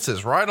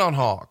fences right on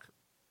Hawk.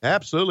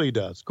 Absolutely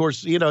does. Of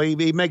course, he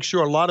makes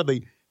sure a lot of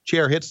the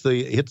chair hits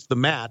the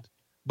mat,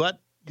 but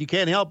you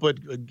can't help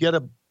but get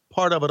a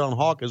part of it on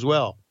Hawk as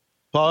well.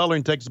 Paul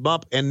Ellering takes a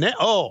bump and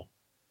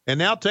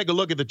now take a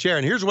look at the chair.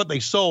 And here's what they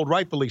sold,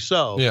 rightfully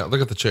so. Yeah.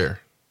 Look at the chair.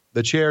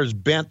 The chair's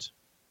bent.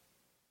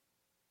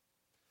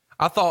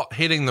 I thought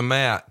hitting the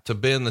mat to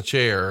bend the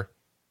chair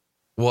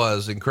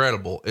was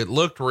incredible. It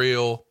looked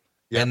real.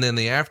 Yep. And then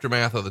the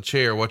aftermath of the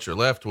chair, what you're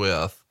left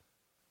with.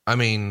 I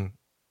mean,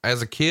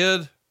 as a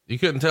kid, you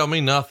couldn't tell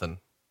me nothing.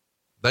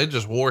 They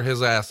just wore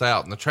his ass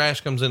out and the trash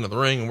comes into the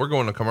ring and we're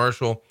going to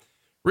commercial.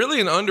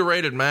 Really an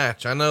underrated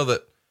match. I know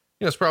that,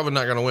 it's probably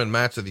not going to win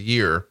match of the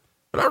year,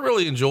 but I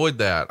really enjoyed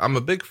that. I'm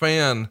a big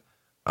fan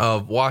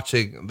of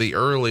watching the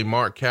early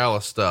Mark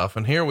Callis stuff.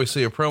 And here we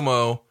see a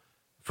promo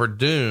for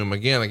Doom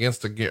again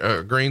against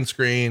a green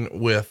screen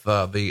with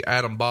the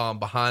atom bomb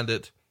behind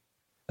it.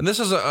 And this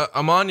is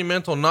a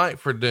monumental night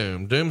for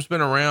Doom. Doom's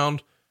been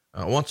around.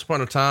 Once upon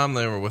a time,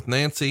 they were with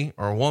Nancy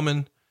or a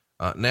woman.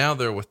 Now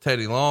they're with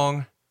Teddy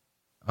Long.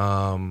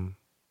 An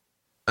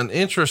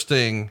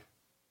interesting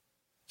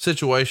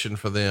situation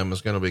for them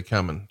is going to be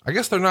coming. I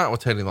guess they're not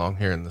with Teddy Long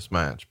here in this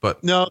match,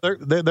 but no,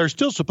 they're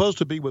still supposed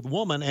to be with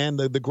woman. And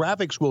the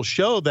graphics will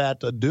show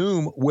that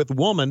Doom with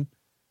woman,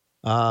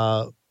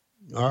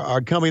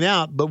 are coming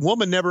out, but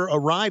woman never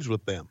arrives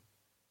with them.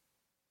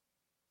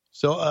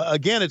 So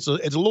again, it's a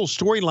little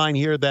storyline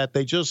here that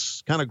they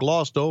just kind of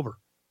glossed over.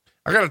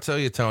 I got to tell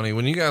you, Tony,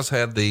 when you guys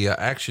had the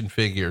action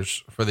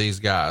figures for these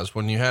guys,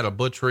 when you had a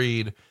Butch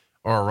Reed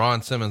or a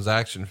Ron Simmons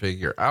action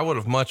figure, I would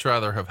have much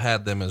rather have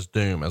had them as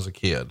Doom as a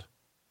kid.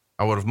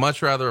 I would have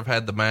much rather have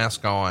had the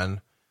mask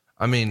on.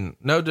 I mean,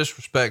 no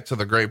disrespect to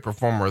the great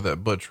performer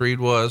that Butch Reed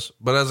was,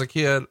 but as a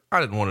kid, I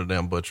didn't want a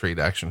damn Butch Reed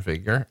action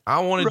figure. I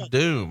wanted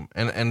Doom,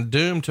 and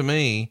Doom to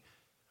me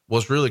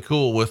was really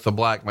cool with the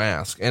black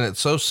mask. And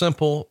it's so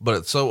simple, but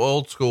it's so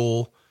old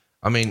school.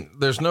 I mean,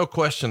 there's no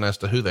question as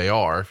to who they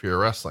are if you're a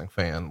wrestling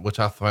fan, which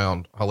I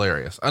found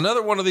hilarious.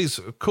 Another one of these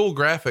cool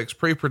graphics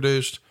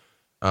pre-produced,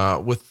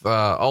 with,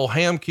 old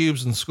ham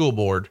cubes and school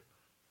board.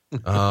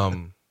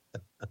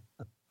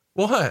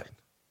 What?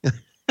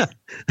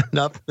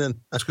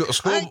 Nothing. School,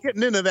 I ain't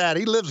getting into that.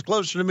 He lives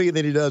closer to me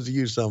than he does to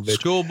you, son of a bitch.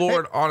 School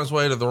board on his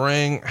way to the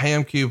ring,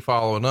 ham cube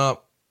following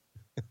up.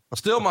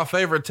 Still my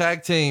favorite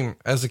tag team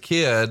as a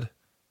kid.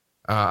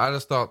 I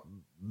just thought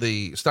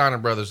the Steiner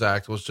Brothers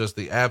act was just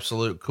the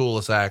absolute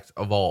coolest act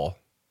of all.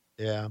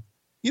 Yeah.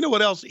 You know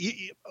what else?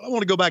 I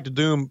want to go back to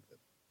Doom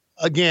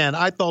again.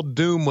 I thought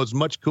Doom was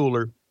much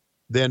cooler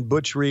than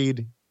Butch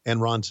Reed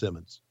and Ron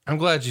Simmons. I'm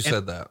glad you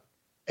said that.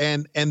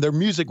 And their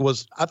music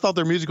I thought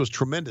their music was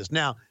tremendous.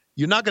 Now,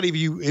 you're not going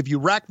to, if you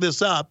rack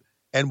this up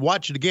and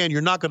watch it again,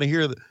 you're not going to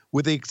hear,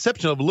 with the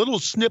exception of a little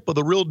snip of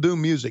the real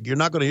Doom music, you're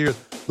not going to hear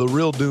the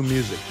real Doom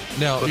music.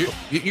 Now,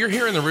 you're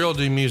hearing the real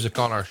Doom music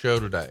on our show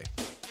today.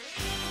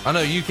 I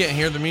know you can't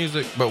hear the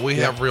music, but we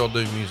have real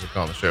Doom music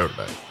on the show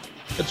today.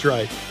 That's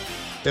right.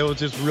 It was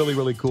just really,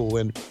 really cool.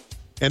 And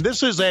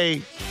this is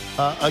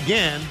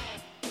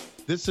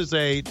this is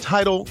a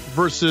title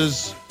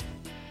versus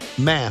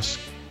mask.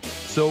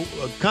 So,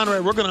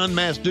 Conrad, we're going to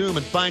unmask Doom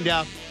and find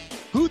out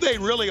who they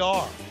really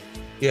are.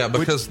 Yeah,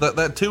 because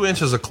that 2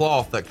 inches of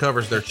cloth that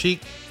covers their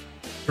cheek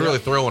is really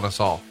throwing us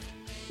off.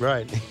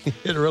 Right.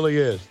 It really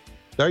is.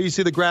 There you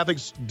see the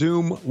graphics,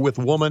 Doom with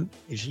woman.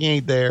 She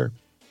ain't there.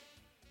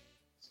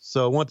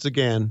 So, once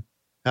again,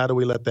 how do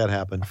we let that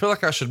happen? I feel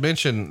like I should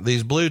mention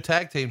these blue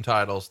tag team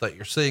titles that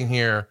you're seeing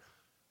here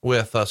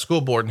with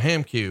School Board and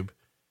Ham Cube.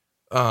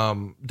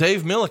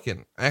 Dave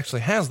Milliken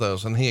actually has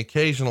those, and he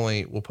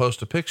occasionally will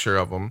post a picture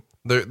of them.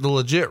 They're the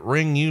legit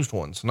ring used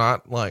ones,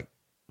 not like,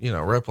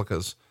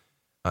 replicas.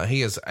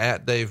 He is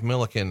at Dave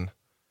Milliken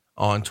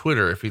on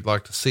Twitter if you'd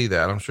like to see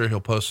that. I'm sure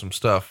he'll post some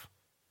stuff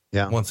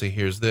once he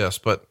hears this,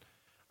 but,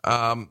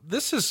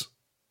 this is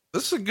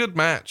a good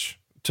match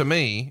to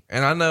me.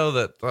 And I know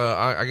that,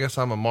 I guess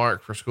I'm a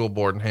mark for School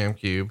Board and Ham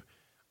Cube,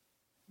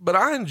 but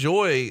I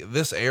enjoy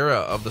this era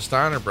of the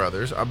Steiner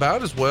brothers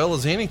about as well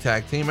as any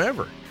tag team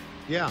ever.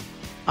 Yeah,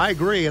 I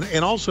agree.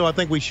 And also I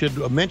think we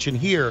should mention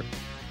here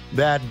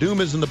that Doom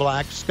is in the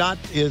black. Scott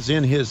is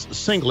in his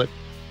singlet,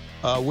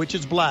 which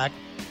is black,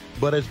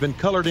 but has been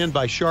colored in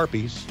by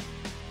Sharpies.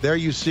 There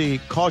you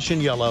see Caution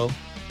Yellow.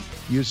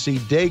 You see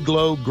Day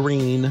Glow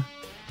Green.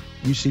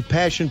 You see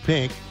Passion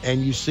Pink,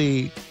 and you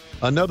see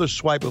another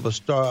swipe of a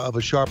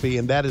Sharpie,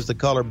 and that is the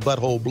color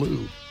Butthole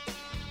Blue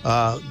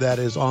that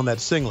is on that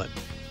singlet.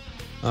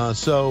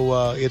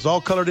 So it's all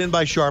colored in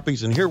by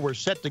Sharpies, and here we're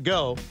set to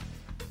go.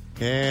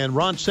 And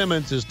Ron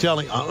Simmons is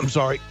telling,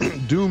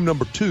 Doom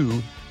number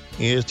 2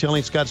 is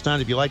telling Scott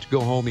Steiner, if you like to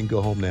go home, you can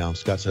go home now.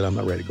 Scott said, I'm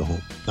not ready to go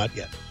home. Not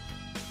yet.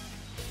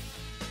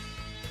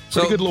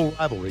 Pretty good little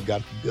rivalry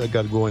got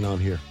going on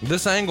here.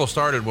 This angle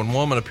started when a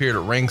woman appeared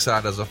at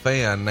ringside as a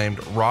fan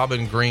named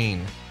Robin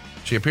Green.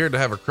 She appeared to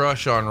have a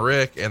crush on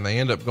Rick, and they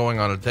end up going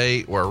on a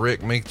date where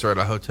Rick meets her at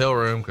a hotel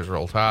room because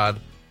Roll Tide,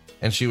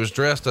 and she was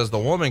dressed as the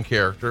woman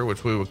character,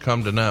 which we would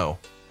come to know.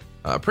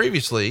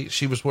 Previously,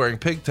 she was wearing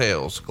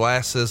pigtails,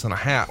 glasses, and a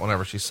hat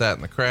whenever she sat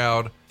in the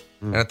crowd.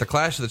 And at the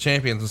Clash of the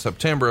Champions in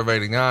September of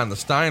 '89, the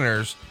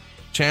Steiners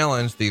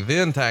challenged the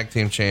then tag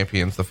team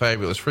champions, the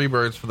Fabulous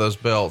Freebirds, for those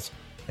belts.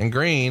 And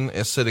Green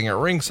is sitting at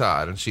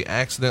ringside, and she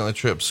accidentally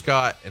trips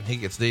Scott, and he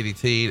gets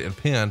DDT'd and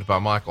pinned by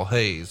Michael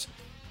Hayes.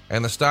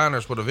 And the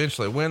Steiners would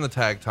eventually win the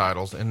tag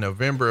titles in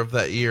November of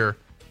that year.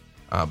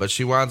 But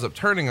she winds up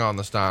turning on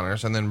the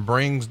Steiners and then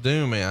brings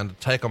Doom in to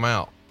take them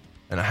out.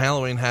 And at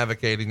Halloween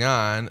Havoc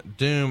 89,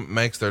 Doom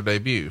makes their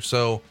debut.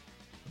 So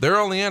they're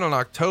only in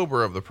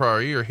October of the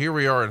prior year. Here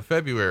we are in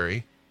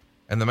February,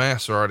 and the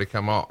masks are already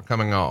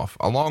coming off.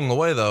 Along the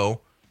way,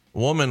 though, a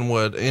woman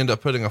would end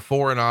up putting a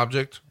foreign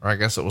object, or I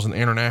guess it was an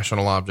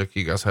international object,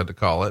 you guys had to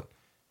call it,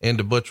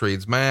 into Butch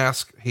Reed's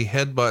mask. He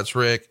headbutts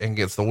Rick and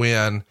gets the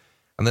win.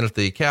 And then at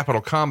the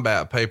Capital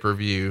Combat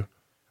pay-per-view,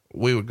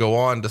 we would go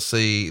on to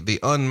see the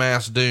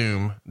unmasked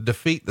Doom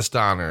defeat the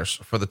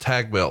Steiners for the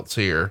tag belts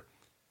here.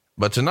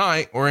 But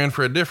tonight we're in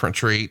for a different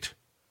treat.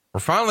 We're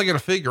finally going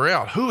to figure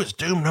out who is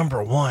Doom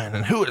number 1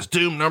 and who is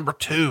Doom number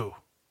 2.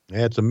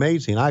 Yeah, it's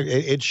amazing.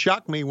 It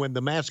shocked me when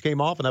the mask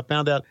came off and I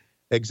found out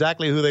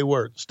exactly who they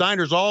were.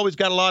 Steiner's always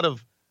got a lot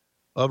of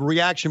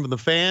reaction from the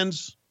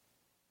fans.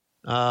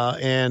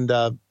 And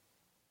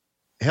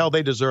hell,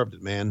 they deserved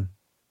it, man.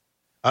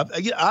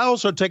 I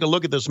also take a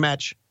look at this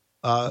match,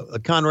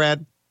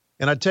 Conrad,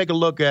 and I take a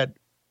look at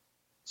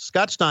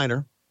Scott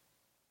Steiner,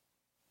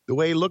 the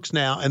way he looks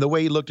now and the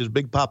way he looked as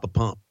Big Papa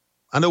Pump.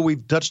 I know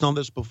we've touched on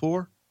this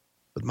before,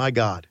 but my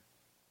God,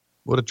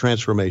 what a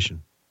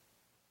transformation.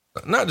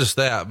 Not just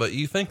that, but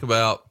you think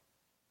about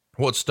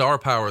what star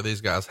power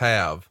these guys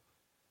have.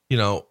 You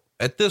know,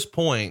 at this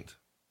point,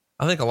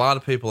 I think a lot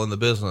of people in the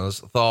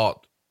business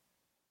thought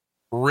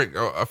Rick,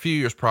 a few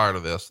years prior to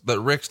this, that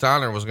Rick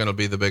Steiner was going to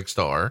be the big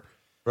star.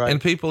 Right.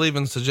 And people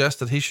even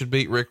suggested he should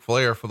beat Ric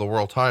Flair for the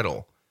world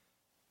title.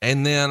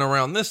 And then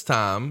around this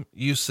time,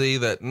 you see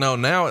that no,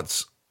 now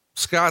it's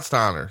Scott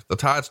Steiner. The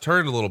tide's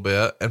turned a little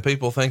bit and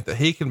people think that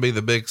he can be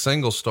the big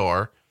single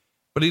star,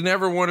 but he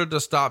never wanted to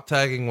stop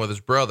tagging with his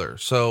brother.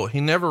 So he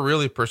never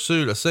really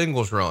pursued a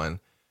singles run.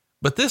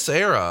 But this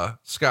era,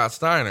 Scott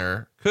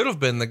Steiner could have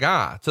been the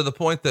guy, to the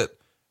point that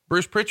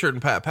Bruce Pritchard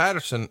and Pat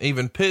Patterson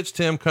even pitched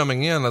him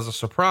coming in as a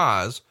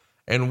surprise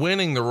and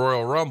winning the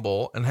Royal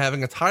Rumble and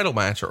having a title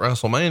match at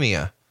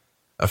WrestleMania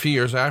a few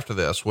years after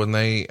this, when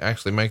they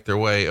actually make their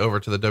way over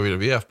to the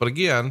WWF. But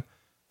again,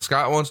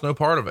 Scott wants no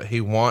part of it. He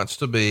wants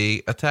to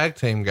be a tag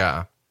team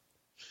guy.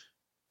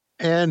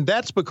 And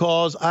that's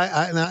because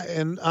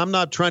and I'm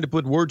not trying to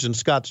put words in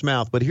Scott's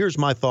mouth, but here's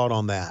my thought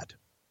on that.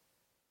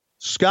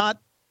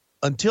 Scott,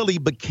 until he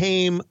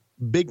became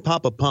Big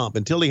Papa Pump,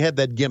 until he had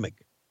that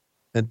gimmick,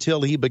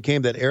 until he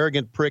became that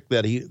arrogant prick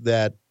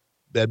that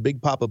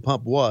Big Papa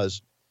Pump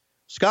was,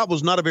 Scott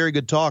was not a very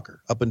good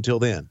talker up until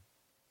then.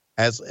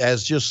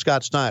 As just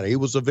Scott Steiner, he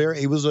was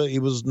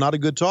not a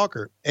good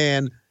talker,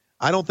 and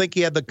I don't think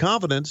he had the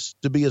confidence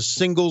to be a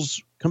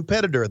singles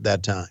competitor at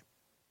that time.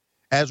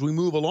 As we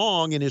move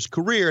along in his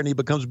career, and he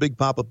becomes Big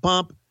Papa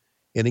Pump,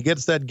 and he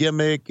gets that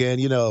gimmick,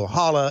 and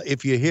holla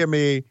if you hear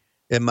me,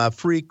 and my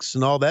freaks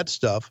and all that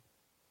stuff.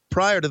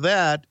 Prior to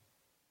that,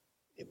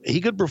 he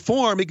could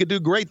perform. He could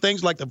do great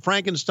things like the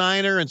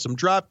Frankensteiner and some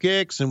drop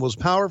kicks, and was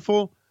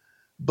powerful.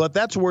 But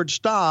that's where it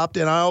stopped.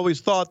 And I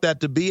always thought that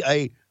to be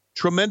a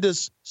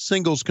tremendous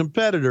singles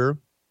competitor,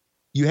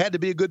 you had to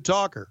be a good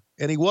talker,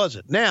 and he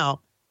wasn't.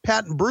 Now,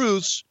 Pat and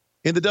Bruce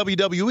in the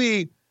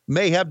WWE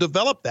may have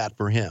developed that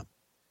for him,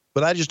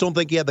 but I just don't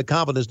think he had the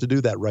confidence to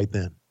do that right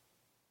then.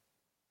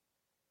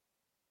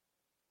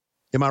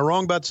 Am I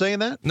wrong about saying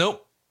that?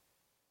 Nope.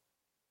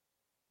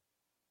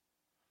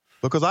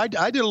 Because I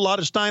did a lot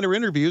of Steiner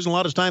interviews, and a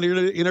lot of Steiner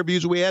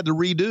interviews we had to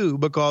redo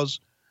because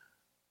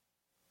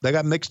they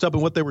got mixed up in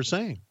what they were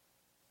saying.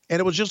 And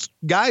it was just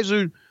guys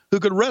who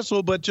could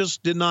wrestle, but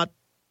just did not.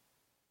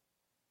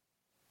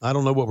 I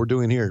don't know what we're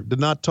doing here. Did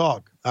not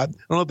talk. I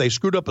don't know if they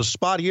screwed up a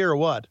spot here or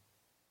what.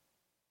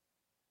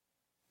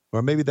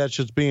 Or maybe that's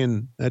just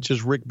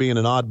Rick being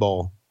an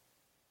oddball.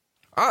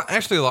 I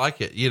actually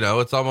like it. You know,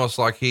 it's almost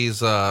like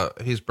he's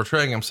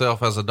portraying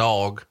himself as a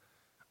dog,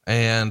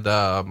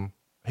 and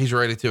he's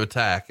ready to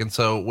attack. And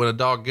so when a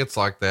dog gets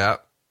like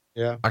that,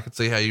 yeah, I could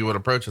see how you would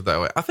approach it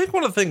that way. I think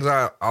one of the things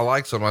I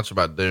like so much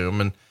about Doom,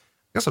 and I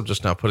guess I'm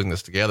just now putting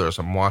this together as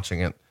I'm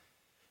watching it,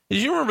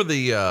 is you remember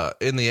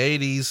in the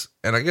 80s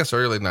and I guess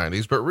early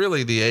 90s, but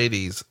really the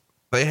 80s,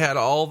 they had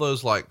all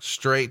those like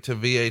straight to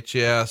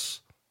VHS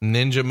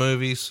ninja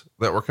movies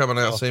that were coming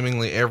out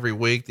seemingly every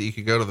week that you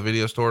could go to the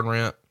video store and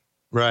rent.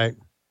 Right.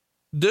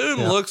 Doom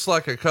looks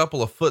like a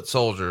couple of foot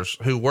soldiers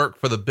who work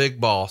for the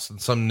big boss in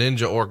some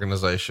ninja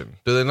organization.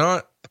 Do they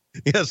not?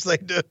 Yes, they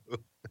do.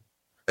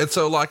 And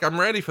so like, I'm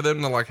ready for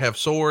them to like have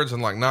swords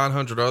and like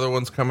 900 other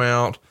ones come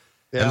out.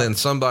 Yeah. And then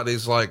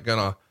somebody's like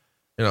gonna,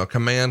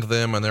 command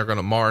them and they're going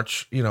to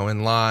march,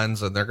 in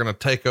lines and they're going to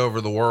take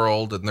over the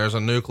world and there's a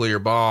nuclear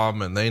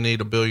bomb and they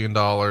need $1 billion.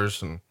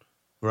 And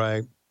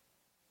right.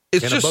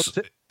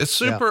 It's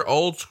super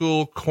old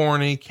school,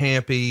 corny,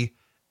 campy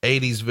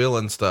 80s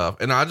villain stuff.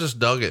 And I just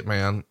dug it,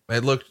 man.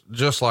 It looked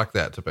just like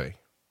that to me.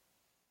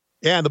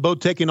 Yeah. And the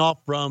boat taking off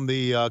from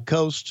the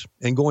coast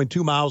and going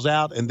 2 miles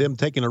out and them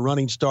taking a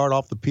running start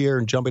off the pier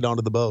and jumping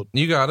onto the boat.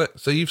 You got it.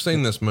 So you've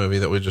seen this movie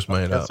that we just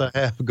made up. Yes, I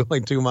have,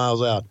 going 2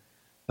 miles out.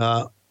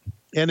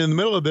 And in the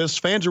middle of this,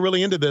 fans are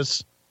really into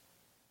this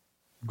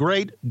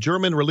great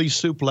German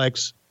release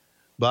suplex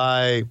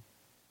by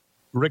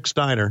Rick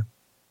Steiner.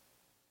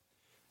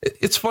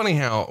 It's funny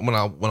how when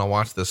I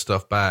watch this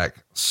stuff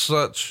back,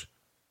 such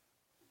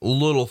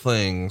little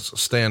things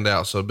stand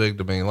out so big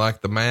to me,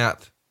 like the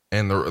mat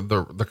and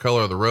the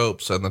color of the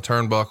ropes and the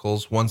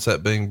turnbuckles, one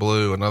set being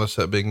blue, another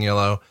set being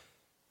yellow.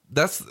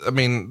 That's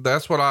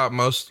what I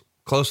most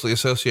closely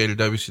associated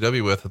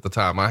WCW with at the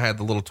time. I had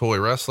the little toy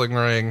wrestling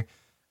ring.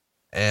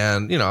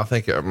 And, I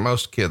think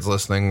most kids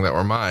listening that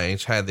were my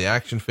age had the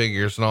action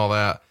figures and all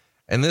that.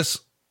 And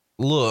this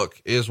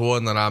look is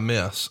one that I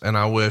miss. And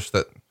I wish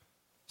that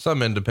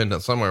some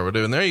independent somewhere would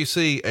do. And there you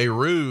see a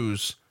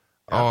ruse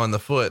on the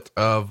foot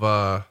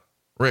of,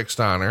 Rick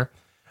Steiner.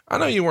 I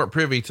know you weren't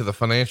privy to the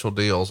financial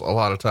deals a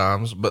lot of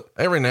times, but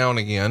every now and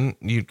again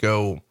you'd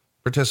go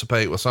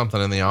participate with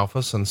something in the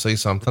office and see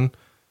something.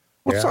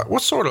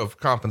 What sort of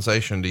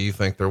compensation do you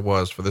think there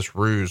was for this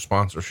ruse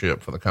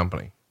sponsorship for the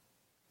company?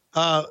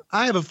 I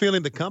have a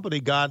feeling the company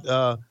got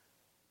a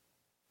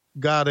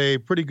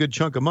pretty good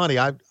chunk of money.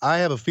 I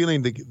have a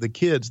feeling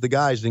the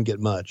guys didn't get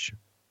much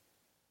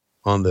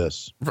on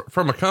this.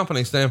 From a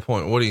company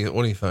standpoint, what do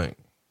you think?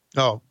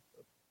 Oh,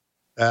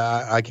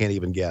 I can't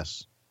even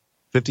guess.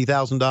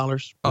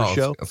 $50,000 per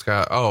show.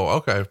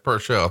 Okay. Per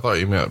show. I thought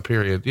you meant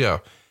period. Yeah.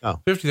 Oh.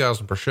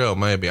 50,000 per show.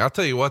 Maybe. I'll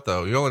tell you what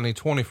though, you only need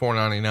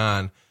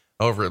 $24.99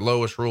 over at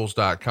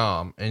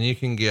loisrules.com and you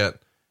can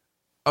get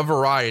a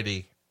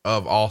variety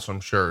of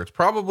awesome shirts.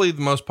 Probably the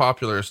most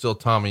popular is still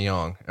Tommy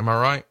Young. Am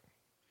I right?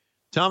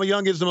 Tommy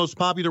Young is the most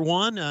popular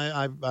one.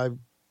 I've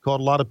called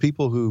a lot of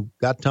people who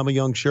got Tommy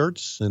Young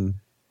shirts, and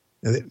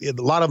a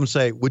lot of them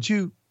say, "Would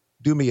you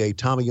do me a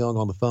Tommy Young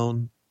on the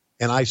phone?"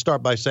 And I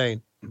start by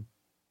saying,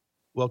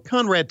 "Well,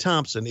 Conrad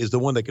Thompson is the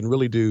one that can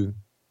really do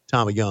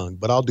Tommy Young,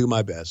 but I'll do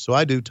my best." So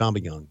I do Tommy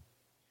Young.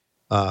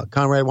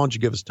 Conrad, why don't you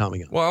give us Tommy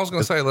Young? Well, I was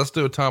going to say, let's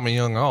do a Tommy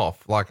Young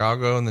off. Like I'll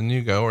go and then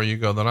you go, or you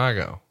go, then I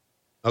go.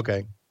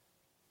 Okay.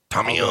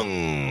 Tommy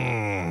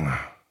Young.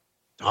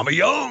 Tommy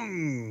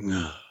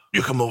Young.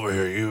 You come over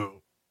here,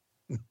 you.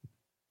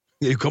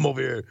 You come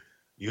over here.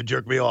 You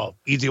jerk me off.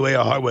 Easy way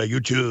or hard way, you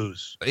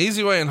choose.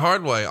 Easy way and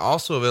hard way,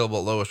 also available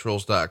at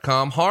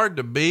loisrules.com. Hard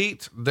to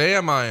beat.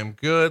 Damn, I am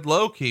good.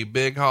 Low key,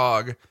 big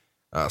hog.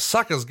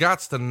 Suckers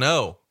gots to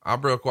know. I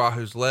broke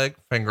Wahoo's leg,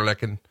 finger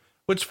licking.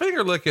 Which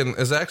finger licking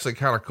is actually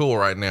kind of cool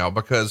right now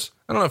because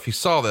I don't know if you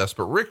saw this,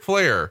 but Ric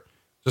Flair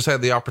just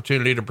had the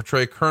opportunity to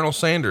portray Colonel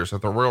Sanders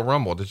at the Royal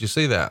Rumble. Did you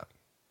see that?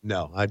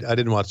 No, I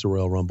didn't watch the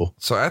Royal Rumble.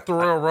 So at the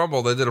Royal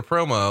Rumble, they did a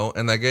promo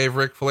and they gave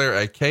Ric Flair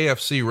a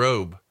KFC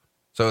robe.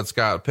 So it's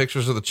got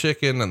pictures of the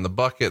chicken and the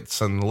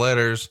buckets and the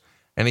letters.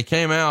 And he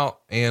came out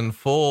in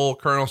full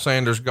Colonel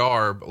Sanders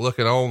garb,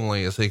 looking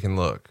only as he can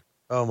look.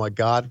 Oh my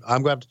God.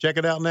 I'm going to have to check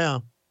it out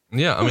now.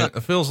 Yeah. I mean,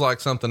 it feels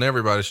like something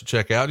everybody should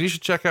check out. You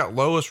should check out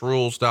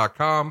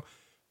loisrules.com.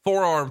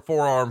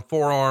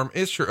 Forearm.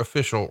 It's your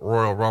official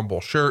Royal Rumble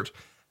shirt.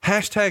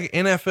 Hashtag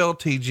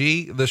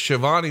NFLTG, the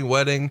Shivani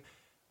wedding,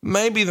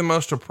 maybe the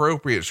most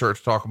appropriate shirt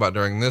to talk about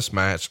during this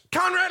match.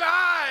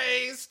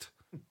 Conradized.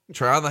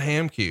 Try the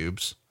ham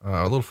cubes.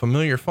 A little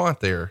familiar font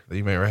there that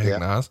you may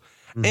recognize.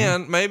 Yeah. Mm-hmm.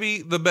 And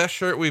maybe the best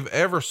shirt we've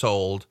ever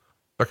sold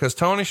because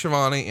Tony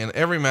Schiavone in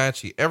every match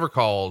he ever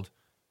called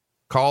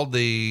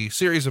the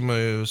series of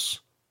moves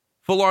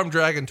Full Arm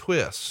Drag and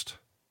Twist.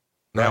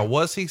 Now,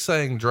 was he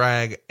saying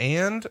drag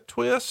and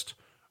twist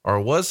or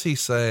was he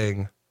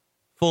saying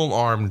Full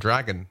Arm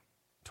Dragon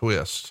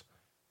Twist?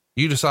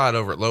 You decide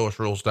over at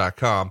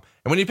loisrules.com.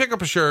 And when you pick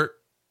up a shirt,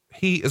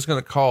 he is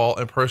going to call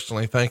and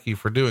personally thank you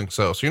for doing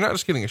so. So you're not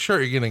just getting a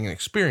shirt, you're getting an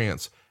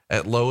experience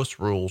at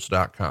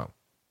lowestrules.com.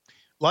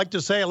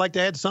 I'd like to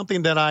add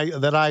something that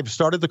I've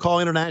started to call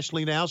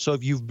internationally now. So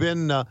if you've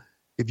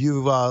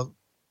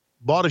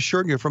bought a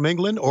shirt and you're from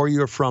England, or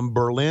you're from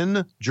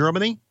Berlin,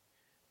 Germany,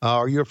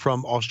 or you're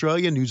from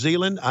Australia, New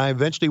Zealand, I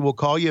eventually will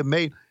call you.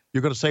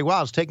 You're going to say,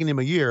 wow, it's taking him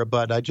a year,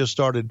 but I just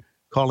started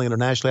calling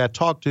internationally. I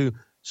talked to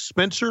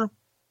Spencer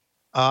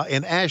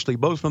and Ashley,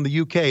 both from the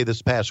UK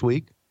this past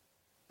week.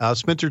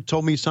 Spencer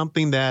told me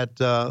something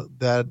that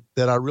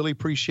I really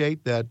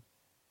appreciate, that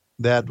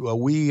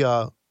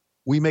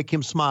we make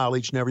him smile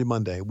each and every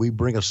Monday. We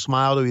bring a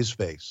smile to his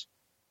face.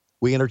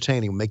 We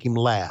entertain him, make him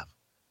laugh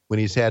when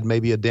he's had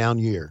maybe a down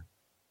year.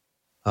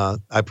 I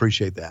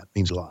appreciate that. It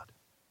means a lot.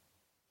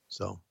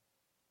 So,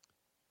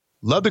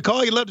 love to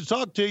call you, love to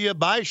talk to you.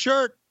 Buy a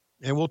shirt,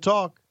 and we'll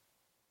talk.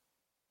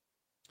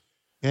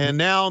 And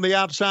now on the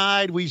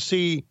outside, we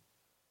see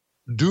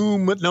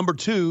Doom number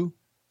 2.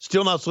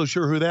 Still not so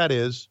sure who that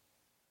is,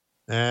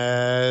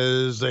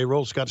 as they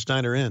roll Scott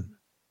Steiner in.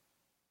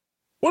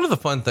 One of the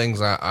fun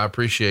things I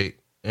appreciate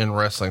in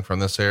wrestling from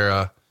this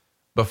era,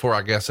 before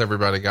I guess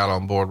everybody got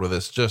on board with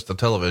it's just a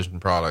television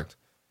product,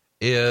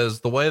 is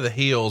the way the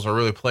heels are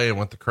really playing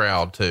with the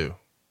crowd too.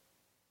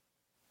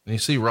 And you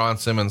see Ron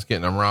Simmons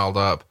getting them riled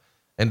up,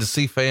 and to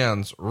see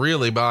fans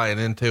really buying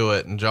into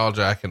it and jaw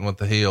jacking with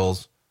the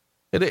heels,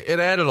 it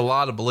added a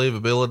lot of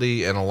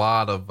believability and a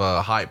lot of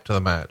hype to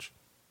the match.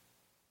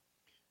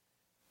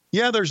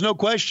 Yeah, there's no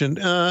question.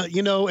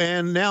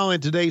 And now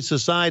in today's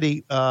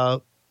society,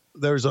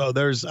 there's I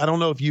don't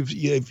know if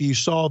you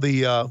saw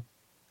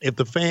if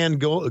the fan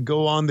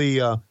go on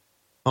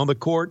the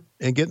court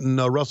and get in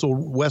Russell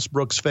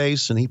Westbrook's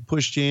face, and he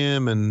pushed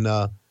him,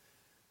 and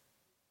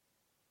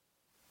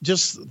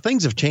just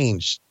things have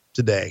changed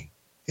today.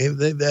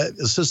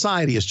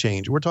 Society has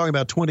changed. We're talking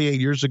about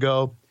 28 years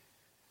ago.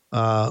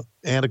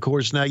 And of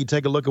course, now you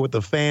take a look at what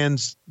the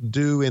fans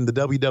do in the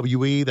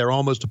WWE. They're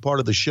almost a part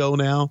of the show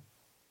now.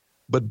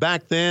 But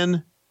back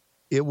then,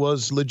 it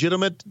was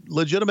legitimate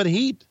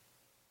heat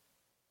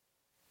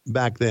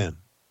back then.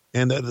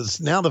 And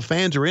now the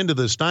fans are into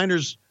the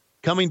Steiners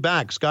coming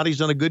back. Scotty's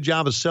done a good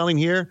job of selling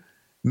here,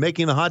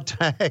 making the hot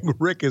tag.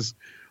 Rick is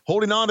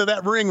holding on to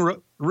that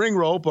ring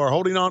rope, or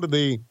holding on to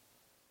the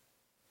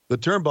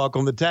turnbuckle,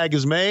 and the tag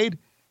is made.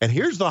 And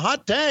here's the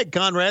hot tag,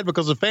 Conrad,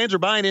 because the fans are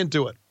buying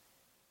into it.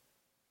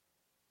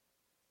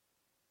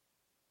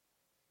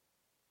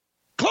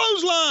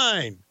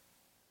 Clothesline.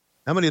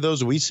 How many of those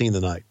have we seen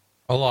tonight?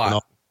 A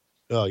lot.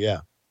 Oh,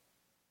 yeah.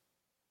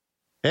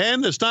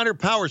 And the Steiner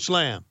Power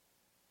Slam.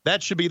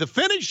 That should be the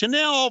finish. And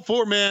now all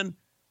 4 men,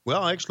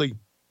 well, actually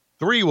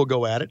 3 will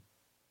go at it.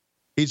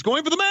 He's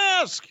going for the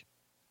mask.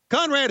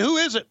 Conrad, who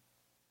is it?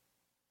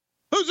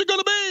 Who's it going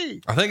to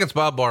be? I think it's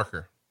Bob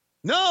Barker.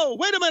 No,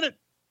 wait a minute.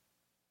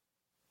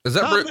 Is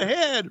that top of the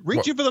head,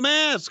 reaching for the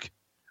mask.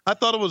 I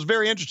thought it was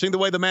very interesting the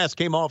way the mask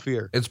came off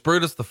here. It's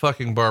Brutus the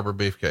fucking Barber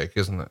Beefcake,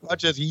 isn't it?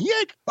 Watch this.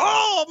 Yank.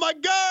 Oh, my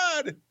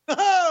God.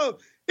 Oh,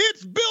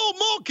 it's Bill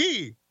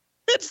Mulkey.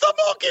 It's the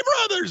Mulkey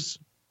brothers.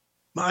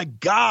 My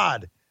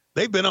God.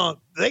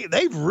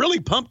 They've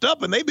really pumped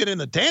up, and they've been in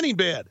the tanning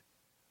bed.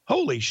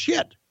 Holy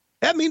shit.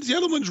 That means the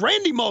other one's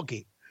Randy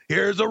Mulkey.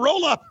 Here's a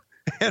roll up,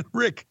 and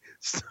Rick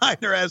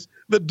Steiner has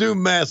the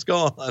Doom mask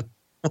on.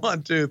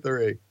 1, 2,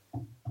 3.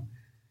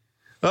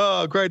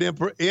 Oh, great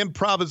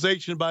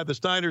improvisation by the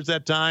Steiners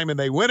that time, and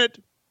they win it.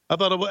 I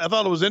thought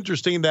it was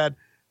interesting that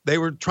they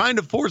were trying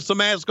to force the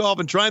mask off,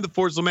 and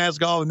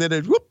then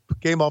it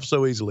came off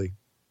so easily.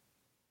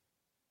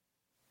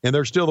 And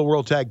they're still the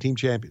World Tag Team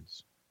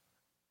Champions.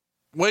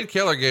 Wade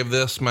Keller gave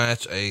this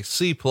match a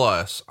C+.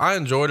 I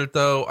enjoyed it,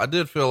 though. I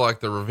did feel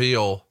like the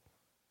reveal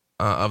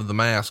of the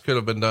mask could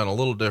have been done a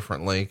little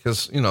differently,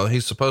 because,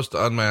 he's supposed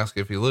to unmask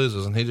if he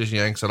loses, and he just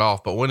yanks it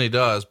off. But when he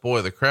does,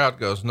 boy, the crowd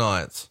goes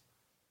nuts.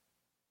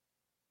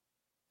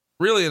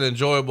 Really an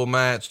enjoyable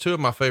match. 2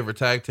 of my favorite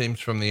tag teams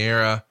from the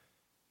era.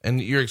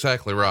 And you're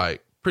exactly right.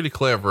 Pretty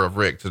clever of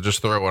Rick to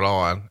just throw it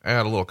on,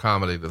 add a little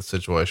comedy to the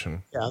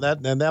situation. Yeah,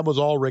 that was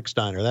all Rick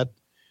Steiner.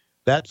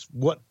 That's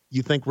what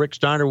you think Rick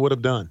Steiner would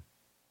have done.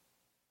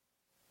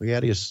 We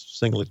had his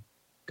singlet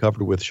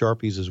covered with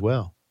Sharpies as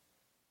well.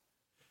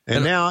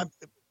 And now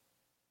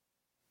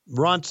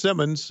Ron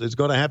Simmons is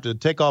going to have to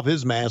take off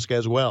his mask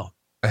as well.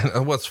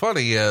 And what's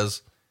funny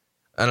is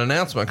an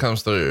announcement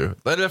comes through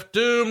that if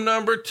Doom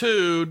number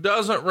 2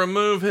 doesn't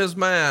remove his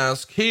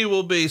mask, he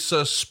will be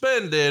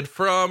suspended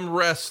from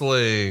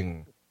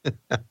wrestling.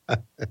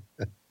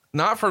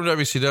 Not from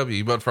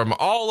WCW, but from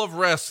all of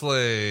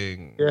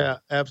wrestling. Yeah,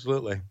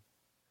 absolutely.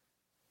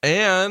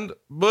 And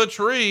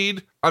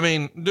Doom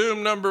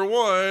number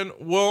 1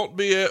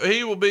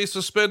 he will be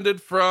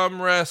suspended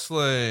from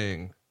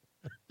wrestling.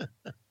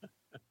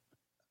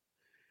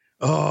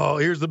 Oh,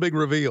 here's the big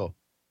reveal.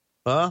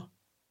 Huh?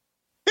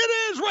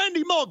 It is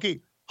Randy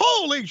Mulkey.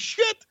 Holy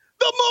shit.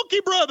 The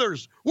Mulkey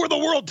brothers were the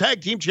World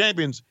Tag Team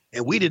Champions,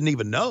 and we didn't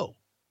even know.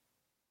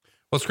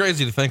 What's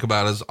crazy to think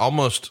about is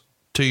almost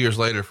 2 years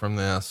later from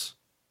this,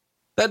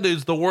 that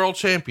dude's the world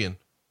champion.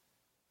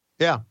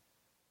 Yeah,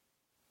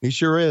 he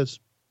sure is.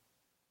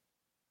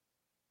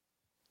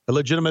 A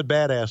legitimate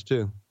badass,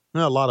 too.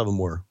 Well, a lot of them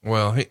were.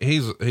 Well,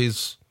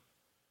 he's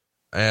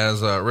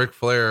as Ric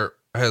Flair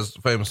has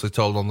famously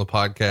told on the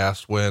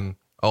podcast, when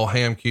old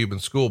Ham Cube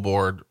and School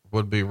Board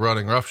would be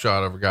running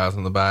roughshod over guys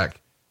in the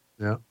back.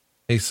 Yeah.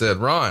 He said,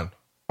 Ron,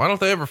 why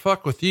don't they ever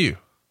fuck with you?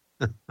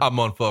 I'm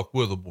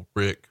unfuckwithable,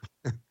 Rick.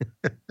 I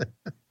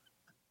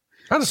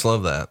just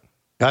love that.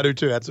 I do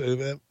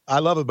too. I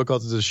love it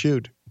because it's a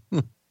shoot.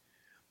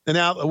 And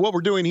now what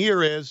we're doing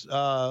here is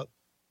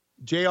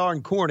JR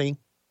and Corny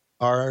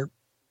are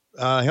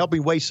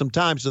helping waste some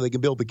time so they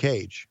can build the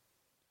cage.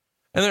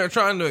 And they're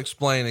trying to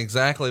explain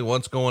exactly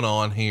what's going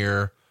on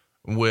here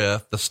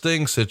with the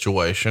Sting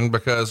situation,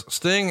 because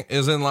Sting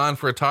is in line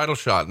for a title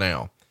shot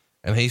now,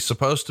 and he's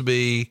supposed to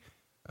be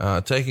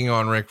taking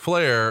on Ric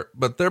Flair,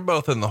 but they're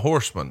both in the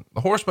Horsemen.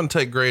 The Horsemen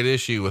take great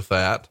issue with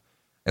that.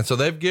 And so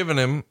they've given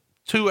him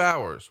 2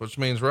 hours, which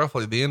means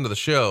roughly the end of the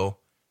show,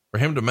 for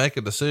him to make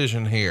a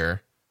decision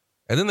here.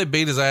 And then they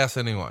beat his ass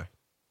anyway.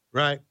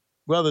 Right.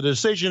 Well, the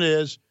decision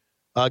is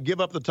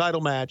give up the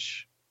title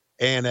match.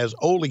 And as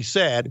Ole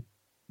said,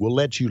 we'll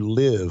let you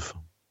live.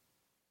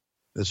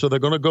 So they're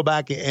going to go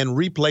back and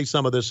replay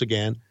some of this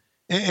again.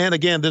 And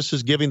again, this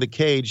is giving the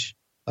cage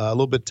a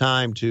little bit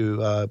time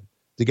to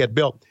get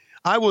built.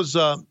 I was,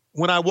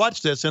 when I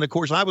watched this, and of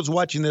course I was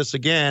watching this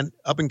again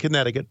up in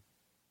Connecticut,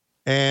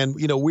 and,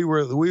 you know, we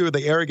were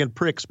the arrogant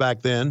pricks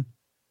back then.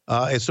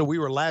 And so we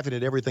were laughing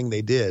at everything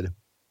they did.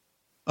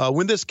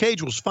 When this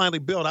cage was finally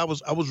built, I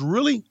was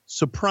really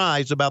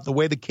surprised about the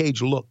way the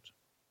cage looked.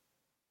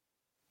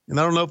 And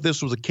I don't know if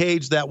this was a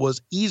cage that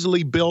was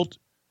easily built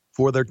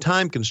for their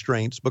time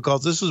constraints,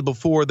 because this is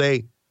before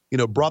they, you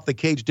know, brought the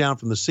cage down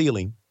from the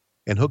ceiling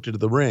and hooked it to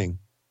the ring,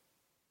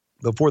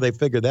 before they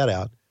figured that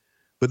out.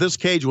 But this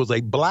cage was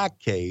a black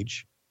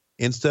cage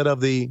instead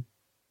of the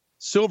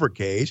silver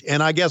cage.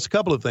 And I guess a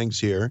couple of things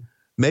here.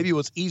 Maybe it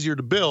was easier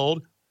to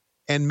build,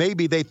 and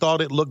maybe they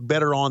thought it looked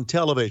better on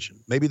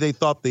television. Maybe they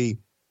thought the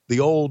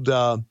old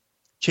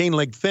chain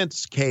link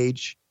fence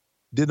cage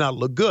did not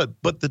look good.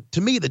 But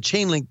to me, the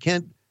chain link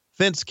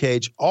fence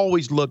cage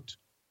always looked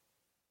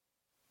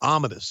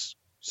ominous,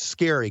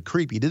 scary,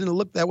 creepy. Didn't it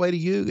look that way to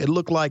you? It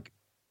looked like,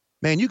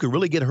 man, you could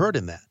really get hurt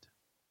in that.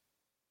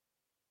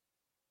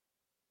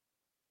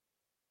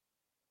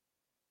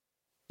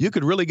 You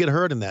could really get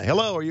hurt in that.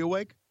 Hello, are you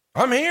awake?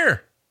 I'm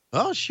here.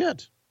 Oh,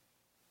 shit.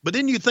 But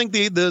didn't you think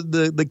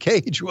the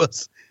cage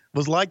was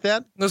like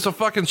that? It's a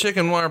fucking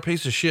chicken wire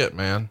piece of shit,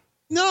 man.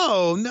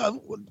 No,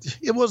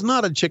 it was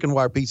not a chicken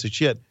wire piece of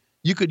shit.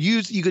 You could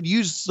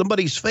use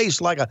somebody's face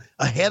like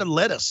a head of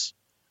lettuce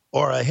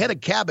or a head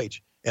of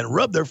cabbage and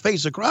rub their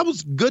face across. That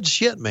was good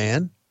shit,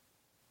 man.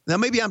 Now,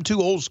 maybe I'm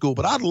too old school,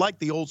 but I'd like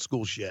the old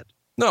school shit.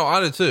 No,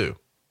 I did too.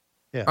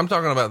 Yeah. I'm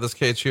talking about this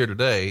cage here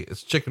today.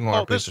 It's chicken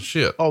wire piece of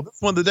shit. Oh, this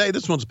one today,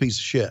 this one's a piece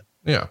of shit.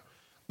 Yeah.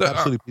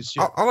 Absolutely piece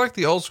of shit. I like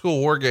the old school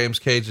War Games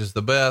cages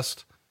the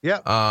best. Yeah.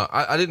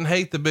 I didn't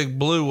hate the big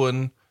blue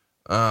one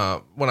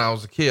when I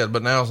was a kid,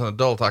 but now as an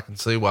adult, I can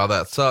see why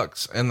that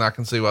sucks, and I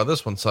can see why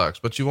this one sucks.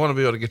 But you want to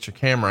be able to get your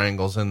camera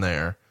angles in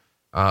there.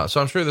 So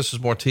I'm sure this is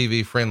more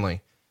TV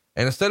friendly.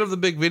 And instead of the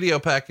big video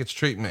package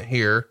treatment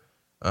here,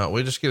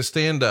 we just get a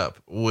stand up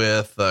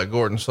with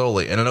Gordon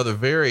Solie and another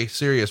very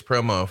serious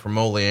promo from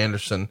Ole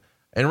Anderson.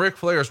 And Ric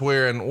Flair's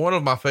wearing one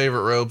of my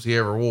favorite robes he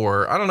ever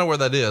wore. I don't know where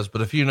that is,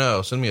 but if you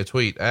know, send me a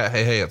tweet at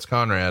hey, it's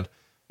Conrad.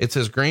 It's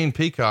his green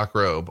peacock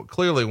robe.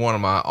 Clearly one of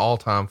my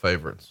all-time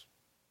favorites.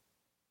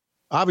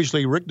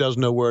 Obviously, Rick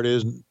doesn't know where it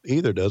is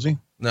either, does he?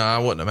 No, I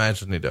wouldn't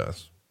imagine he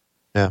does.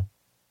 Yeah.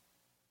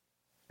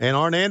 And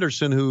Arn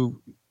Anderson,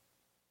 who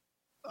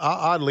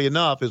oddly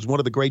enough is one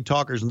of the great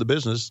talkers in the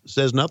business,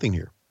 says nothing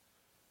here.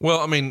 Well,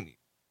 I mean,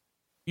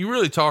 you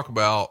really talk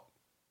about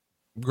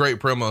great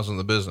promos in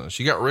the business.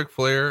 You got Ric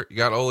Flair, you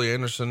got Ole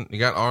Anderson, you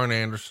got Arn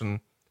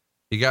Anderson,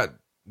 you got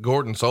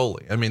Gordon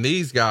Solie. I mean,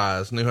 these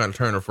guys knew how to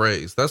turn a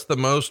phrase. That's the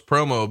most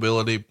promo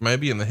ability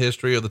maybe in the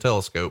history of the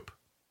telescope.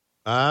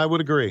 I would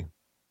agree.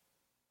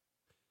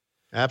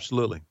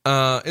 Absolutely.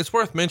 It's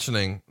worth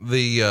mentioning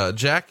the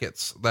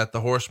jackets that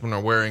the Horsemen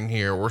are wearing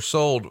here were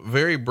sold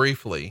very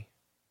briefly,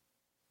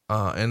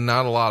 and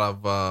not a lot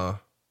of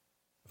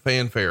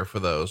fanfare for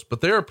those,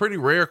 but they're a pretty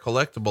rare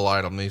collectible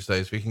item these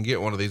days. If you can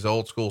get one of these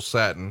old school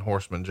satin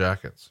Horseman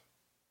jackets.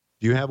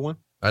 Do you have one?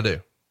 I do.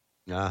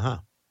 Uh-huh.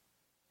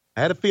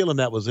 I had a feeling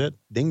that was it.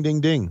 Ding,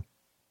 ding, ding.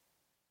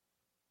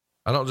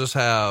 I don't just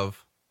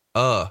have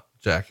a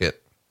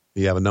jacket.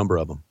 You have a number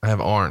of them. I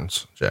have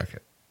Arn's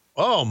jacket.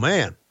 Oh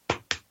man.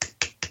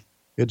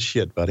 Good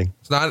shit, buddy.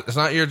 It's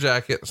not your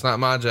jacket. It's not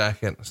my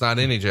jacket. It's not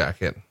any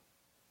jacket.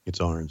 It's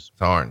Arn's.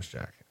 It's Arn's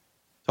jacket.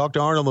 Talked to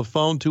Arn on the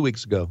phone 2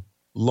 weeks ago.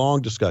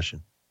 Long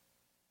discussion.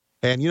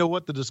 And you know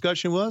what the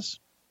discussion was?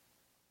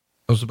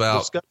 It was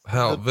about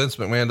how Vince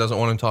McMahon doesn't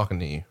want him talking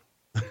to you.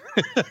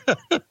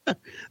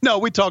 No,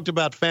 we talked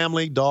about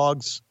family,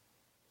 dogs.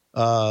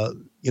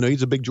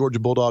 He's a big Georgia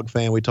Bulldog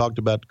fan. We talked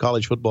about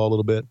college football a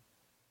little bit.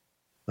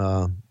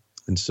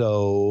 And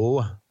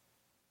so,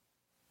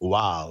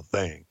 wild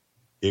thing.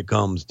 Here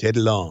comes Teddy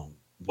Long.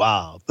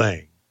 Wild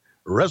Thing.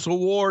 Wrestle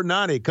War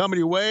 90 coming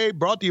your way,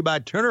 brought to you by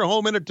Turner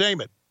Home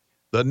Entertainment.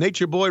 The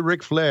Nature Boy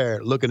Ric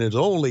Flair looking as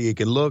only he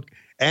can look,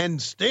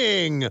 and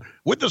Sting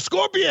with the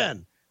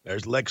Scorpion.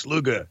 There's Lex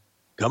Luger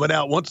coming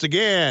out once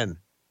again.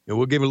 And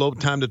we'll give him a little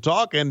time to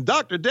talk. And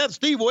Dr. Death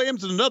Steve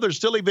Williams and another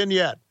silly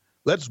vignette.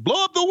 Let's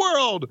blow up the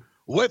world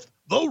with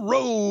the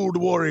Road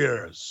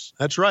Warriors.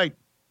 That's right.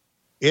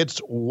 It's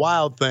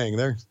Wild Thing.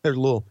 There's a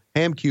little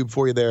ham cube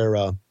for you there,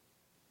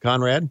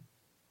 Conrad.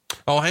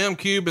 Oh, ham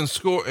cube and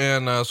school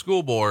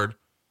board.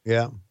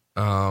 Yeah.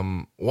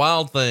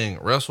 Wild Thing,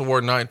 Wrestle War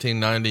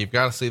 1990. You've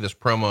got to see this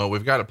promo.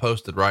 We've got it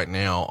posted right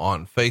now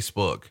on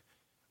Facebook,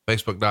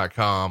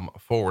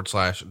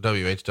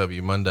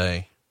 facebook.com/WHW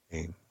Monday.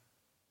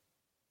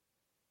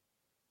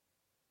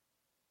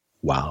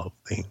 Wild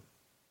Thing.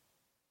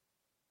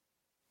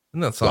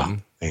 Isn't that something?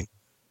 Wild Thing.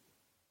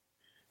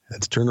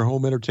 That's Turner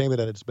Home Entertainment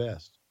at its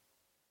best.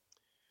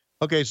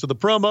 Okay, so the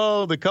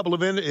promo, the couple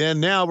of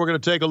and now we're going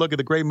to take a look at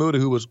the Great Muta,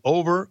 who was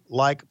over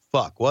like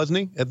fuck, wasn't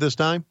he, at this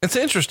time? It's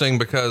interesting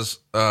because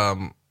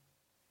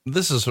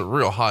this is a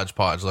real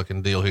hodgepodge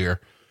looking deal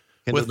here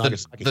with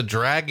the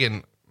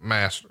Dragon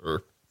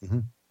Master,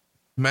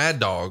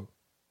 Mad Dog,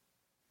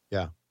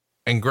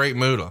 and Great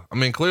Muta. I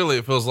mean, clearly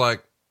it feels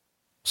like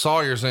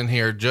Sawyer's in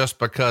here just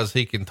because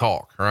he can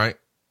talk, right?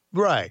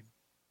 Right.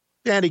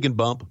 And he can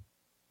bump.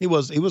 He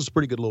was a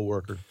pretty good little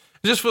worker.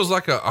 It just feels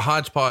like a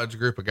hodgepodge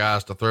group of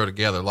guys to throw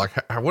together. Like,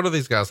 what do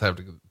these guys have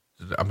to,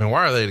 I mean,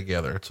 why are they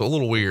together? It's a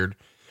little weird.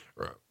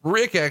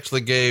 Rick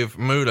actually gave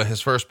Muta his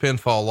first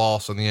pinfall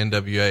loss in the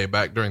NWA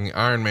back during the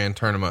Iron Man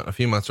tournament a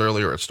few months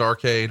earlier at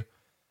Starrcade.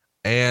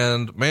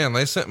 And man,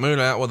 they sent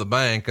Muta out with a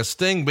bang because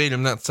Sting beat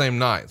him that same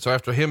night. So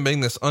after him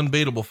being this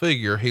unbeatable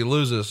figure, he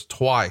loses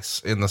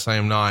twice in the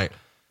same night.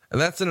 And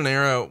that's in an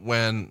era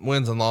when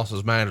wins and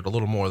losses mattered a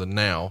little more than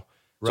now.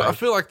 Right. So I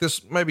feel like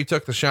this maybe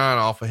took the shine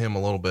off of him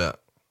a little bit.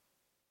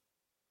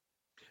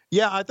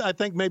 Yeah, I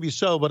think maybe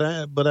so, but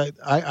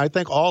I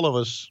think all of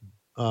us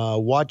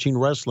watching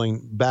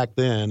wrestling back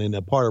then and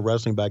a part of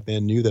wrestling back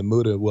then knew that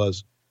Muta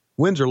was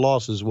wins or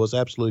losses was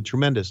absolutely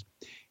tremendous.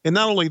 And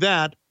not only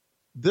that,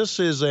 this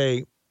is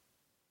a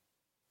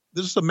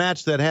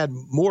match that had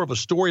more of a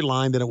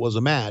storyline than it was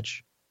a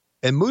match,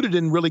 and Muta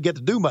didn't really get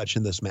to do much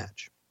in this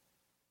match.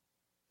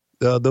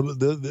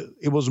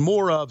 It was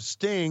more of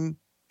Sting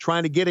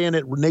trying to get in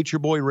at Nature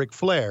Boy Ric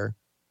Flair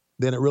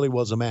than it really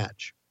was a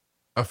match.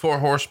 A 4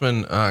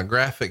 Horsemen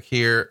graphic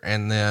here,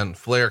 and then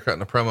Flair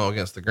cutting a promo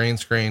against the green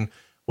screen,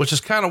 which is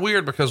kind of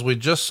weird because we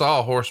just saw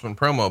a Horseman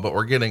promo, but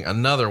we're getting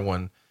another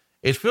one.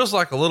 It feels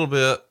like a little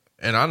bit,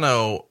 and I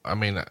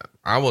mean,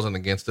 I wasn't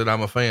against it.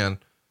 I'm a fan.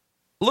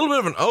 A little bit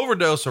of an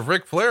overdose of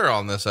Ric Flair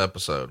on this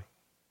episode.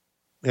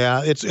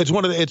 Yeah.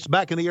 It's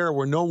back in the era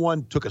where no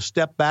one took a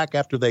step back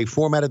after they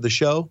formatted the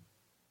show,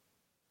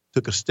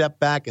 took a step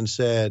back and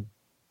said,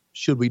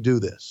 should we do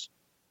this?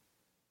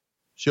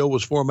 Show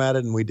was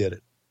formatted and we did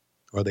it.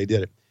 Or they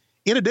did it.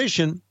 In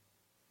addition,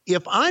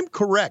 if I'm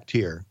correct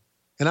here,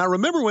 and I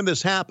remember when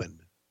this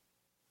happened,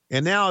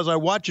 and now as I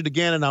watch it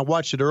again, and I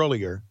watched it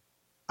earlier,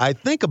 I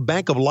think a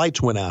bank of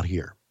lights went out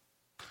here.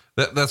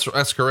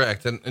 That's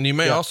correct. And you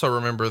may also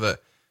remember that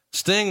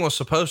Sting was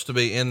supposed to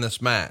be in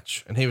this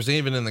match, and he was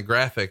even in the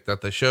graphic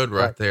that they showed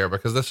right there,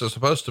 because this is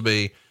supposed to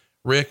be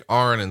Rick,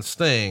 Arn, and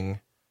Sting.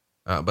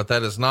 But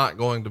that is not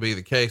going to be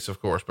the case, of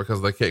course,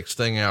 because they kicked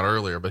Sting out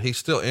earlier, but he's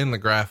still in the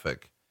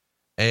graphic.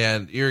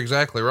 And you're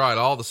exactly right.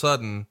 All of a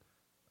sudden,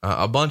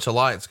 a bunch of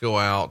lights go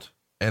out,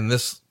 and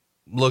this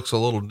looks a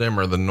little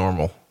dimmer than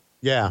normal.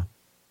 Yeah.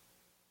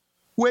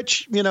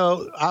 Which,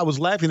 I was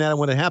laughing at it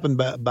when it happened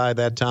by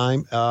that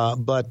time.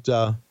 But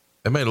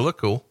it made it look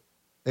cool.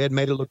 It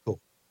made it look cool.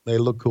 Made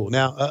it look cool.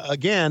 Now,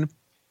 again,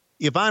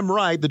 if I'm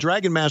right, the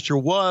Dragon Master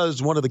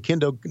was one of the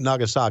Kendo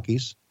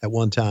Nagasakis at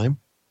one time.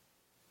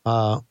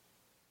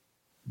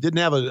 Didn't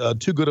have a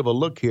too good of a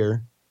look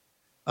here.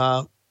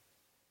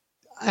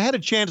 I had a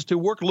chance to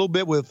work a little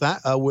bit with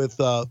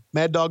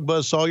Mad Dog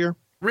Buzz Sawyer.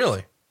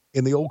 Really?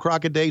 In the old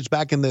Crockett days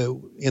back in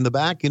the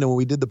back, when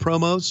we did the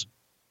promos,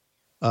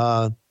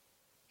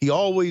 he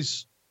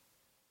always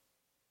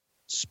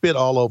spit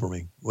all over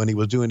me when he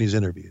was doing these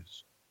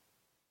interviews.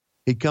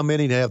 He'd come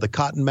in, he'd have the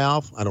cotton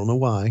mouth. I don't know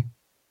why.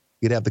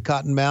 He'd have the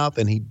cotton mouth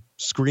and he'd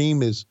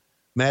scream his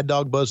Mad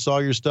Dog Buzz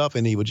Sawyer stuff,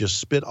 and he would just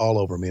spit all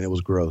over me, and it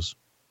was gross.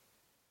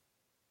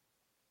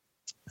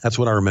 That's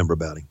what I remember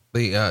about him.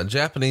 The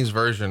Japanese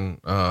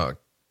version,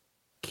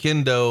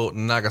 Kendo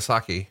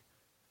Nagasaki,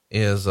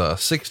 is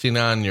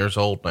 69 years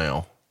old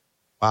now.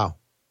 Wow.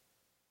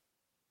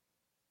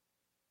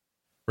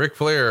 Ric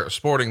Flair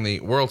sporting the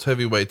world's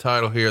heavyweight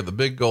title here, the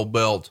big gold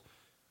belt,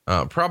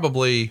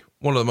 probably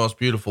one of the most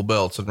beautiful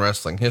belts in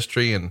wrestling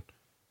history. And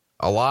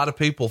a lot of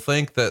people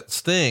think that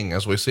Sting,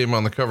 as we see him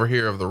on the cover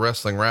here of the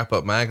Wrestling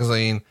Wrap-Up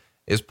magazine,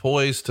 is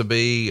poised to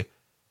be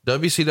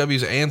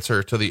WCW's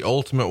answer to the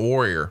Ultimate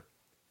Warrior.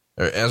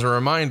 As a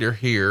reminder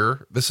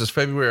here, this is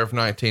February of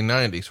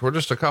 1990. So we're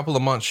just a couple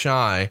of months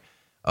shy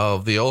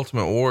of the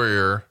Ultimate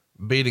Warrior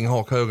beating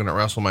Hulk Hogan at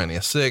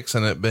WrestleMania 6,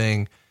 and it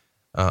being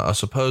a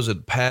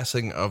supposed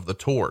passing of the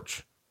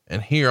torch.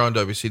 And here on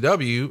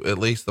WCW, at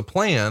least the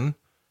plan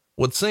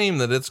would seem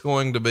that it's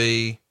going to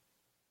be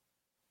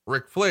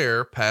Ric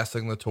Flair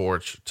passing the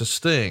torch to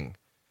Sting.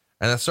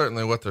 And that's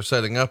certainly what they're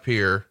setting up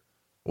here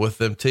with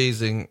them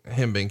teasing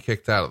him being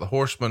kicked out of the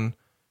Horseman.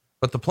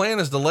 But the plan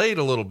is delayed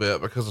a little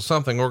bit because of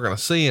something we're going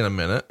to see in a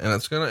minute. And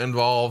it's going to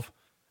involve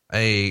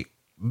a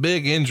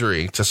big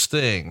injury to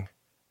Sting.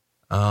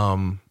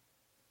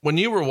 When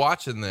you were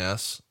watching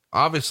this,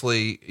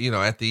 obviously,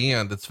 at the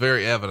end, it's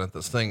very evident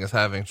that Sting is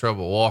having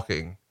trouble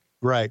walking.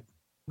 Right.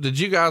 Did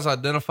you guys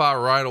identify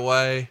right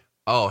away?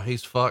 Oh,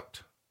 he's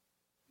fucked.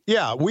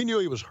 Yeah. We knew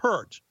he was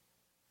hurt.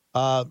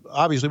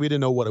 Obviously we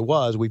didn't know what it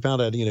was. We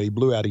found out, he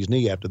blew out his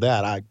knee after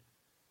that.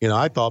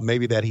 I thought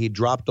maybe that he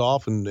dropped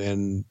off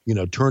and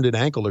turned an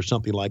ankle or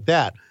something like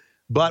that.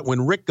 But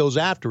when Rick goes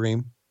after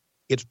him,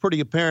 it's pretty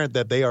apparent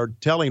that they are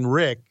telling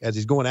Rick as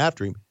he's going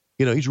after him,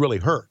 he's really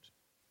hurt,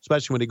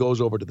 especially when he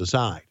goes over to the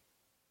side.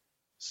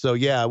 So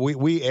yeah,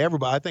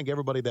 I think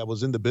everybody that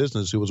was in the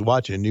business who was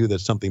watching knew that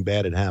something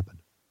bad had happened.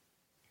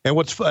 And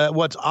what's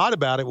odd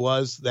about it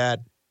was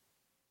that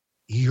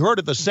he heard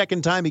it the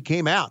second time he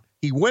came out.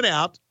 He went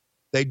out,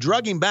 they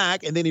drug him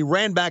back, and then he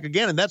ran back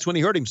again, and that's when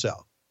he hurt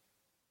himself.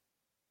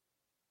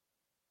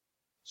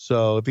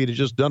 So if he'd have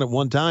just done it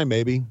one time,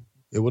 maybe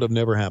it would have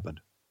never happened.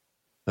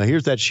 Now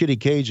here's that shitty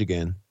cage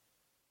again.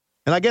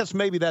 And I guess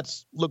maybe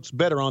looks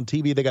better on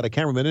TV. They got a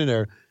cameraman in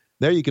there.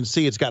 There you can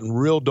see it's gotten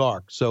real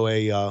dark. So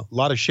a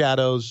lot of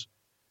shadows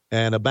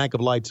and a bank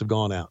of lights have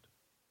gone out.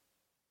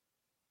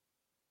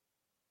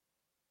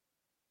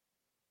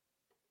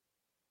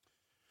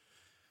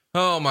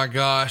 Oh my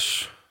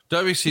gosh.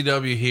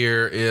 WCW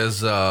here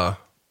is, I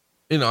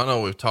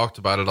know we've talked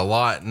about it a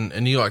lot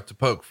and you like to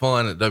poke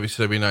fun at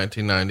WCW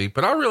 1990,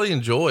 but I really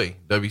enjoy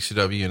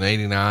WCW in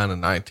 89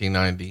 and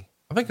 1990.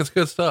 I think it's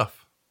good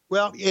stuff.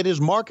 Well, it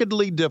is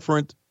markedly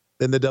different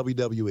than the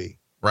WWE.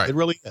 Right. It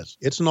really is.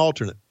 It's an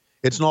alternate.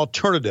 It's an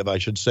alternative, I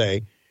should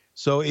say.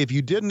 So if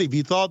you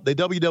thought the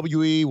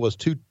WWE was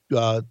too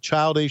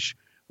childish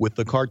with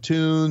the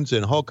cartoons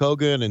and Hulk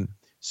Hogan and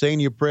saying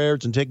your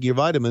prayers and taking your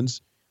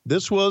vitamins,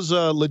 this was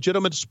a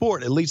legitimate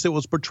sport. At least it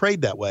was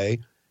portrayed that way,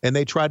 and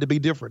they tried to be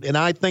different. And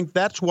I think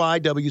that's why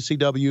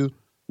WCW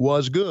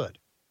was good.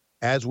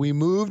 As we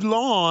moved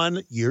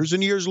on years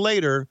and years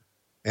later,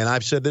 and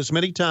I've said this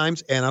many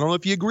times, and I don't know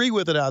if you agree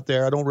with it out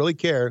there. I don't really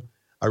care.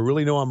 I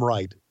really know I'm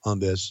right on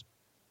this.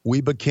 We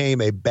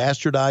became a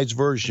bastardized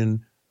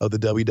version of the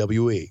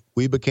WWE.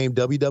 We became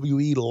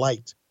WWE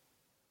Light.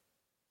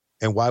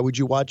 And why would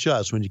you watch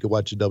us when you could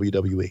watch the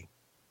WWE?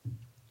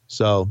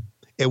 So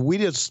if we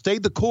just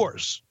stayed the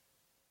course,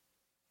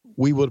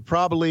 we would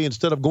probably,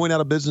 instead of going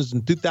out of business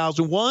in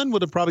 2001,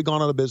 would have probably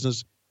gone out of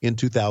business in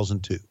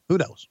 2002. Who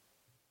knows?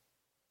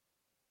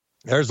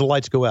 There's the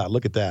lights go out.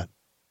 Look at that.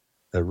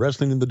 They're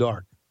wrestling in the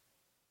dark.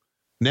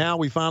 Now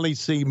we finally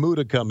see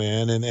Muta come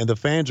in, and the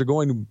fans are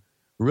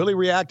really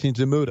reacting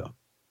to Muta.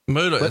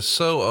 Muta is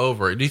so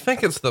over it. Do you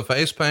think it's the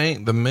face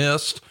paint, the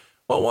mist?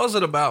 What was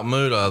it about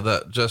Muta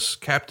that just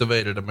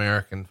captivated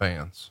American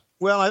fans?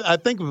 Well, I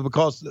think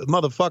because the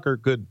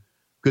motherfucker could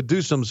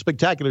do some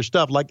spectacular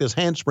stuff like this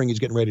handspring he's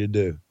getting ready to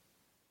do.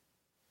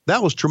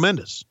 That was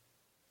tremendous.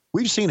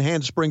 We've seen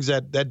handsprings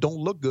that don't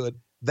look good.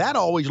 That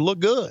always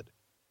looked good.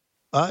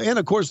 And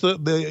of course,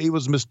 he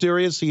was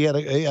mysterious. He had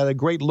a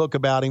great look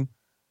about him.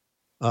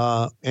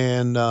 That's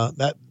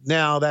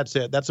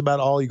it. That's about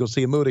all you can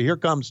see of Muta. Here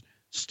comes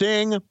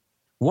Sting,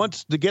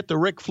 wants to get to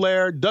Ric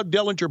Flair. Doug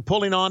Dillinger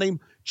pulling on him.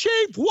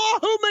 Chief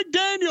Wahoo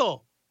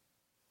McDaniel.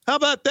 How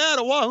about that?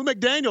 A Wahoo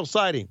McDaniel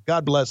sighting.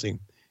 God bless him.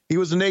 He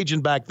was an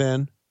agent back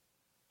then.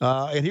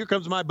 And here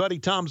comes my buddy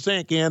Tom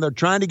Zink in. They're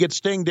trying to get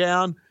Sting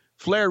down.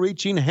 Flair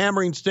reaching,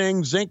 hammering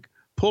Sting. Zink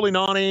pulling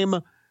on him,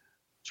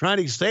 trying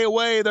to stay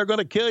away. They're going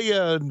to kill you.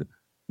 And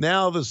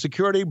now the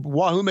security,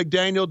 Wahoo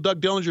McDaniel,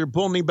 Doug Dillinger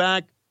pulling him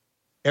back.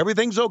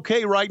 Everything's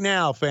okay right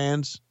now,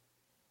 fans.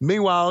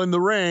 Meanwhile, in the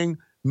ring,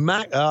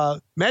 Mad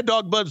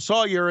Dog Bud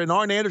Sawyer and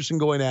Arn Anderson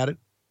going at it.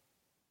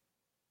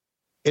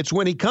 It's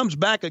when he comes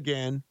back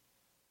again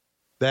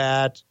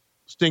that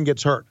Sting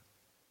gets hurt.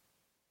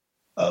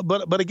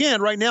 But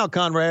again, right now,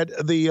 Conrad,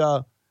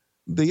 the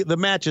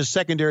match is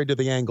secondary to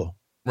the angle.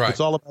 Right. It's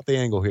all about the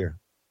angle here.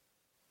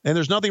 And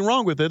there's nothing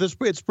wrong with it.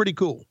 It's pretty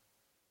cool.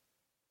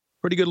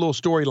 Pretty good little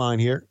storyline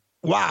here.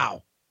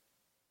 Wow.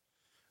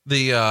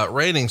 The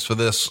ratings for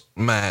this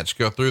match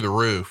go through the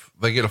roof.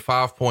 They get a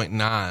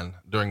 5.9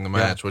 during the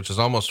match, which is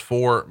almost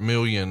 4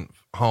 million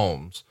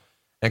homes.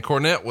 And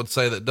Cornette would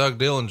say that Doug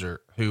Dillinger,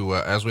 who,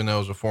 as we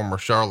know, is a former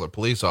Charlotte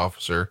police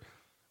officer,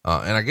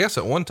 and I guess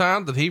at one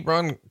time, did he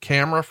run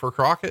camera for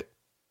Crockett?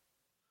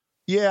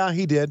 Yeah,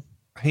 he did.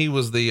 He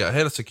was the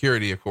head of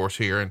security, of course,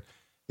 here. And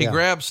he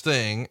grabbed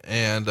Sting,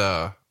 and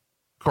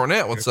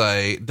Cornette would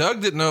say,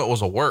 Doug didn't know it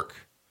was a work.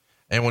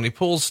 And when he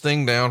pulls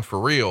Sting down for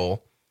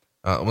real,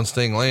 when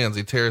Sting lands,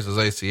 he tears his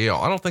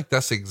ACL. I don't think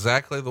that's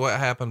exactly the way it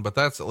happened, but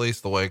that's at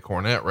least the way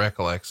Cornette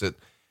recollects it.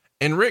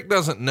 And Rick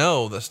doesn't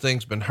know that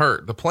Sting's been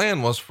hurt. The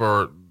plan was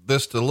for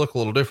this to look a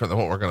little different than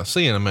what we're going to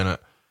see in a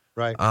minute.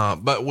 Right.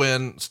 But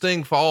when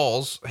Sting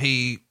falls,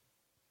 he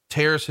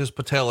tears his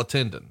patella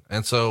tendon.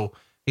 And so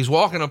he's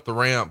walking up the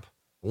ramp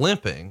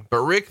limping, but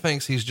Rick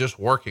thinks he's just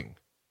working.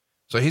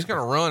 So he's going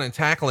to run and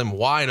tackle him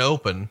wide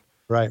open.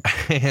 Right.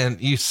 And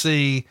you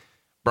see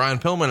Brian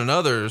Pillman and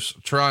others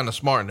trying to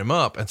smarten him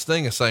up, and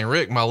Sting is saying,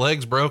 Rick, my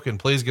leg's broken.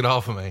 Please get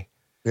off of me.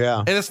 Yeah.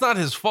 And it's not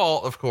his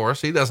fault, of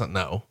course. He doesn't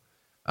know.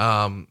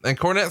 And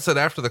Cornette said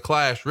after the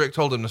clash, Rick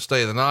told him to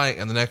stay the night,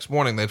 and the next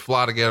morning they'd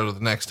fly together to the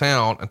next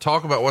town and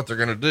talk about what they're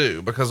going to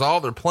do, because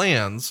all their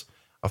plans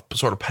of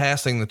sort of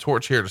passing the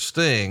torch here to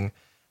Sting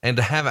and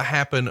to have it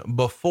happen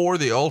before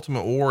the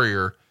Ultimate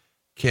Warrior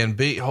can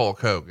beat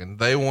Hulk Hogan.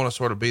 They want to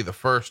sort of be the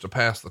first to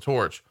pass the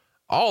torch.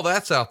 All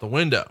that's out the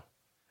window.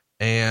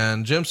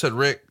 And Jim said,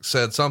 Rick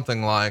said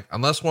something like,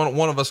 unless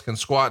one of us can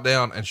squat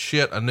down and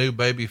shit a new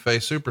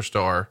babyface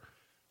superstar,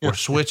 we're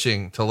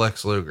switching to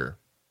Lex Luger.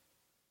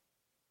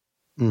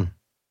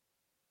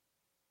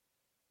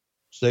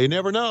 So you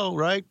never know,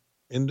 right?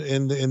 In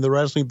the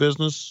wrestling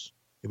business,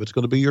 if it's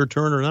going to be your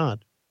turn or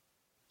not,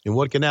 and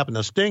what can happen.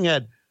 Now, Sting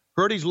had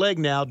hurt his leg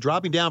now,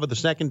 dropping down for the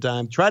second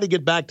time, try to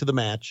get back to the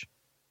match,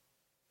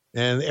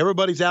 and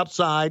everybody's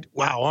outside.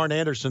 Wow. Arn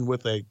Anderson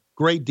with a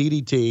great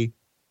DDT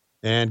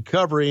and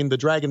covering the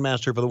Dragon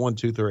Master for the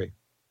 1-2-3.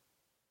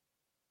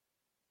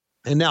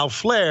 And now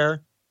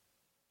Flair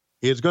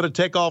is going to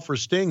take off for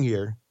Sting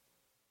here.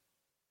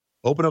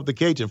 Open up the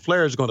cage, and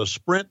Flair is going to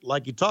sprint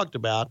like he talked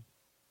about,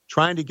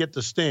 trying to get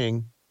to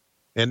Sting.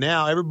 And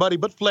now everybody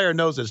but Flair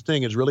knows that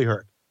Sting is really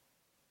hurt.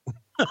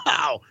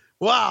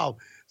 Wow.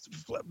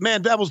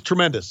 Man, that was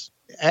tremendous.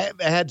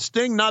 Had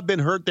Sting not been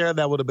hurt there,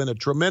 that would have been a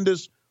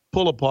tremendous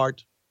pull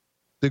apart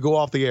to go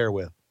off the air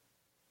with.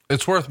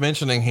 It's worth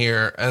mentioning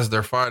here as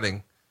they're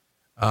fighting,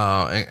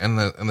 and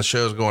the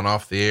show's going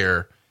off the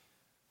air,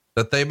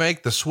 that they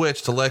make the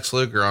switch to Lex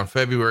Luger on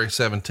February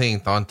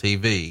 17th on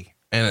TV.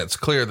 And it's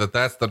clear that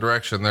that's the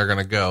direction they're going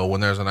to go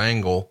when there's an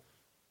angle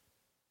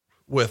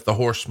with the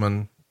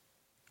Horseman,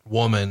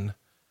 Woman,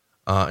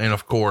 and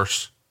of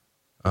course,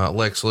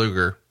 Lex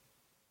Luger.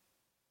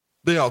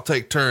 They all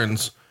take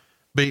turns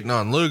beating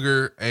on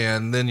Luger,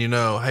 and then,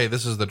 hey,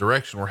 this is the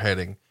direction we're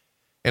heading.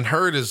 And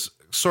Hurt is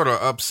sort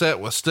of upset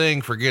with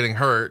Sting for getting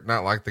hurt.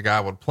 Not like the guy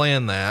would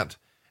plan that.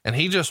 And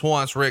he just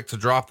wants Rick to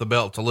drop the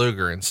belt to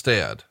Luger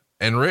instead.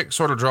 And Rick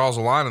sort of draws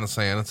a line in the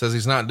sand and says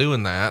he's not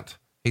doing that.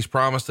 He's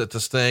promised it to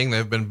Sting.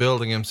 They've been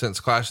building him since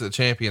Clash of the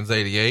Champions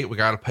 88. We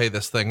got to pay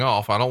this thing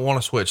off. I don't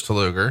want to switch to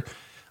Luger.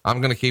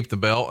 I'm going to keep the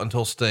belt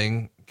until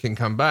Sting can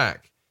come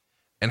back.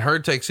 And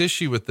Herd takes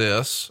issue with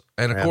this,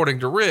 and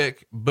according to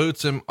Rick,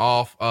 boots him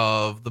off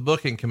of the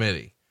booking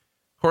committee.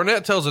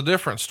 Cornette tells a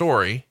different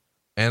story,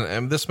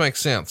 and this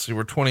makes sense.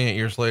 We're 28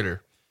 years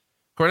later.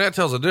 Cornette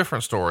tells a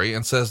different story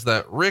and says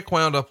that Rick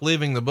wound up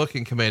leaving the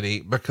booking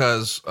committee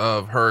because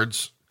of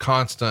Herd's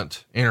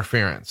constant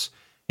interference.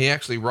 He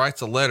actually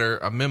writes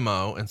a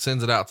memo, and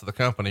sends it out to the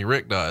company,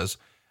 Rick does,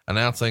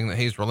 announcing that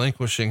he's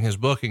relinquishing his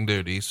booking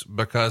duties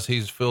because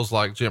he feels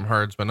like Jim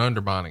Herd's been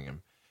undermining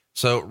him.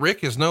 So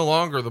Rick is no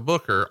longer the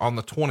booker on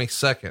the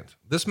 22nd.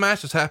 This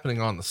match is happening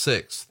on the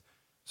 6th.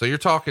 So you're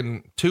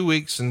talking 2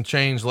 weeks and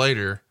change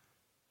later.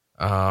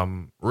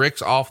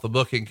 Rick's off the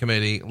booking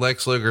committee.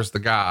 Lex Luger's the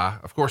guy.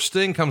 Of course,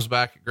 Sting comes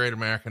back at Great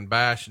American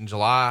Bash in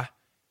July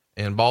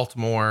in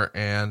Baltimore.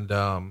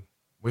 And,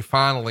 we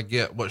finally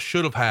get what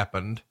should have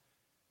happened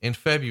in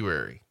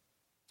February.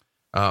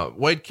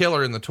 Wade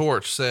Keller in the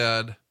Torch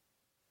said,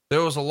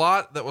 there was a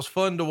lot that was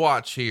fun to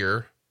watch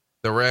here.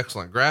 There were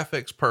excellent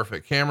graphics,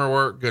 perfect camera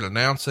work, good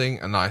announcing,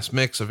 a nice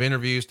mix of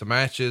interviews to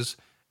matches,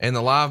 and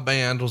the live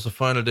band was a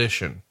fun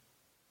addition.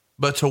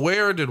 But to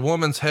where did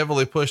Woman's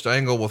heavily pushed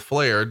angle with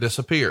Flair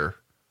disappear?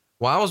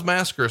 Why was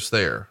Mascaras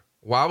there?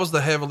 Why was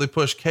the heavily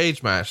pushed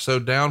cage match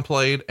so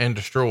downplayed and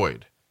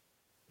destroyed?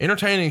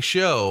 Entertaining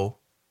show,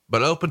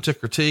 but open to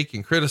critique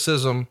and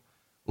criticism,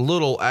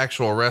 little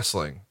actual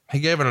wrestling.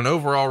 He gave it an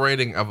overall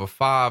rating of a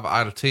 5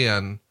 out of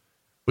 10.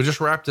 We just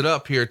wrapped it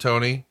up here,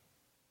 Tony.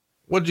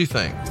 What did you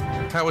think?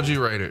 How would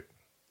you rate it?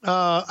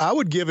 I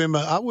would give him,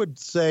 I would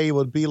say it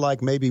would be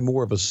like maybe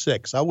more of a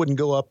 6. I wouldn't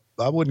go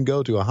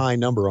to a high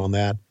number on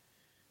that.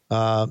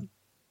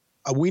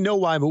 We know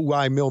why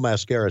Mil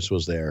Mascaras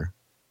was there,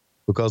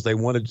 because they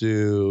wanted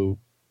to,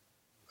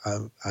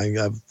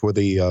 for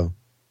the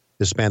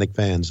Hispanic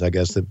fans, I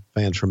guess the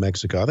fans from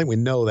Mexico. I think we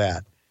know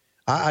that.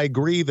 I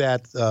agree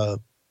that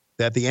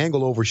the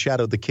angle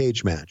overshadowed the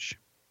cage match.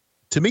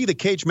 To me, the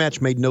cage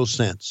match made no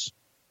sense.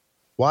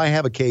 Why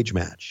have a cage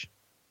match?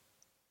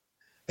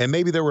 And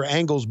maybe there were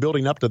angles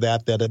building up to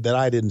that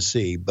I didn't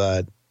see.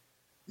 But,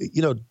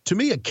 to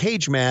me, a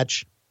cage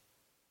match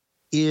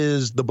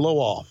is the blow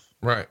off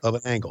of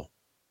an angle.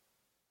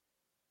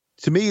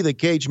 To me, the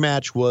cage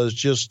match was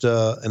just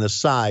an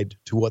aside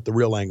to what the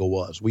real angle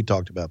was. We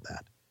talked about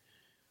that.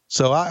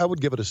 So I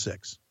would give it a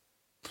 6.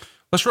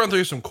 Let's run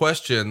through some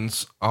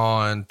questions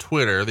on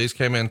Twitter. These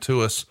came in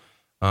to us,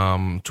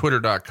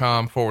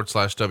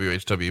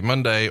 twitter.com/WHW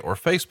Monday or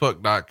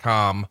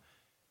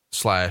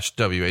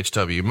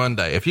Facebook.com/WHW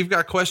Monday. If you've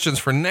got questions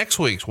for next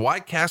week's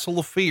White Castle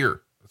of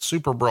Fear,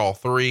 Super Brawl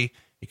 3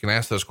 You can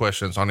ask those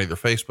questions on either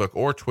Facebook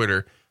or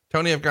Twitter.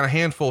 Tony, I've got a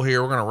handful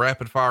here. We're going to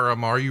rapid fire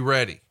them. Are you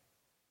ready?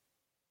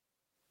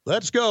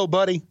 Let's go,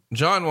 buddy.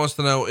 John wants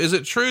to know, is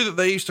it true that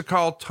they used to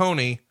call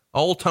Tony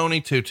Old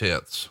Tony Two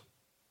Tits?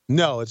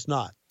 No, it's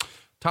not.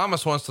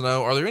 Thomas wants to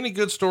know, are there any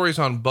good stories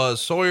on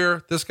Buzz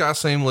Sawyer? This guy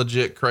seemed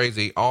legit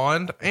crazy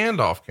on and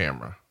off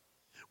camera.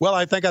 Well,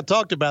 I think I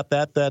talked about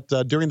that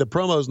during the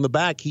promos in the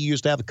back, he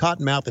used to have a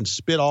cotton mouth and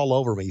spit all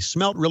over me. He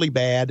smelled really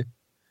bad.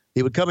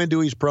 He would come and do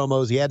his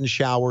promos. He hadn't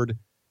showered,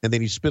 and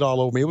then he spit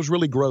all over me. It was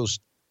really gross.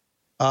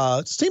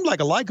 Seemed like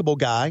a likable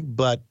guy,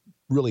 but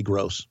really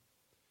gross.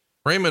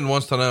 Raymond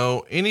wants to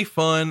know, any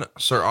fun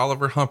Sir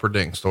Oliver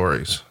Humperdinck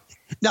stories?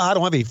 No, I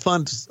don't have any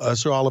fun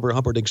Sir Oliver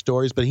Humperdinck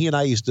stories, but he and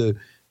I used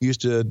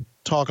to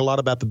talk a lot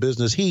about the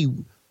business. He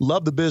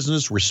loved the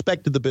business,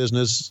 respected the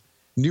business,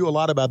 knew a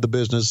lot about the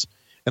business,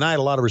 and I had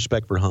a lot of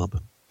respect for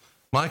Hump.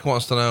 Mike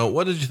wants to know,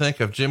 what did you think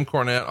of Jim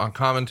Cornette on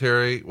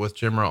commentary with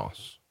Jim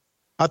Ross?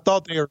 I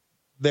thought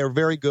they're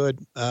very good,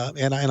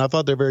 and I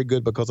thought they're very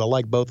good because I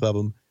like both of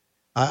them.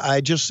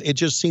 It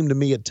just seemed to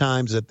me at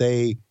times that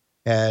the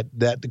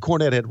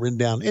Cornette had written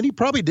down, and he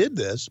probably did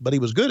this, but he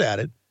was good at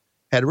it.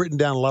 Had written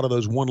down a lot of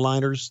those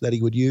one-liners that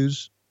he would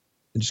use,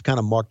 and just kind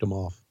of marked them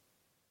off.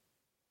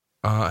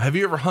 Have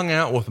you ever hung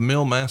out with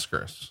Mil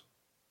Mascaras?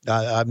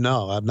 I've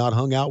not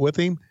hung out with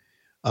him.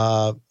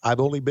 I've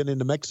only been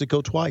into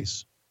Mexico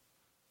twice.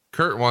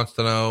 Kurt wants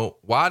to know,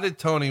 why did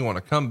Tony want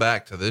to come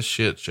back to this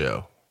shit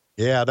show?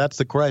 Yeah, that's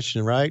the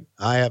question, right?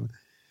 I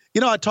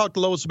talked to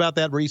Lois about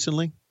that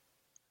recently,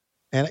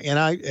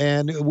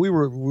 and we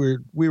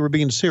were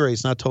being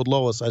serious. And I told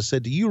Lois, I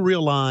said, do you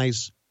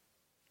realize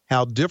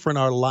how different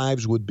our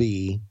lives would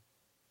be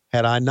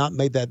had I not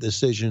made that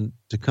decision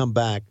to come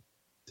back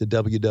to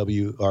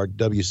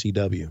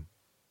WCW?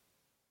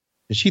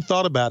 And she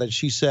thought about it.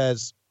 She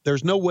says,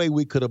 there's no way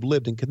we could have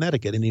lived in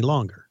Connecticut any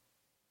longer.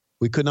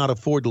 We could not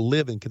afford to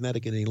live in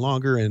Connecticut any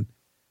longer. And,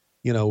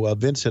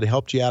 Vince had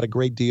helped you out a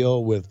great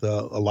deal with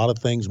a lot of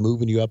things,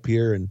 moving you up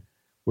here. And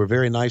we're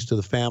very nice to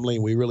the family,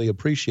 and we really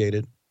appreciate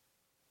it.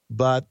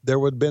 But there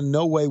would have been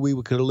no way we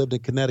could have lived in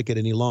Connecticut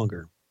any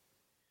longer.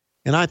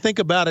 And I think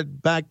about it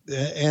back,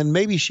 and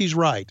maybe she's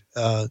right.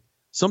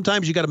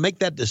 Sometimes you got to make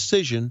that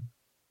decision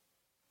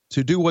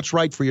to do what's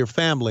right for your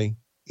family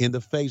in the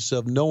face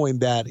of knowing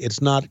that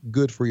it's not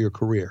good for your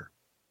career.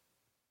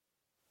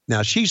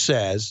 Now, she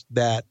says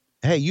that,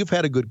 hey, you've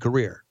had a good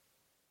career.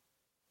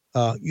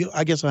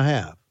 I guess I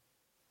have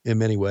in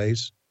many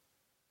ways.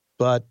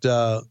 But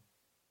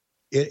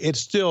it's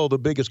still the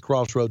biggest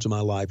crossroads of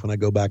my life when I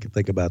go back and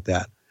think about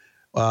that.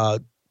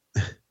 Had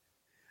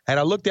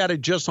I looked at it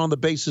just on the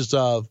basis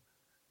of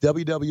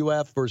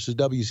WWF versus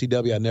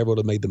WCW, I never would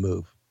have made the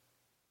move.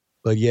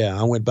 But yeah,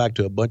 I went back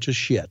to a bunch of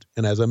shit.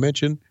 And as I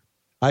mentioned,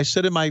 I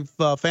sat in my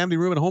family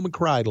room at home and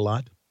cried a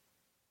lot.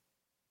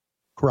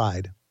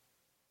 Cried.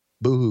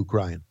 Boo-hoo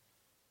crying.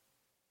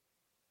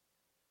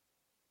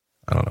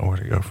 I don't know where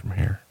to go from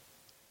here.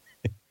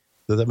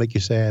 Does that make you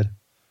sad?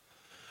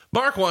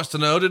 Mark wants to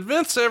know, did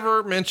Vince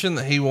ever mention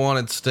that he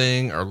wanted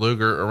Sting or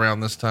Luger around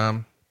this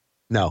time?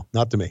 No,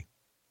 not to me.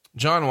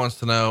 John wants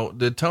to know,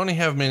 did Tony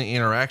have many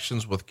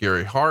interactions with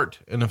Gary Hart?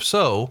 And if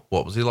so,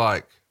 what was he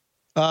like?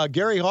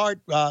 Gary Hart,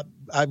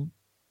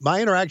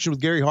 my interaction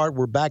with Gary Hart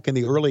were back in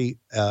the early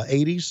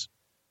 80s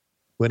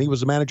when he was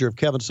the manager of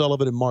Kevin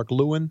Sullivan and Mark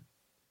Lewin.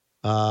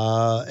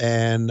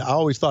 And I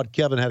always thought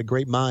Kevin had a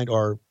great mind,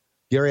 or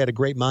Gary had a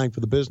great mind for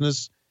the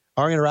business.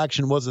 Our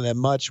interaction wasn't that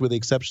much, with the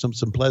exception of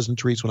some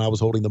pleasantries when I was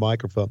holding the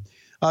microphone.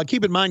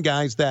 Keep in mind,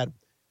 guys, that,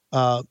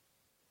 and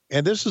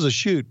this is a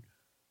shoot,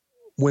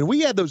 when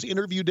we had those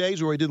interview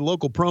days where we did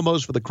local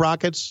promos for the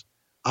Crockett's,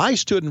 I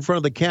stood in front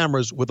of the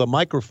cameras with a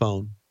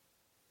microphone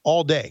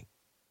all day.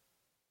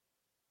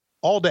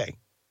 All day.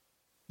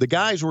 The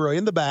guys were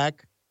in the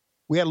back.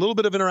 We had a little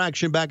bit of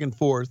interaction back and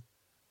forth,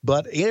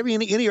 but every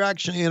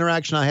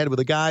interaction I had with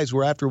the guys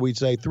were after we'd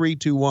say 3,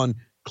 2, 1,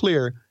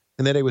 clear,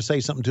 and then they would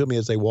say something to me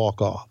as they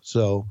walk off.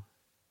 So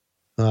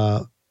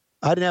I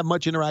didn't have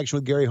much interaction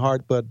with Gary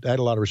Hart, but I had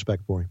a lot of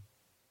respect for him.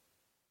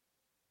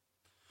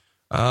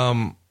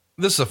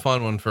 This is a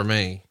fun one for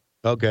me.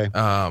 Okay.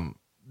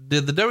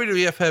 Did the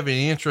WWF have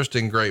any interest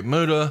in Great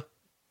Muta?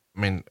 I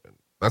mean,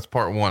 that's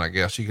part one, I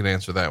guess. You can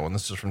answer that one.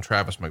 This is from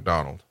Travis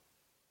McDonald.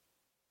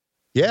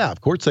 Yeah,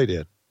 of course they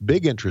did.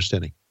 Big interest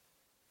in him.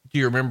 Do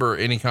you remember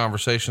any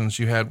conversations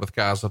you had with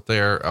guys up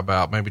there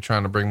about maybe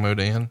trying to bring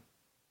Muta in?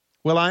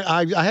 Well,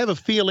 I have a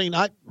feeling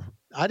I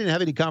didn't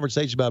have any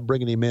conversation about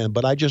bringing him in,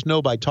 but I just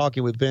know by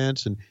talking with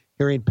Vince and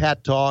hearing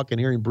Pat talk and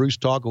hearing Bruce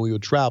talk when we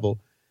would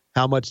travel,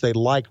 how much they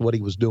liked what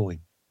he was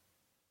doing.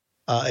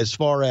 As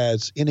far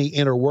as any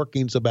inner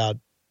workings about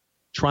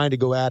trying to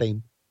go at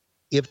him,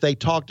 if they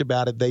talked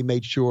about it, they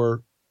made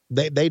sure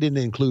they didn't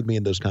include me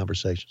in those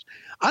conversations.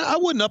 I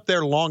wasn't up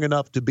there long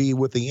enough to be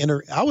with the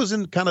inner. I was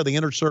in kind of the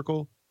inner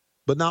circle,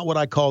 but not what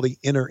I call the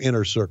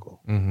inner circle.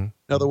 Mm-hmm. In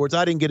other words,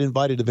 I didn't get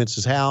invited to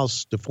Vince's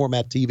house, to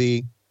Format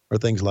TV, or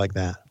things like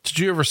that. Did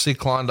you ever see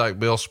Klondike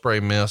Bill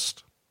spray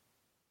mist?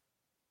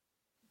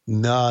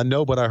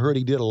 No, but I heard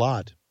he did a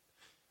lot.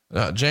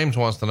 James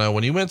wants to know,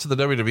 when you went to the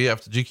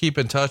WWF, did you keep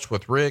in touch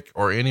with Rick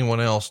or anyone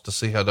else to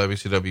see how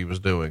WCW was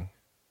doing?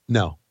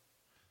 No,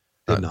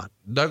 did not.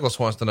 Douglas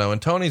wants to know, in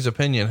Tony's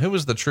opinion, who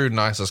was the true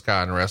nicest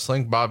guy in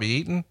wrestling, Bobby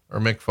Eaton or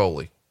Mick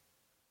Foley?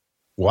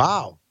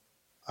 Wow.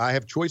 I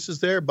have choices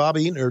there,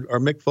 Bobby Eaton or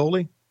Mick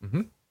Foley.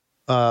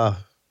 Mm-hmm.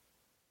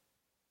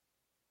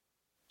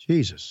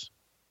 Jesus.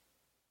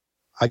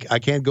 I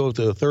can't go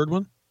to the third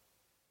one.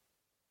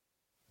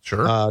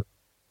 Sure.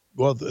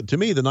 Well, to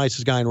me, the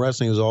nicest guy in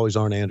wrestling is always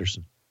Arn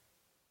Anderson.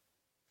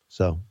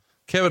 So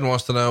Kevin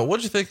wants to know,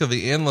 what'd you think of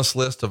the endless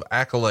list of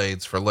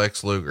accolades for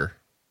Lex Luger?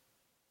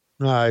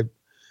 I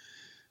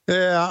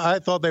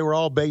thought they were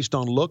all based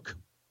on look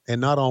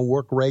and not on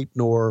work rate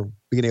nor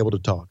being able to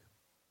talk.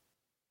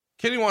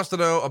 Kenny wants to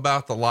know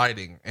about the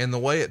lighting and the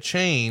way it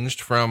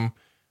changed from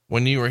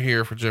when you were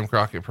here for Jim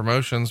Crockett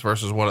Promotions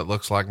versus what it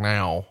looks like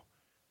now.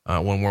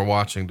 When we're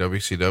watching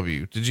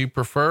WCW, did you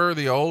prefer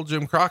the old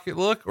Jim Crockett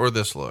look or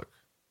this look?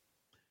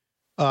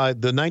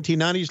 The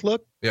 1990s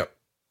look? Yep.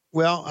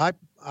 Well,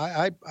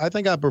 I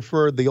think I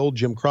prefer the old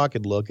Jim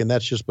Crockett look, and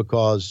that's just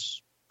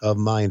because of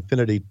my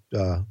affinity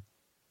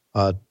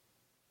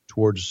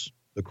towards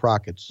the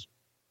Crockett's.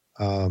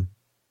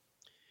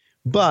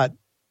 But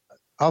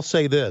I'll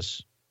say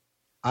this.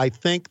 I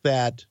think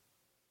that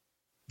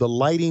the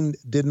lighting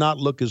did not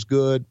look as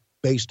good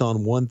based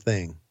on one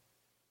thing,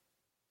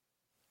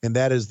 and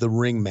that is the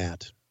ring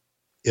mat.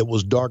 It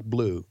was dark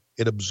blue.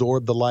 It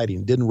absorbed the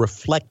lighting, didn't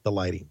reflect the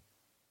lighting.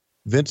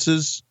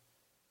 Vince's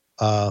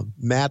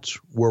mats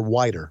were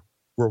whiter,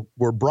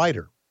 were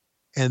brighter.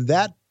 And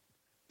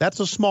that's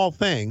a small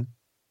thing,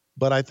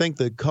 but I think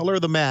the color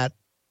of the mat,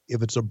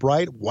 if it's a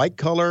bright white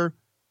color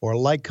or a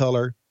light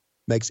color,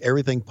 makes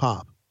everything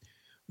pop.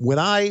 When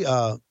I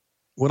came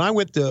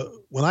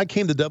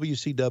to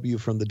WCW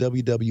from the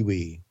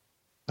WWE,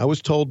 I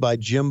was told by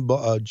Jim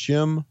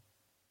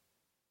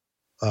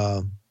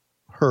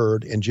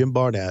Hurd and Jim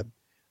Barnett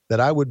that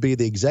I would be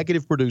the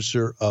executive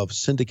producer of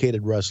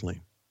syndicated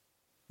wrestling,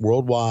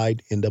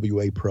 worldwide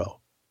NWA Pro.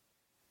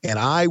 And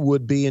I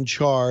would be in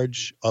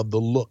charge of the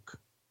look,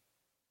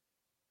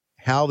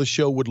 how the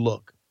show would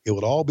look. It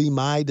would all be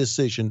my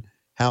decision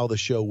how the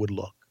show would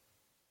look.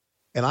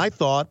 And I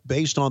thought,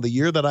 based on the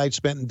year that I'd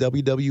spent in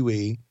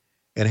WWE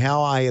and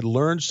how I had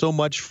learned so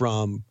much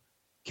from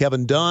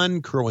Kevin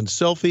Dunn, Kerwin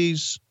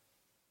Selfies,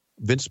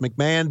 Vince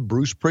McMahon,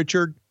 Bruce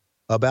Pritchard,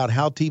 about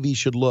how TV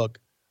should look,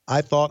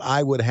 I thought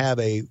I would have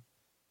I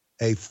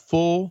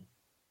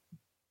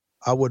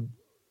would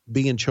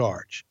be in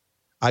charge.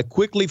 I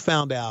quickly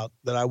found out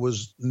that I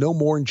was no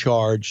more in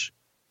charge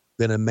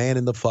than a man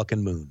in the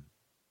fucking moon.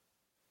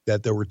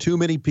 That there were too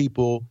many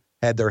people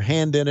had their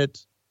hand in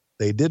it.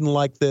 They didn't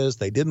like this.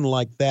 They didn't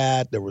like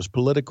that. There was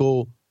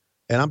political,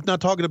 and I'm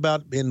not talking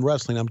about in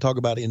wrestling. I'm talking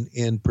about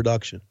in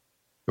production.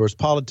 There was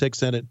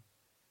politics in it.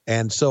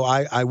 And so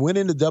I went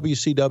into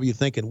WCW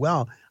thinking,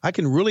 well, I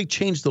can really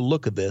change the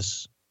look of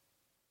this.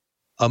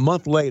 A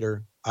month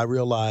later, I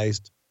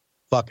realized,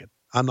 fuck it.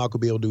 I'm not going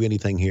to be able to do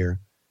anything here.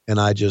 And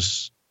I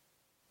just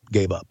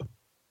gave up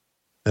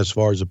as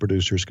far as the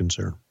producer is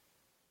concerned.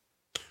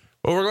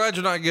 Well, we're glad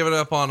you're not giving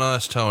up on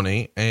us,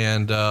 Tony.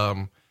 And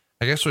I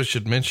guess we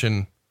should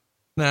mention,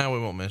 we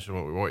won't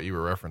mention what you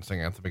were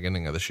referencing at the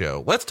beginning of the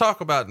show. Let's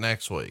talk about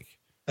next week.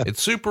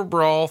 It's Super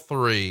Brawl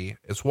 3.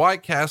 It's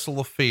White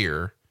Castle of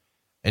Fear.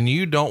 And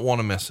you don't want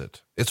to miss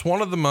it. It's one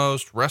of the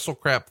most wrestle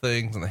crap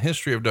things in the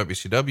history of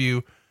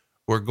WCW.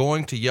 We're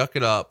going to yuck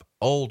it up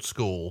old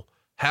school,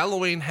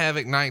 Halloween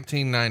Havoc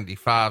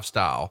 1995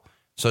 style.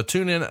 So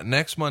tune in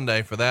next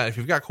Monday for that. If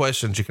you've got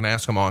questions, you can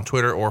ask him on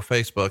Twitter or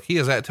Facebook. He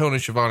is at Tony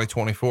Schiavone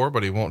 24,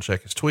 but he won't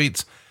check his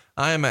tweets.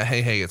 I am at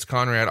Hey, it's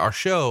Conrad. Our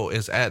show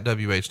is at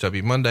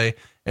WHW Monday.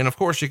 And of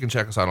course you can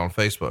check us out on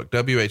Facebook,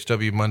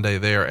 WHW Monday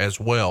there as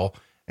well.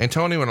 And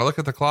Tony, when I look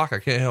at the clock, I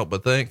can't help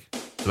but think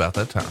it's about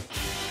that time.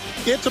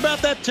 It's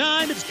about that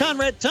time. It's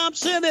Conrad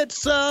Thompson.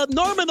 It's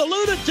Norman the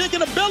Lunatic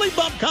in a belly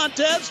bump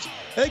contest.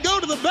 They go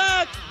to the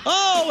back.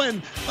 Oh,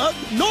 and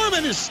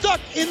Norman is stuck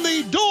in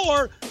the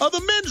door of the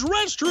men's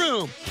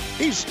restroom.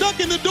 He's stuck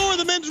in the door of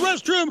the men's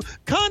restroom.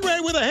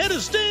 Conrad, with a head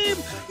of steam,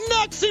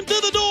 knocks him to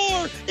the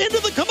door,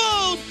 into the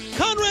commode.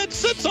 Conrad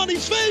sits on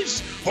his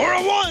face for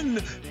a 1,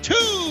 2,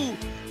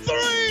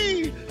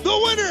 3.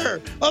 The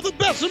winner of the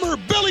Bessemer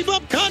Belly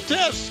Bump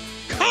Contest,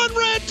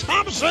 Conrad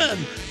Thompson.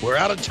 We're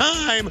out of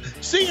time.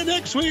 See you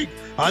next week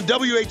on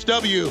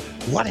WHW.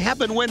 What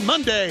Happened When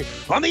Monday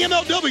on the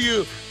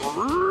MLW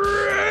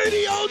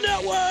Radio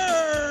Network.